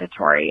low-key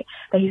predatory,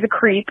 that he's a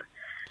creep,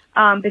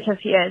 because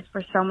he is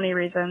for so many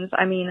reasons.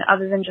 I mean,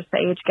 other than just the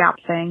age gap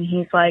thing,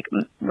 he's like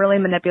really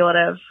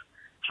manipulative.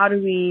 How do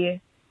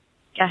we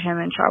get him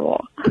in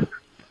trouble?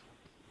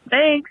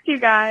 Thanks, you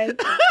guys.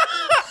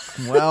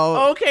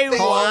 Well, Okay,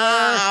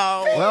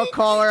 wow. Well,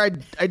 caller,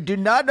 I do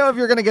not know if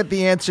you're going to get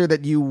the answer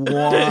that you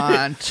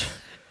want.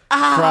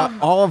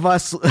 From all of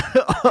us,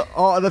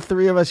 all the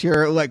three of us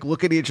here, like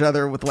look at each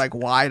other with like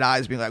wide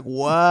eyes, being like,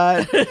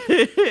 "What?"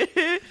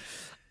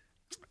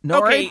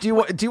 Nori, Okay. do you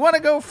want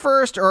to go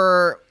first,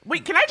 or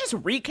Wait, can I just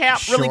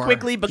recap really Sure,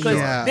 quickly because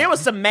sure. there was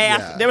some math.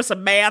 Yeah. There was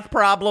some math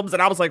problems,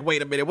 and I was like,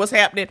 "Wait a minute, what's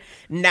happening?"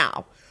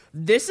 Now,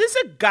 this is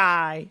a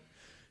guy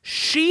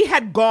she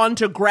had gone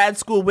to grad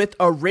school with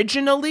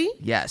originally.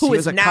 yes, who he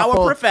is was now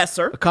a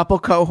professor. a couple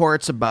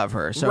cohorts above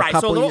her, so Right, a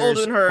couple so a little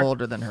years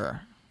older than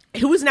her.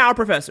 Who is now a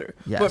professor.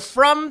 Yes. But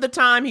from the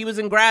time he was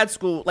in grad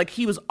school, like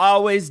he was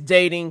always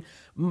dating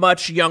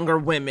much younger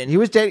women. He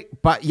was dating,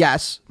 but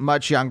yes,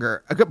 much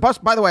younger.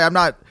 By the way, I'm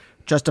not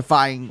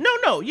justifying.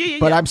 No, yeah.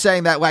 But I'm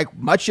saying that like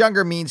much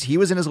younger means he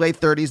was in his late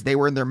 30s, they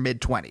were in their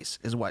mid 20s,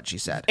 is what she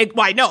said.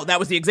 Why, no, that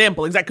was the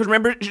example. Exactly. Because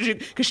remember,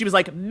 because she was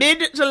like mid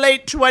to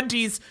late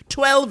 20s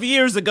 12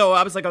 years ago.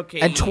 I was like,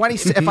 okay. And 20,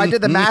 if I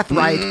did the math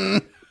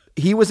right,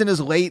 he was in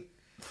his late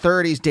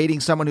 30s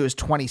dating someone who is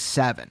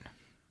 27.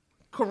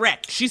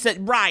 Correct. She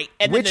said, right.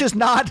 And Which is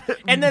not.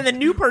 And then the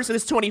new person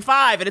is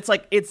 25, and it's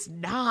like, it's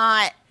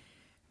not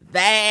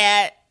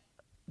that.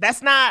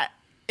 That's not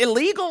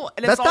illegal.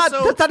 And That's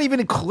not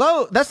even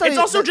close. That's not.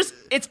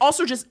 It's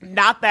also just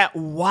not that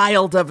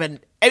wild of an.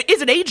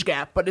 It's an age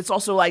gap, but it's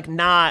also like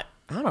not.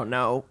 I don't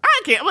know.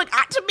 I can't. I'm like,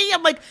 to me,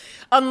 I'm like,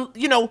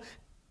 you know,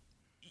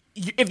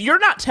 if you're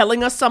not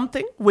telling us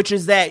something, which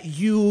is that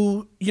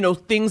you know,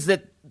 things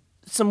that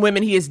some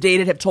women he has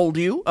dated have told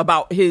you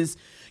about his,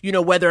 you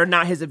know, whether or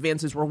not his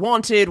advances were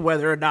wanted,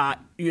 whether or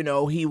not, you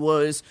know, he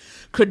was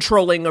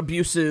controlling,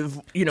 abusive,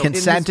 you know,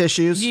 Consent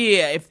issues.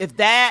 Yeah,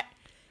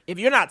 if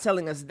you're not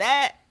telling us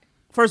that,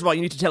 first of all,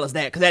 you need to tell us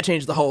that because that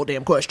changes the whole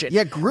damn question.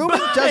 Yeah,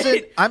 grooming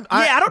doesn't.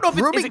 I don't know if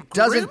grooming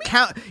doesn't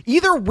count.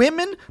 Either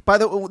women. By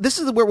the this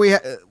is where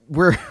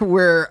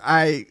where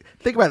I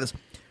think about this.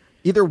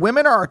 Either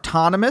women are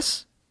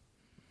autonomous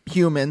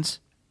humans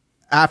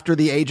after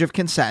the age of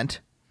consent,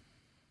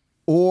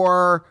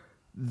 or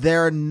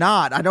they're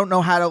not. I don't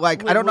know how to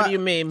like. I don't know. What do you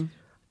mean?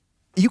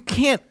 You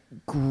can't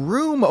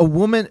groom a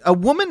woman. A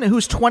woman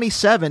who's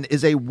 27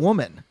 is a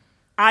woman.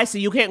 I see.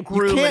 You can't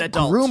groom an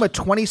adult.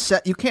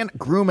 You can't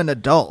groom an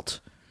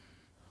adult.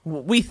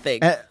 We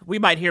think. We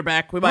might hear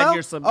back. We might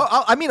hear some.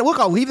 I mean, look,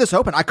 I'll leave this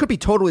open. I could be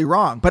totally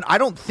wrong, but I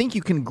don't think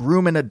you can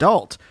groom an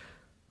adult.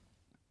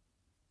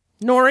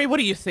 Nori, what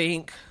do you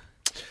think?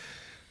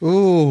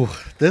 Ooh,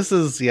 this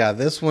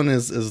one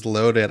is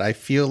loaded. I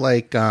feel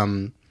like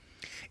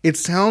it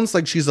sounds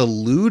like she's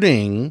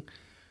alluding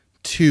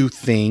to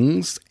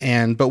things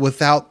but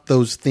without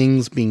those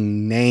things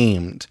being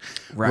named.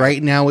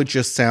 Right now it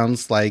just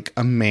sounds like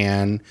a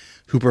man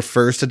who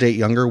prefers to date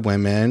younger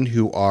women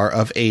who are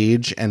of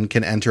age and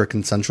can enter a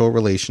consensual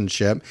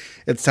relationship.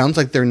 It sounds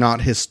like they're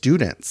not his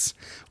students,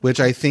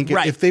 which I think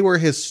if they were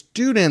his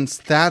students,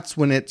 that's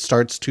when it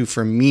starts to,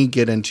 for me,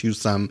 get into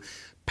some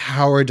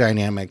power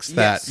dynamics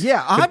that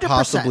could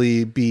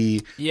possibly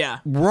be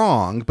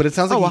wrong. But it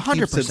sounds like he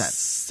keeps it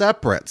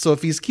separate. So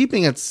if he's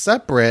keeping it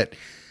separate,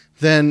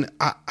 then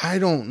I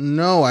don't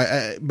know.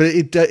 But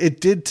it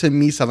did to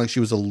me sound like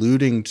she was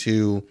alluding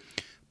to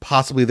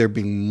possibly there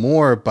being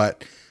more,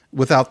 but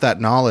without that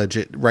knowledge,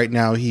 right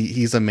now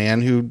he's a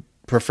man who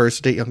prefers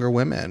to date younger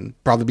women,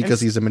 probably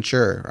because he's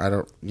immature. I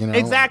don't,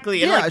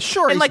 exactly. And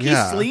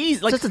he's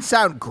sleazy. Like, doesn't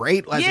sound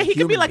great. He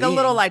could be like a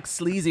little like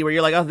sleazy, where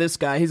you're like, oh, this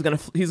guy, he's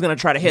gonna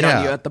try to hit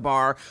on you at the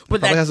bar, but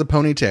probably has a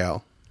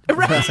ponytail.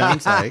 Right. It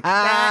sounds like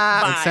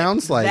that vibe. It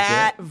sounds like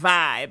that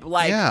vibe.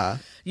 Like,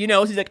 you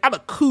know, he's like, I'm a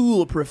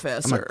cool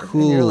professor. I'm a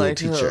cool like,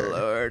 teacher. Oh,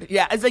 Lord.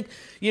 Yeah, it's like,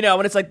 you know,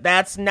 and it's like,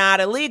 that's not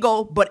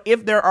illegal. But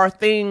if there are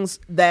things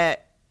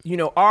that, you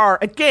know, are,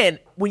 again,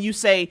 when you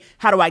say,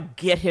 how do I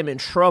get him in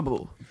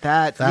trouble?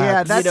 That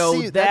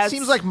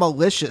seems like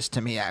malicious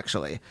to me,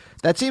 actually.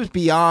 That seems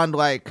beyond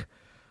like.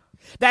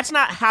 That's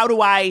not how do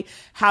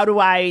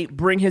I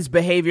bring his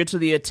behavior to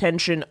the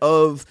attention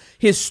of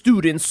his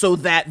students so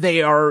that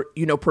they are,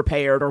 you know,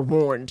 prepared or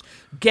warned.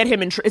 Get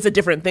him in it's a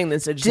different thing than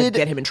just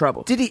get him in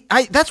trouble. Did he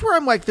that's where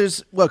I'm like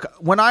look,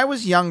 when I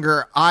was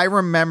younger, I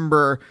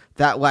remember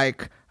that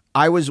like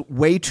I was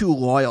way too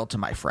loyal to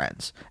my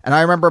friends. And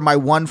I remember my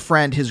one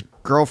friend, his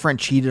girlfriend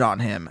cheated on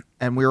him,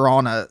 and we were all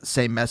on the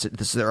same message.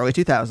 This is the early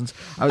 2000s.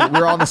 We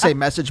were all on the same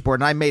message board,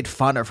 and I made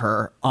fun of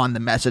her on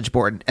the message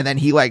board. And then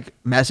he like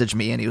messaged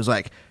me, and he was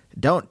like,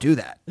 "Don't do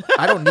that.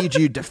 I don't need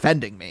you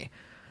defending me."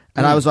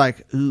 And I was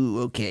like,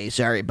 "Ooh, okay,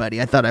 sorry,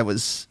 buddy. I thought I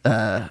was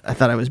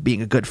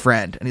being a good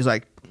friend." And he's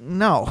like,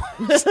 "No."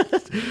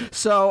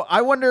 So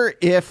I wonder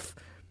if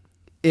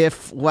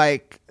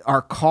like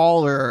our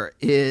caller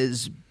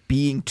is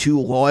being too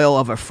loyal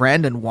of a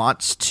friend and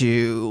wants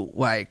to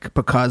like,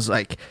 because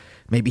like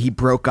maybe he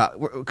broke up,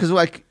 because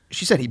like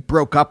she said, he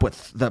broke up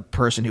with the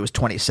person who was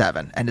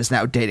 27 and is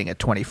now dating a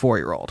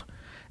 24-year-old,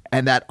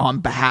 and that on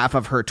behalf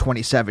of her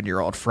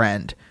 27-year-old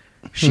friend,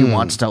 she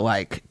wants to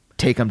like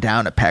take him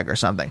down a peg or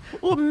something.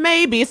 Well,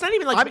 maybe it's not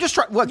even like I'm just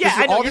trying. Look, Yeah, this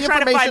is I know all you're the trying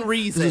to information. find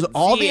reasons. This is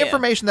all the Yeah.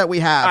 information that we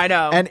have. I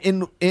know.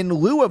 And in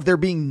lieu of there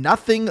being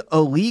nothing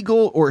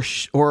illegal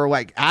or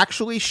like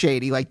actually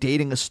shady, like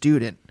dating a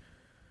student,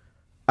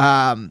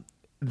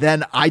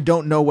 then I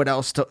don't know what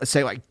else to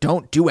say. Like,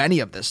 don't do any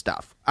of this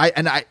stuff.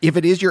 If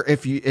it is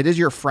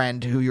your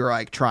friend who you're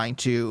like trying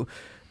to,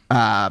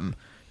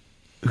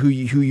 who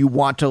you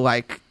want to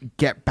like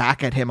get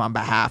back at him on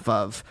behalf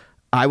of,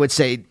 I would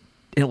say,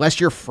 unless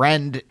your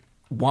friend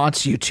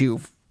wants you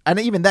to, and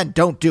even then,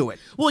 don't do it.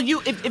 Well,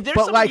 if there's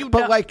But someone like, you but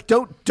know- like,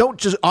 don't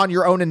just on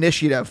your own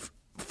initiative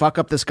fuck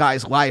up this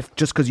guy's life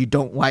just because you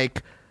don't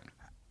like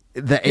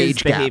the His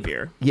age gap.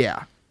 behavior.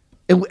 Yeah.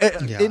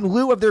 In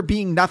lieu of there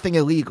being nothing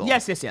illegal.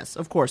 Yes,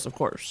 of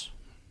course.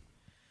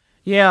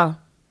 Yeah.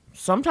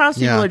 Sometimes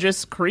people Yeah. are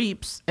just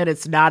creeps and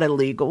it's not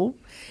illegal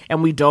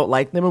and we don't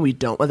like them and we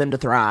don't want them to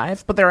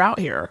thrive, but they're out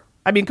here.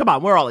 I mean, come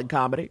on, we're all in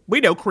comedy.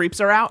 We know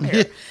creeps are out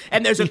here.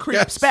 And there's a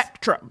creep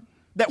spectrum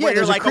that where you're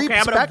there's a like, creep okay,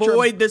 I'm going to spectrum.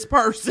 avoid this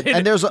person.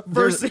 And there's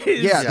versus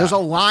there's a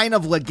line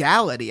of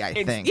legality,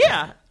 I think.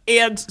 Yeah.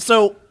 And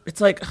so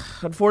it's like,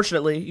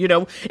 unfortunately,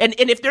 and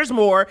if there's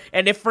more,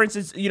 and if, for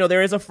instance,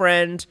 there is a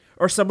friend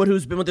or someone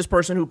who's been with this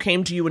person who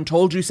came to you and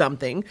told you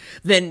something,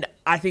 then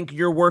I think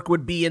your work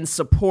would be in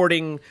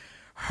supporting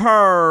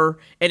her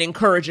and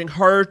encouraging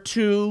her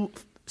to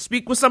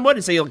speak with someone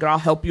and say, look, I'll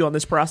help you on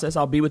this process.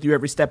 I'll be with you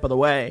every step of the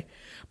way.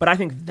 But I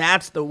think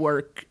that's the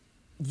work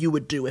you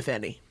would do, if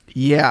any.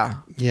 Yeah.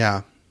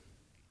 Yeah.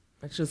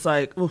 It's just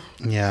like, oof.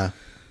 Yeah.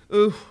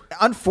 Oof.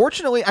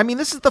 Unfortunately, I mean,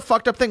 this is the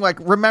fucked up thing. Like,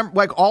 remember,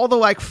 like all the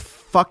like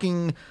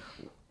fucking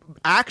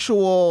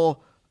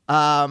actual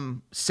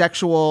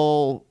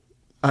sexual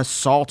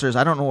assaulters.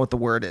 I don't know what the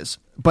word is,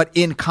 but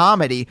in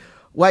comedy,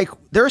 like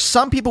there are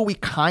some people we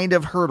kind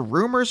of heard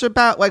rumors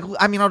about. Like,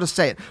 I mean, I'll just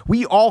say it.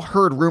 We all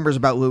heard rumors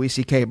about Louis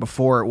C.K.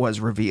 before it was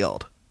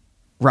revealed,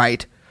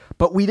 right?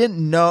 But we didn't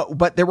know.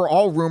 But there were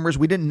all rumors.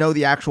 We didn't know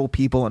the actual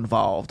people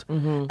involved,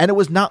 and it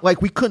was not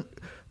like we couldn't.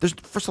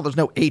 First of all, there's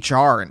no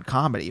HR in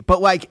comedy,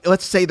 but like,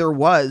 let's say there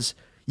was,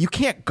 you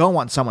can't go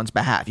on someone's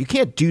behalf. You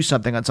can't do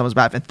something on someone's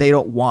behalf if they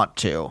don't want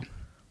to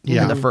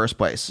in the first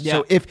place. Yeah.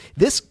 So if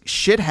this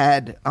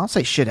shithead, I'll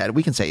say shithead,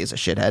 we can say he's a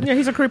shithead. Yeah,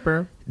 he's a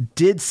creeper.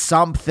 Did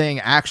something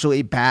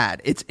actually bad,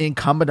 it's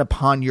incumbent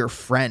upon your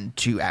friend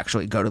to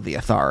actually go to the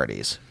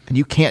authorities. And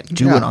you can't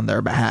do it on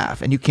their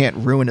behalf. And you can't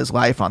ruin his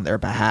life on their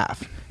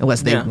behalf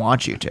unless they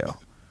want you to.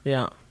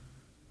 Yeah.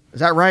 Is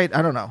that right?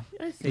 I don't know.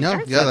 I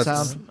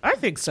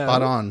think so.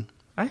 Spot on.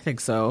 I think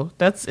so.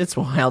 It's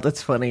wild.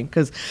 It's funny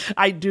because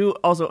I do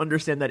also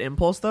understand that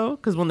impulse though.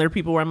 Because when there are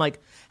people where I'm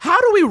like, how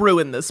do we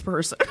ruin this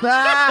person?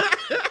 I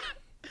feel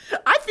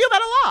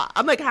that a lot.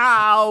 I'm like,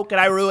 how can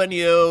I ruin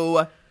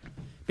you?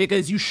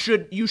 Because you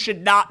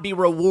should not be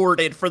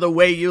rewarded for the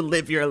way you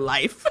live your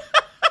life.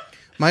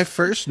 My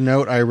first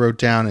note I wrote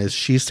down is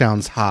she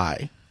sounds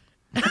high.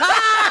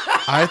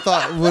 I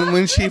thought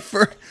when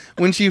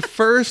she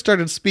first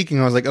started speaking,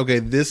 I was like, okay,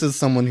 this is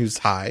someone who's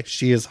high.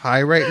 She is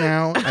high right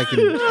now. I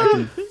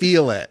can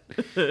feel it.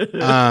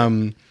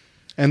 And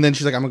then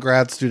she's like, I'm a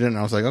grad student. And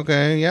I was like,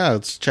 okay, yeah,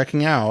 it's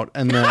checking out.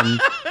 And then,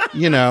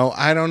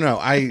 I don't know.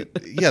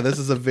 This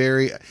is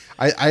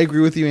I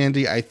agree with you,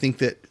 Andy. I think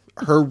that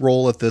her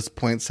role at this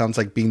point sounds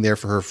like being there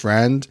for her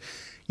friend,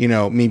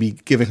 maybe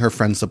giving her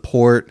friend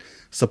support,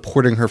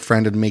 supporting her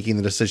friend and making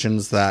the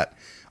decisions that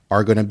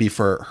are going to be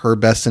for her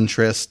best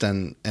interest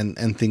and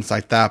things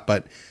like that.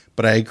 But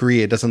I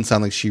agree. It doesn't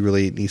sound like she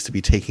really needs to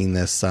be taking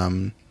this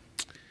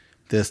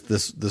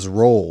this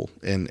role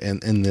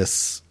in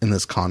this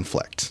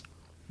conflict.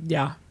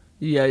 Yeah.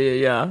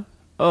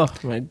 Oh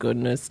my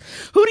goodness.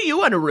 Who do you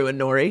want to ruin,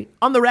 Nori?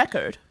 On the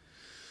record.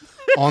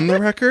 On the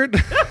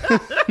record?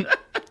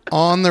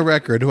 On the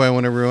record, who I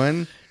want to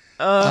ruin?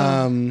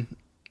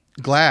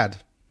 Glad.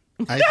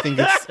 I think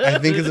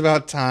it's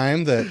about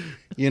time that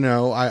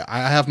I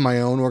have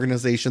my own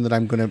organization that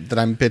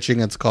I'm pitching.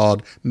 It's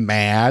called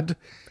MAD.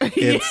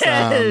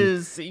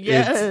 It's,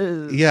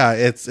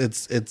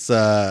 It's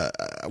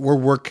we're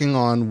working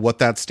on what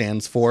that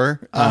stands for.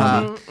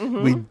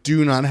 We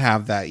do not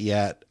have that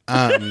yet.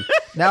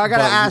 Now I got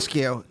to ask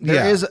you,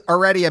 there is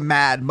already a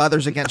MAD,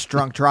 Mothers Against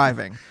Drunk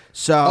Driving.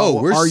 So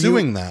we're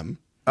suing them.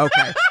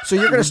 Okay, so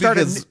you're going to start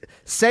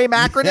same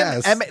acronym.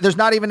 Yes. There's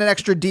not even an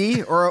extra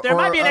D, or there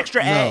might be an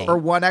extra A, or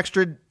one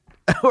extra,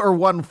 or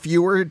one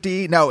fewer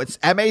D. No, it's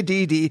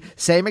MADD.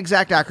 Same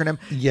exact acronym.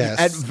 Yes,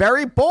 and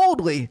very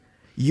boldly,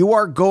 you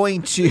are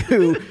going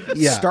to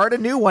start a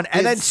new one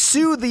and then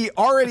sue the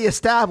already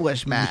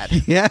established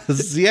MAD. Yes.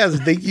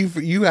 Thank you.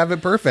 You have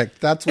it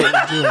perfect. That's what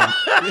we're doing.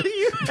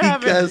 You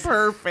have it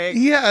perfect.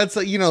 Yeah, it's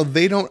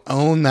they don't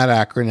own that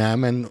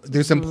acronym, and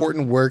there's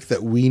important work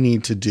that we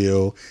need to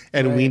do,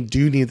 and we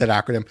do need that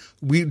acronym.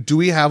 Do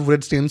we have what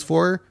it stands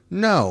for?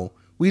 No,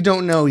 we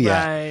don't know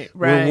yet.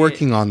 Right. We're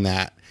working on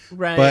that.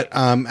 Right. But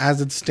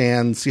as it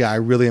stands, I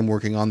really am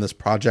working on this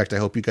project. I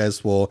hope you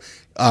guys will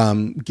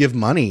give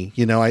money.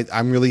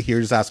 I'm really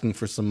here just asking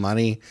for some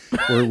money.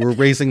 We're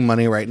raising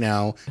money right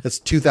now. It's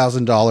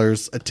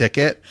 $2,000 a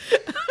ticket.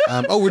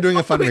 We're doing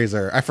a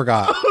fundraiser. I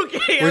forgot.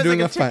 Okay, we're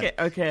doing a ticket.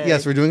 Okay.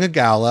 Yes, we're doing a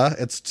gala.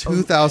 It's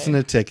 $2,000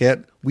 a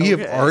ticket. We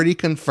have already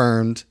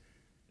confirmed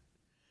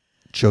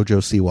Jojo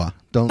Siwa.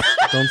 Don't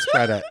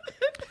spread it.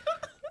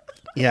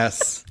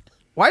 Yes.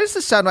 Why does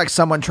this sound like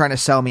someone trying to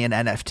sell me an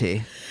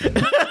NFT?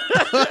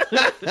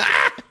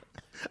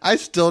 I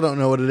still don't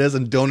know what it is,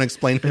 and don't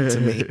explain it to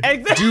me.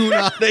 Do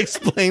not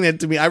explain it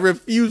to me. I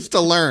refuse to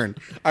learn.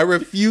 I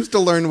refuse to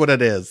learn what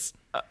it is.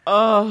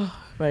 Oh,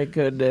 my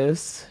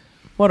goodness.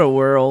 What a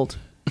world.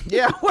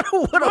 Yeah, what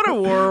a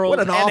world. What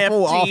an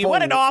NFT.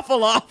 What an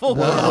awful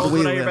world we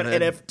when I hear live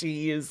about in.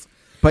 NFTs.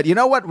 But you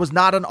know what was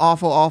not an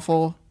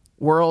awful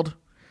world?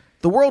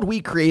 The world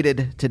we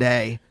created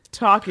today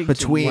Talking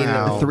between to you.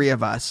 the three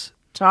of us.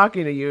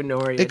 Talking to you,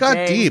 Nori. It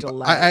got deep.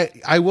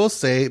 I will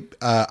say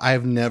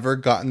I've never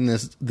gotten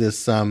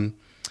this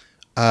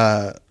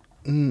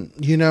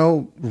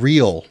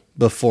real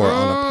before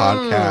on a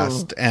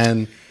podcast,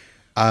 and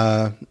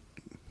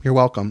you're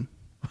welcome.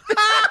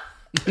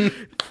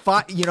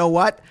 You know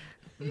what?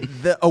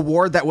 The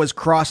award that was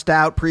crossed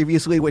out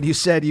previously when you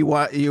said is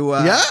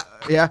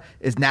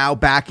now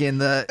back in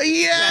the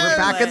we're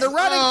back in the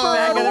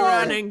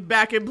running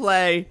back in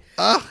play.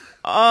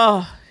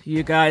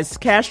 You guys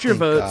cast your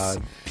votes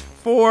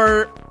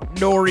for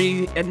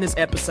Nori in this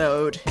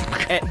episode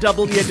at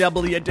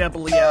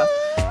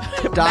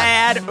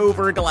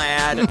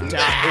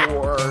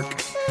www.madoverglad.org.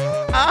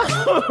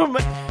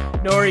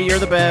 Nori, you're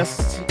the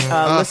best.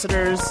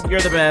 Listeners,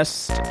 you're the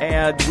best,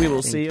 and we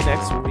will see you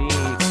next week.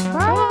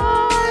 Bye.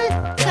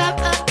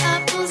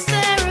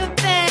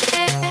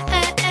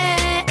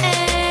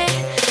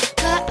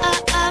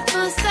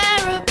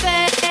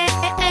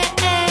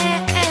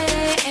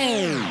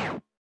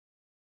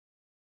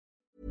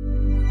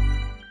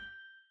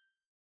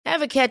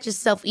 Ever catch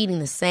yourself eating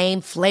the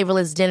same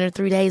flavorless dinner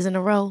 3 days in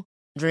a row?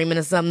 Dreaming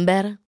of something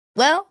better?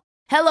 Well,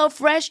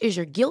 HelloFresh is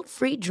your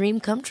guilt-free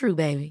dream come true,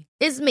 baby.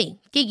 It's me,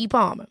 Keke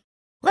Palmer.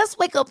 Let's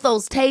wake up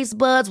those taste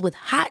buds with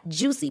hot,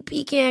 juicy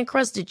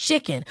pecan-crusted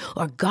chicken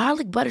or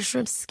garlic butter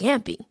shrimp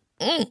scampi.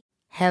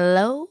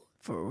 Hello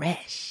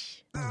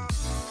Fresh.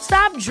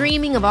 Stop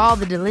dreaming of all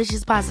the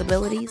delicious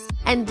possibilities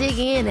and dig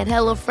in at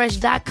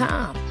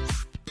HelloFresh.com.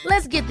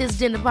 Let's get this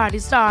dinner party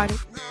started.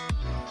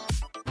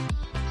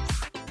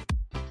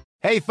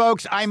 Hey,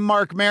 folks, I'm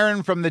Mark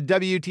Maron from the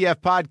WTF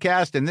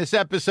Podcast, and this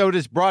episode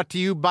is brought to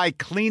you by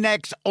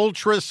Kleenex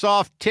Ultra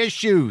Soft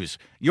Tissues,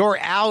 your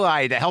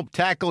ally to help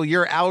tackle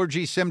your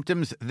allergy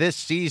symptoms this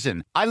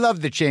season. I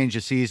love the change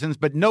of seasons,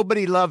 but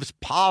nobody loves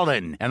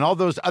pollen and all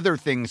those other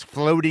things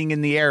floating in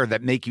the air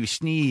that make you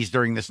sneeze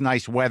during this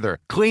nice weather.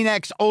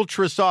 Kleenex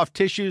Ultra Soft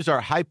Tissues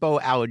are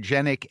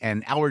hypoallergenic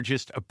and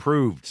allergist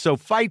approved, so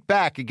fight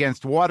back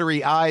against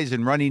watery eyes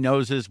and runny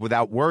noses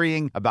without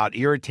worrying about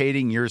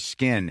irritating your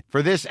skin.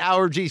 For this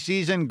allergy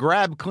season,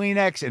 grab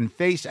Kleenex and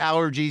face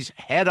allergies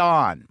head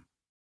on.